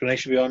bit of an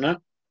explanation behind that.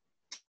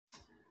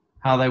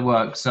 How they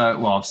work?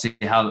 So, obviously,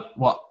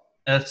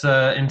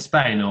 in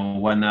Spain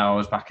or when I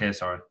was back here?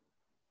 Sorry.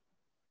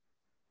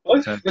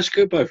 Let's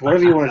go both.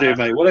 Whatever you want to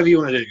do, mate. Whatever you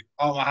want to do.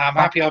 I'm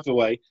happy either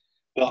way.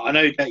 But I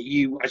know that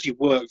you actually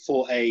work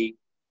for a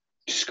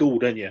school,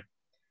 don't you,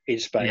 in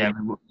Spain?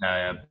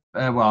 Yeah.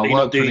 You're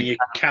not doing your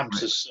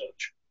camps as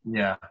such.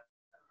 Yeah.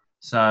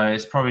 So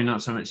it's probably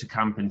not so much a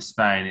camp in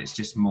Spain. It's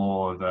just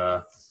more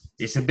of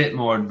it's a bit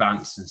more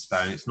advanced in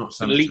Spain. It's not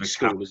so much elite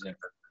school, isn't it?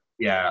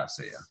 Yeah, that's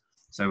it. Yeah.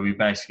 So we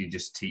basically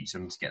just teach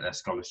them to get their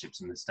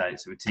scholarships in the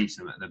States. So we teach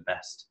them at the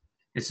best.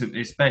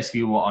 It's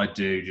basically what I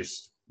do,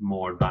 just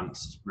more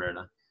advanced,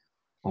 really,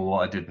 or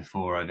what I did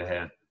before over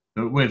here.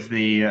 But with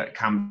the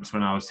camps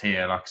when I was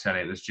here, like I said,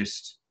 it was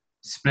just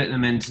split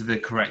them into the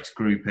correct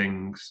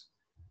groupings,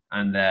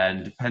 and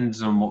then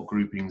depends on what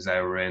groupings they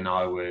were in,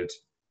 I would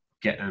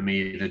get them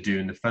either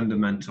doing the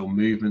fundamental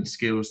movement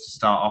skills to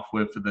start off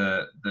with for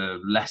the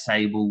less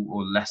able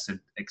or less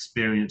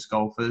experienced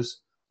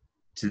golfers,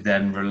 to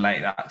then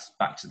relate that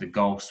back to the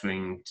golf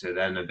swing, to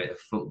then a bit of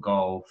foot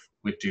golf.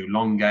 We'd do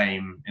long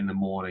game in the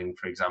morning,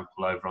 for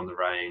example, over on the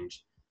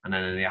range, and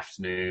then in the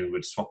afternoon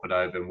we'd swap it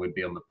over and we'd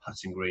be on the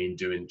putting green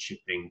doing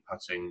chipping,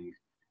 putting,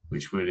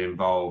 which would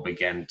involve,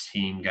 again,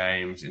 team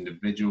games,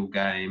 individual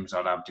games.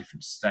 I'd have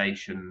different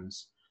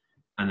stations,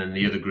 and then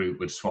the other group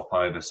would swap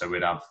over. So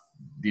we'd have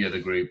the other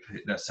group,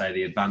 let's say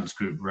the advanced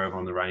group, were over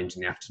on the range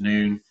in the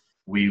afternoon.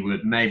 We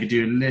would maybe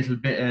do a little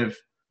bit of,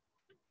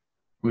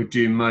 we'd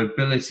do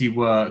mobility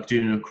work,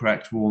 doing a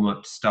correct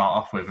warm-up to start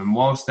off with. And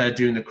whilst they're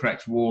doing the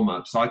correct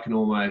warm-ups, I can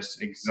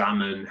almost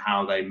examine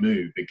how they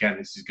move. Again,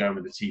 this is going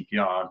with the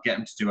TPR. I'd get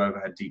them to do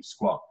overhead deep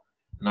squat.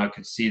 And I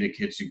could see the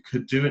kids who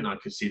could do it, and I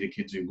could see the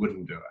kids who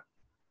wouldn't do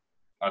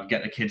it. I'd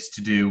get the kids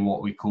to do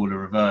what we call a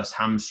reverse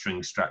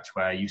hamstring stretch,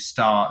 where you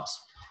start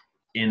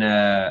in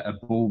a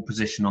ball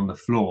position on the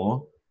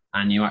floor,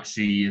 and you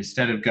actually,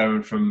 instead of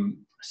going from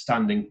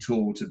standing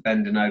tall to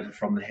bending over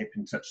from the hip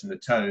and touching the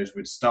toes,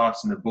 would start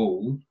in the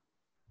ball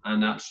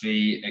and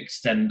actually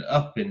extend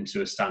up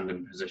into a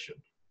standing position.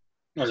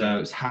 Okay. So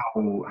it's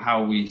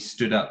how we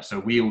stood up. So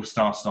we all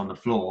started on the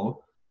floor,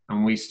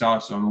 and we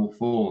started on all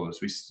fours.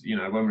 We,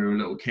 when we were a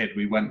little kid,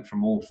 we went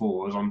from all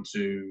fours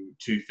onto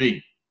 2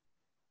 feet.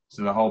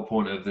 So the whole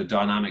point of the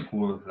dynamic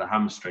warm-up of the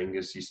hamstring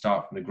is you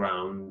start from the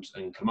ground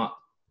and come up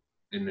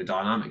in the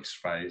dynamics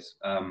phase.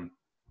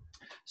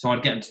 So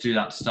I'd get them to do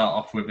that to start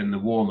off with in the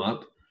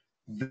warm-up.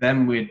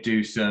 Then we'd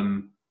do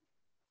some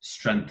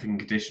strength and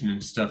conditioning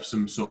stuff,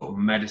 some sort of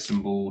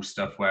medicine ball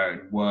stuff where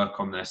it'd work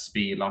on their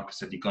speed. Like I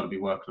said, you've got to be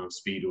working on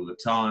speed all the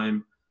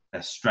time,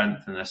 their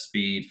strength and their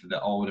speed for the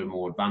older,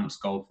 more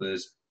advanced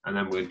golfers. And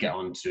then we'd get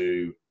on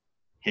to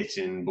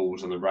hitting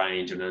balls on the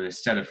range. And then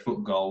instead of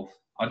foot golf,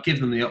 I'd give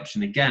them the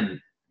option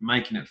again,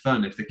 making it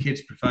fun. If the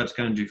kids prefer to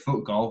go and do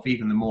foot golf,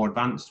 even the more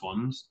advanced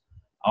ones,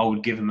 I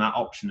would give them that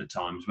option at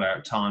times, where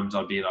at times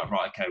I'd be like,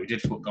 right, okay, we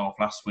did foot golf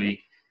last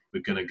week.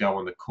 We're going to go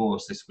on the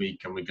course this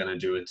week, and we're going to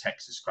do a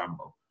Texas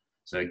scramble.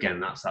 So again,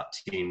 that's that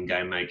team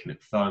game, making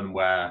it fun,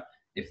 where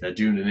if they're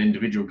doing an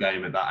individual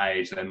game at that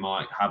age, they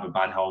might have a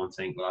bad hole and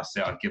think, well, that's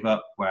it, I'd give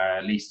up. Where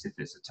at least if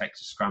it's a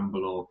Texas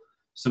scramble or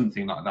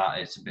something like that,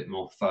 it's a bit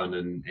more fun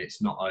and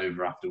it's not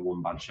over after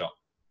one bad shot.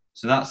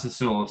 So that's the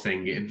sort of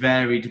thing. It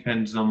varied,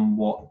 depends on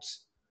what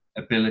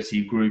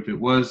ability group it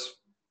was.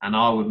 And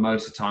I would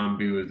most of the time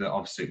be with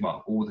all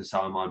the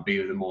time I'd be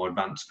with a more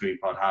advanced group.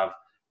 I'd have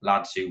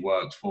lads who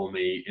worked for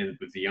me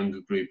with the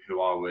younger group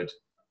who I would,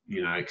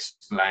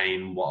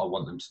 explain what I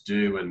want them to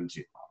do. And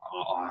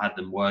I had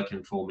them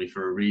working for me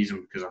for a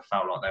reason, because I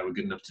felt like they were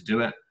good enough to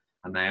do it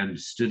and they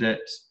understood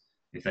it.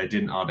 If they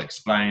didn't, I'd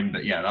explain.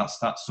 But yeah, that's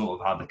sort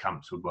of how the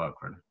camps would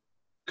work, really.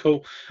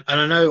 Cool. And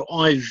I know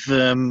I've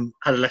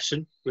had a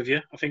lesson with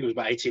you. I think it was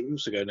about 18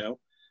 months ago now.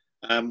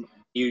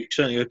 You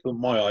certainly opened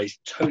my eyes.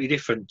 Totally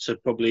different to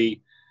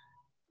probably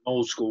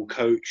old school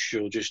coach,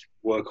 or just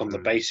work on the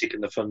basic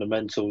and the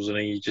fundamentals. And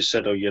then you just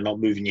said, oh, you're not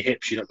moving your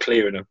hips, you're not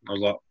clearing them. I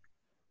was like,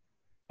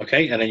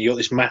 okay. And then you got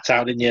this mat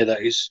out in there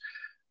that is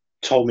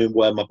told me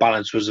where my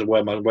balance was and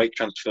where my weight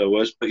transfer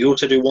was. But you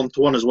also do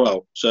one-to-one as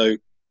well. So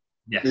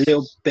yes. A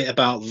little bit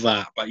about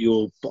that, about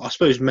your, I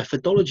suppose,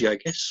 methodology, I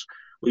guess,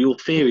 or your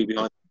theory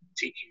behind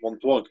teaching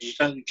one-to-one. Because you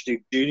don't just do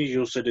juniors, you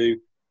also do,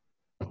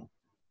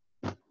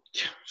 I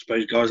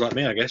suppose, guys like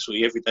me, I guess, or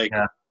the everyday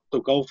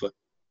golfer.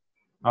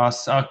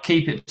 I'll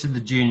keep it to the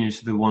juniors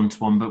for the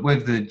one-to-one, but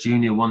with the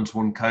junior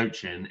one-to-one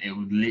coaching, it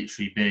would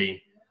literally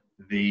be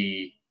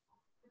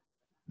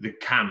the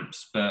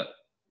camps, but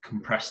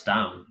compressed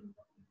down.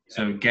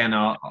 So again,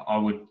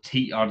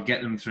 I'd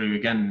get them through,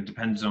 again, it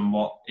depends on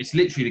what, it's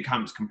literally the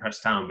camps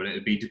compressed down, but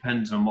it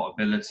depends on what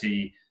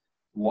ability,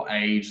 what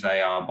age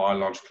they are,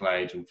 biological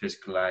age and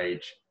physical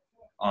age.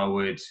 I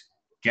would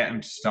get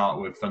them to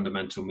start with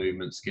fundamental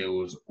movement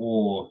skills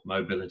or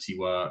mobility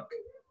work.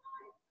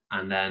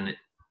 And then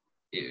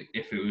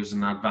if it was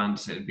an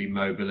advance, it would be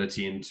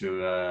mobility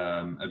into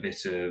a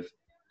bit of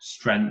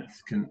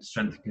strength and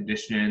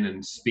conditioning,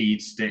 and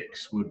speed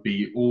sticks would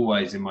be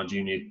always in my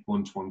junior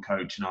one-to-one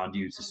coach, and I'd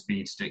use the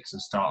speed sticks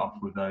and start off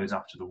with those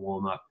after the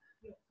warm-up,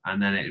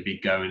 and then it'd be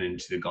going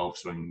into the golf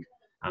swing.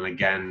 And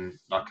again,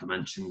 like I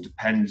mentioned,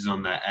 depends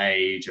on their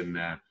age and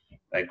their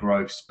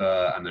growth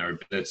spurt, and their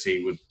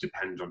ability would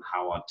depend on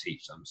how I'd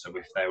teach them. So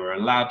if they were a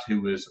lad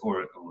who was,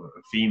 or a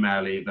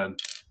female even,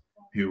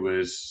 who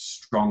was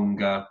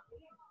stronger,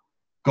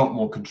 got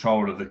more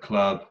control of the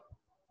club,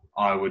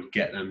 I would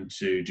get them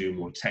to do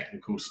more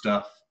technical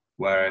stuff.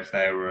 Where if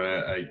they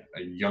were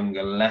a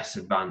younger, less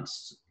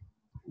advanced,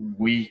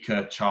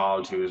 weaker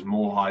child who was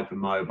more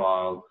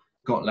hypermobile,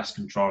 got less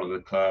control of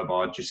the club,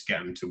 I'd just get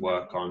them to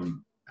work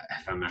on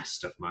FMS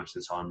stuff most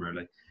of the time,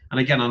 really. And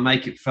again, I'd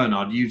make it fun.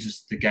 I'd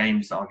use the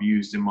games that I've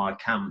used in my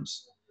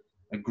camps.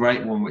 A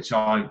great one, which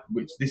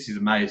this is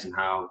amazing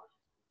how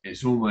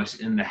it's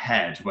almost in the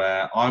head,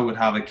 where I would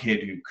have a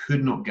kid who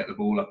could not get the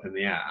ball up in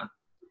the air,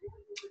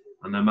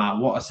 And no matter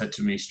what I said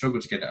to him, he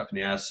struggled to get it up in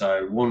the air.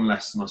 So one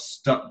lesson, I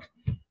stuck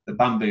the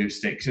bamboo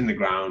sticks in the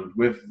ground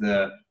with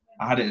I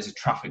had it as a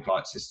traffic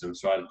light system.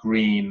 So I had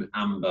green,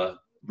 amber,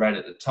 red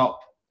at the top.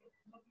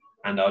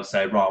 And I'd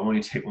say, right, I want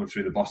you to hit one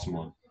through the bottom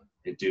one.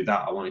 He'd do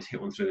that. I want you to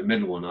hit one through the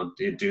middle one.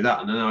 He'd do that.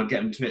 And then I'd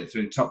get him to hit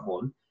through the top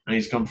one. And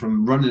he's gone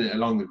from running it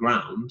along the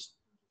ground,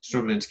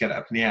 struggling to get it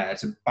up in the air,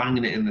 to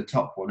banging it in the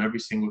top one every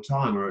single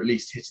time, or at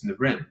least hitting the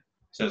rim.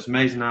 So it's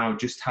amazing how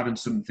just having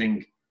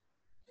something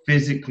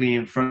physically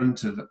in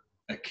front of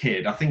a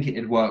kid, I think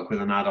it'd work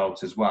with an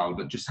adult as well,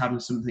 but just having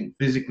something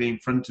physically in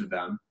front of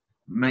them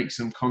makes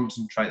them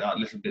concentrate that a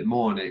little bit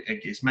more, and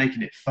it's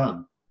making it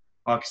fun.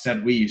 Like I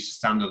said, we used to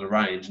stand on the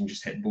range and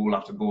just hit ball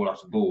after ball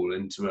after ball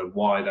into a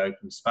wide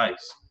open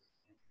space,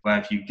 where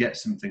if you get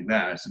something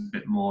there, it's a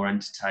bit more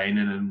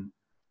entertaining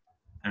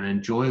and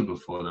enjoyable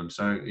for them.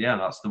 So yeah,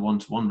 that's the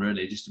one-to-one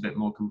really, just a bit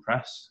more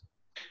compressed.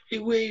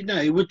 It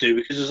would do,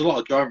 because there's a lot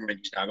of driving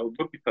ranges now got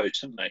rugby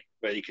posts, haven't they,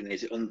 where you can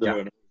hit it under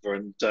and over.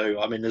 And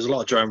so, I mean, there's a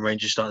lot of driving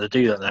ranges starting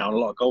to do that now. And a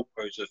lot of golf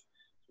pros have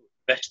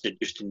invested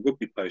just in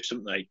rugby posts,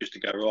 haven't they, just to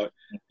go, right,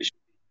 this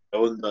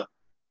go under,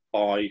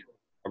 by,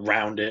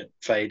 around it,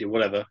 fade it,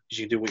 whatever, because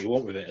you can do what you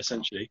want with it,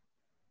 essentially.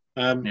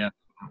 No,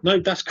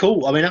 that's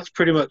cool. I mean, that's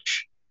pretty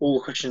much all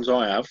the questions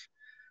I have.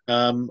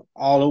 I'll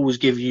always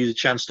give you the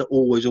chance to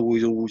always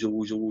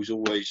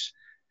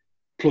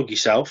plug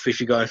yourself if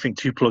you've got anything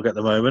to plug at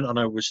the moment. I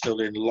know we're still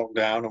in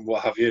lockdown and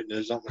what have you, and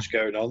there's not much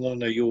going on. I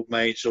know you've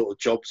made sort of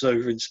jobs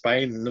over in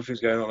Spain and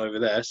nothing's going on over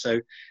there. So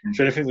is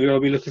there anything we've got to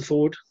be looking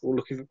forward or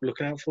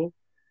looking out for?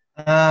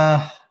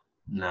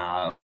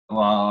 No.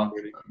 Well,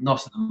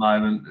 not at the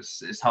moment.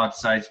 It's hard to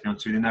say, to be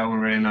honest with you. No one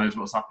really knows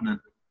what's happening.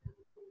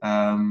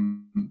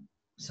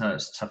 So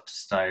it's tough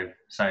to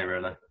say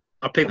really.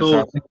 Are people... So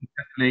I think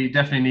we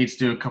definitely need to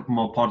do a couple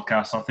more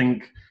podcasts. I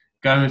think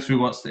going through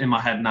what's in my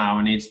head now,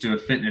 I need to do a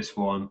fitness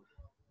one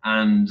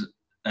and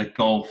a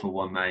golfer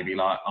one, maybe,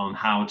 like on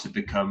how to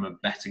become a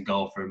better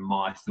golfer and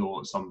my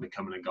thoughts on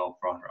becoming a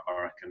golfer,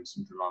 I reckon,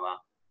 something like that.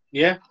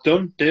 Yeah,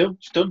 done, deal.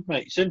 It's done,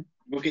 mate. It's in.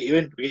 We'll get you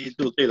in. We'll get you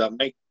to do that,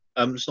 mate.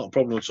 It's not a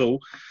problem at all.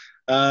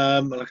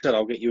 Like I said,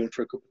 I'll get you in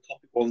for a couple of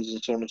topic ones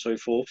and so on and so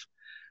forth.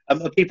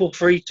 Are people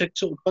free to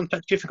sort of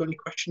contact you if you've got any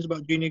questions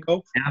about junior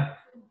golf?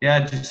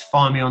 Yeah, just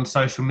find me on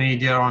social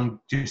media,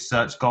 just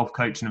search Golf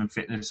Coaching and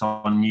Fitness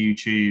on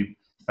YouTube,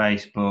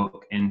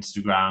 Facebook,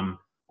 Instagram,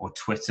 or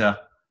Twitter.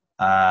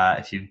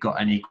 If you've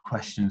got any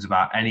questions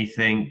about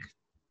anything,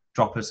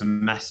 drop us a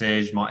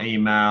message. My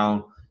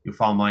email, you'll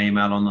find my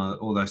email on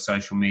all those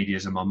social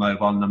medias and my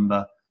mobile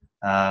number.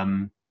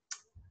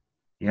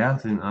 Yeah, I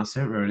think that's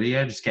it really.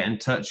 Yeah, just get in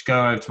touch.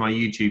 Go over to my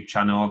YouTube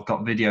channel. I've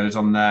got videos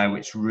on there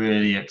which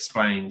really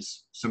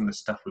explains some of the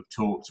stuff we've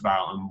talked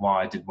about and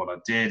why I did what I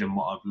did and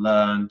what I've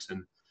learned,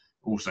 and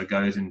also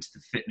goes into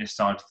the fitness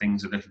side of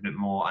things a little bit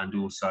more, and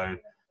also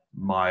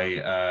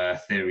my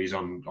theories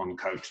on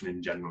coaching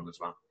in general as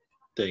well.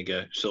 There you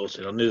go,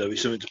 sorted. I knew there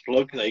was something to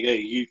plug. There you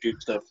go, YouTube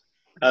stuff.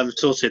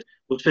 Sorted.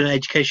 What's been an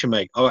education,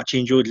 mate? I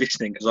actually enjoyed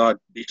listening because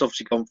it's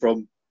obviously gone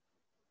from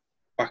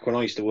back when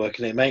I used to work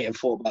in it, mate, and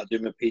thought about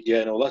doing my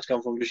PGA and all. That's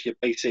gone from just your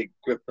basic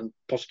grip and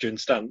posture and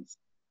stance.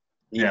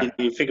 You didn't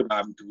even think about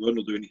having to run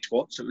or do any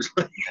squats. It was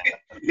like,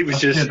 it was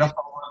just. That's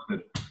what I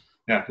wanted.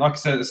 Yeah, like I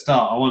said at the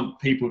start, I want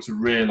people to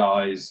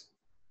realise,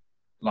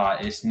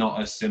 like, it's not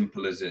as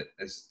simple as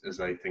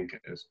they think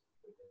it is.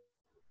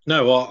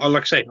 No, well,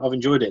 like I say, I've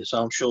enjoyed it,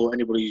 so I'm sure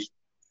anybody who's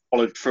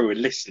followed through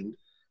and listened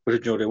would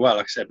have enjoyed it well.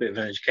 Like I said, a bit of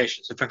an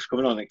education. So thanks for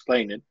coming on and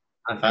explaining.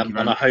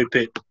 And I hope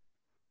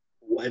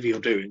whatever you're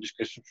doing, just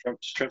goes from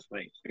strength,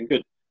 mate. It's been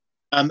good.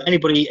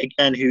 Anybody,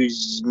 again,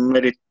 who's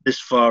made it this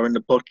far in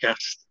the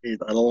podcast, is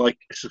a like,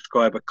 a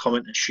subscribe, a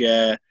comment, a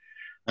share.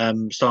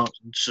 Start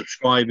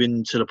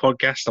subscribing to the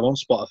podcast. I'm on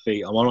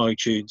Spotify. I'm on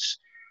iTunes.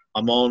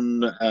 I'm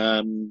on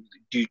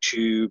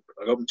YouTube.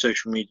 I've got my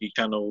social media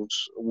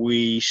channels.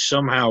 We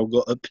somehow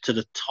got up to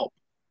the top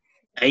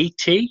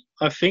 80,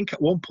 I think,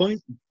 at one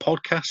point.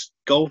 Podcast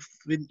golf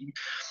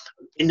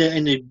in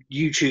the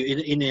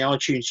YouTube in the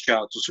iTunes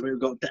charts or something. We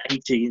got up to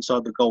 80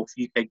 inside the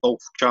UK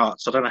golf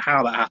charts. I don't know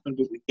how that happened,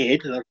 but we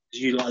did. Because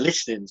you like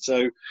listening,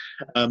 so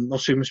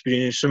obviously we must be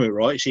doing something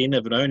right. So you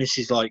never know. And this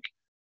is like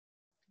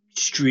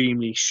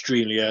extremely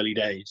early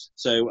days.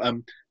 So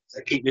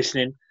keep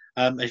listening.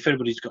 If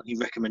anybody's got any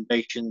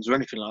recommendations or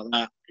anything like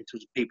that in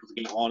terms of people to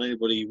get on,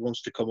 anybody who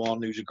wants to come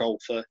on who's a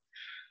golfer,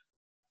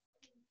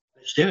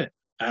 let's do it.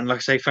 And like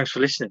I say, thanks for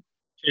listening.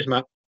 Cheers,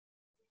 Matt.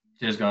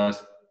 Cheers,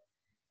 guys.